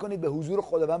رو بلند کنید به حضور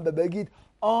خداوند و بگید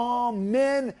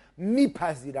آمین،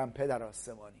 میپذیرم پدر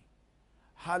آسمانی.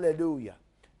 هللویا.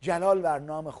 جلال بر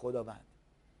نام خداوند،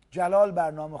 جلال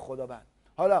بر نام خداوند.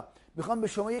 حالا میخوام به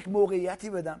شما یک موقعیتی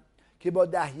بدم که با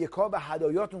دهیکا و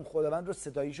هدایاتون خداوند رو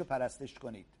ستایش و پرستش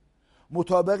کنید.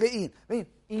 مطابق این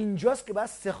اینجاست که باید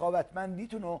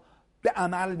سخاوتمندیتون رو به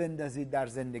عمل بندازید در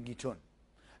زندگیتون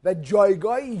و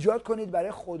جایگاه ایجاد کنید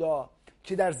برای خدا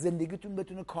که در زندگیتون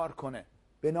بتونه کار کنه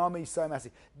به نام عیسی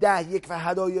مسیح. دهیک و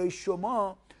هدایای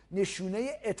شما نشونه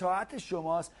اطاعت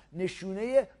شماست،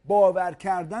 نشونه باور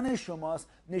کردن شماست،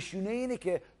 نشونه اینه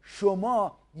که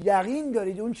شما یقین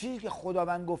دارید اون چیزی که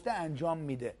خداوند گفته انجام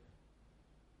میده،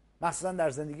 مثلا در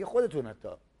زندگی خودتون حتی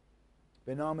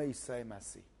به نام عیسی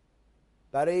مسیح.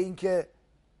 برای اینکه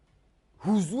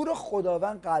حضور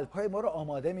خداوند قلب‌های ما رو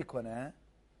آماده میکنه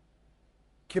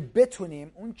که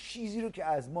بتونیم اون چیزی رو که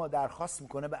از ما درخواست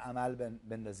میکنه به عمل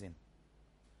بندازیم.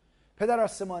 پدر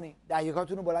آسمانی،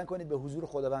 دهیکاتون رو بلند کنید به حضور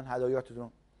خداوند،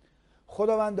 هدایاتتون.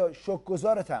 خداوند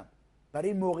شکرگزارتم برای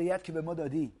این موقعیت که به ما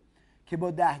دادی که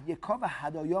با دهیکا و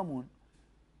هدایامون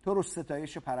تو رو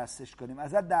ستایش و پرستش کنیم.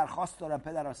 ازت درخواست دارم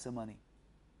پدر آسمانی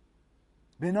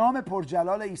به نام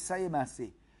پرجلال عیسی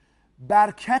مسیح،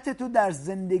 برکت تو در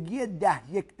زندگی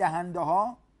دهیک دهنده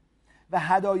ها و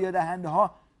هدایا دهنده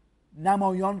ها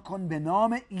نمایان کن به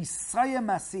نام عیسی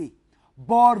مسیح.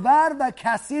 بارور و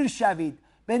کثیر شوید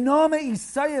به نام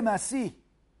عیسی مسیح.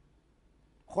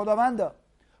 خداوندا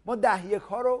ما دهیک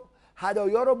ها رو،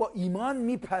 هدایا رو با ایمان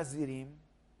میپذیریم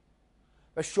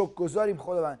و شکرگزاریم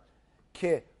خداوند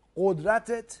که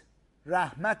قدرتت،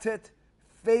 رحمتت،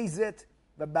 فیضت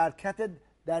و برکتت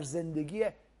در زندگی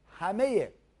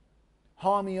همه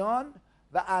حامیان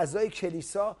و اعضای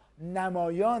کلیسا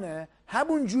نمایان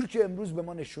همون جور که امروز به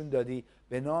ما نشون دادی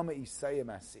به نام عیسی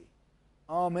مسیح.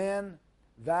 آمین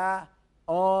و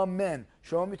آمین.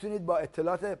 شما میتونید با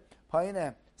اطلاعات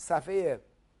پایین صفحه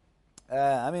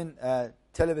همین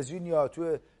تلویزیون یا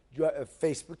تو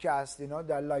فیسبوک که هست اینا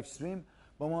در لایو استریم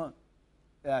با ما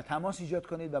تماس ایجاد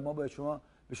کنید و ما به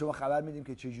شما خبر میدیم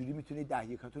که چجوری میتونید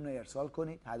دهیکاتون رو ارسال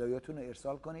کنید، هدایاتون رو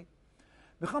ارسال کنید.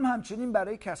 میخوام همچنین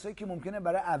برای کسایی که ممکنه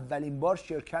برای اولین بار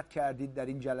شرکت کردید در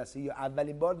این جلسه یا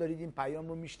اولین بار دارید این پیام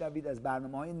رو میشنوید از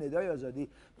برنامه‌های ندای آزادی،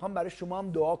 میخوام برای شما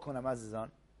هم دعا کنم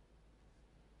عزیزان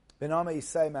به نام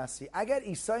عیسی مسیح. اگر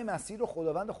عیسی مسیح رو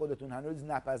خداوند خودتون هنوز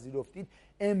نپذیرفتید،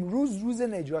 امروز روز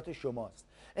نجات شماست.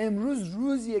 امروز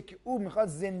روزیه که او میخواد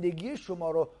زندگی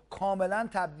شما رو کاملا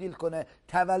تبدیل کنه،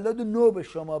 تولد نو به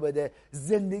شما بده،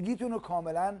 زندگیتون رو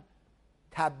کاملا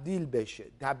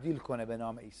تبدیل کنه به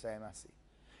نام عیسی مسیح.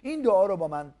 این دعا رو با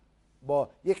من با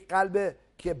یک قلب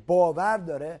که باور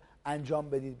داره انجام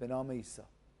بدید به نام عیسی.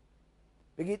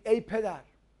 بگید ای پدر،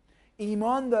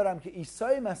 ایمان دارم که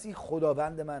عیسی مسیح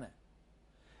خداوند منه.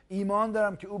 ایمان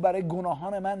دارم که او برای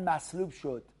گناهان من مصلوب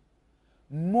شد،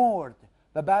 مرد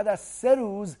و بعد از 3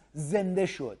 روز زنده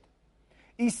شد.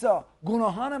 عیسی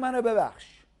گناهان منو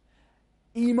ببخش.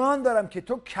 ایمان دارم که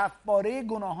تو کفاره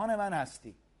گناهان من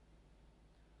هستی.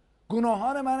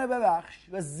 گناهان منو ببخش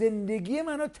و زندگی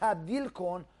منو تبدیل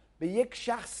کن به یک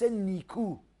شخص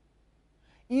نیکو.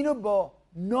 اینو با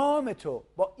نام تو،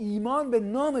 با ایمان به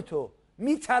نام تو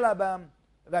میطلبم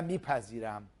و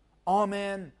میپذیرم.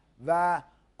 آمین و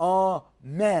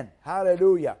آمین.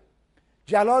 هللویا.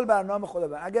 جلال بر نام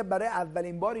خدا. اگر برای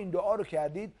اولین بار این دعا رو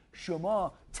کردید،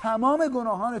 شما تمام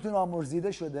گناهانتون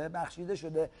آمرزیده شده، بخشیده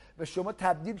شده و شما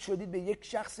تبدیل شدید به یک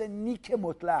شخص نیک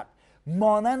مطلق،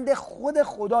 مانند خود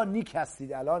خدا نیک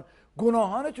هستید. الان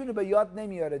گناهانتون رو به یاد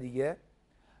نمیاره دیگه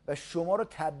و شما رو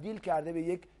تبدیل کرده به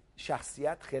یک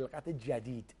شخصیت، خلقت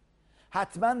جدید.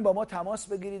 حتما با ما تماس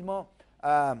بگیرید. ما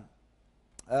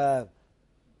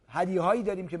هدیه هایی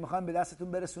داریم که میخوایم به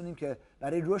دستتون برسونیم که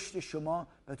برای رشد شما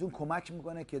بهتون کمک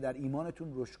میکنه که در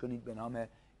ایمانتون رشد کنید به نام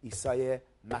عیسی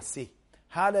مسیح.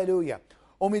 هللویا.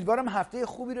 امیدوارم هفته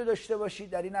خوبی رو داشته باشید.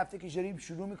 در این هفته که داریم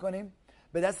شروع میکنیم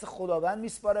به دست خداوند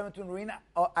میسپارمتون. روی این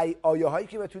آیه هایی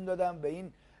که بهتون دادم، به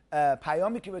این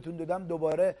پیامی که بهتون دادم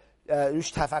دوباره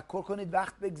روش تفکر کنید،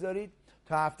 وقت بگذارید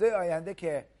تا هفته آینده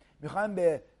که میخوایم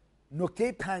به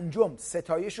نکته 5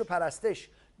 ستایش و پرستش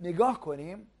نگاه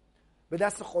کنیم. به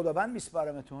دست خداوند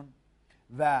میسپارمتون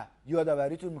و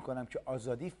یادآوریتون میکنم که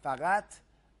آزادی فقط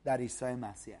در عیسی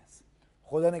مسیح است.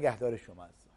 خدا نگهدار شما.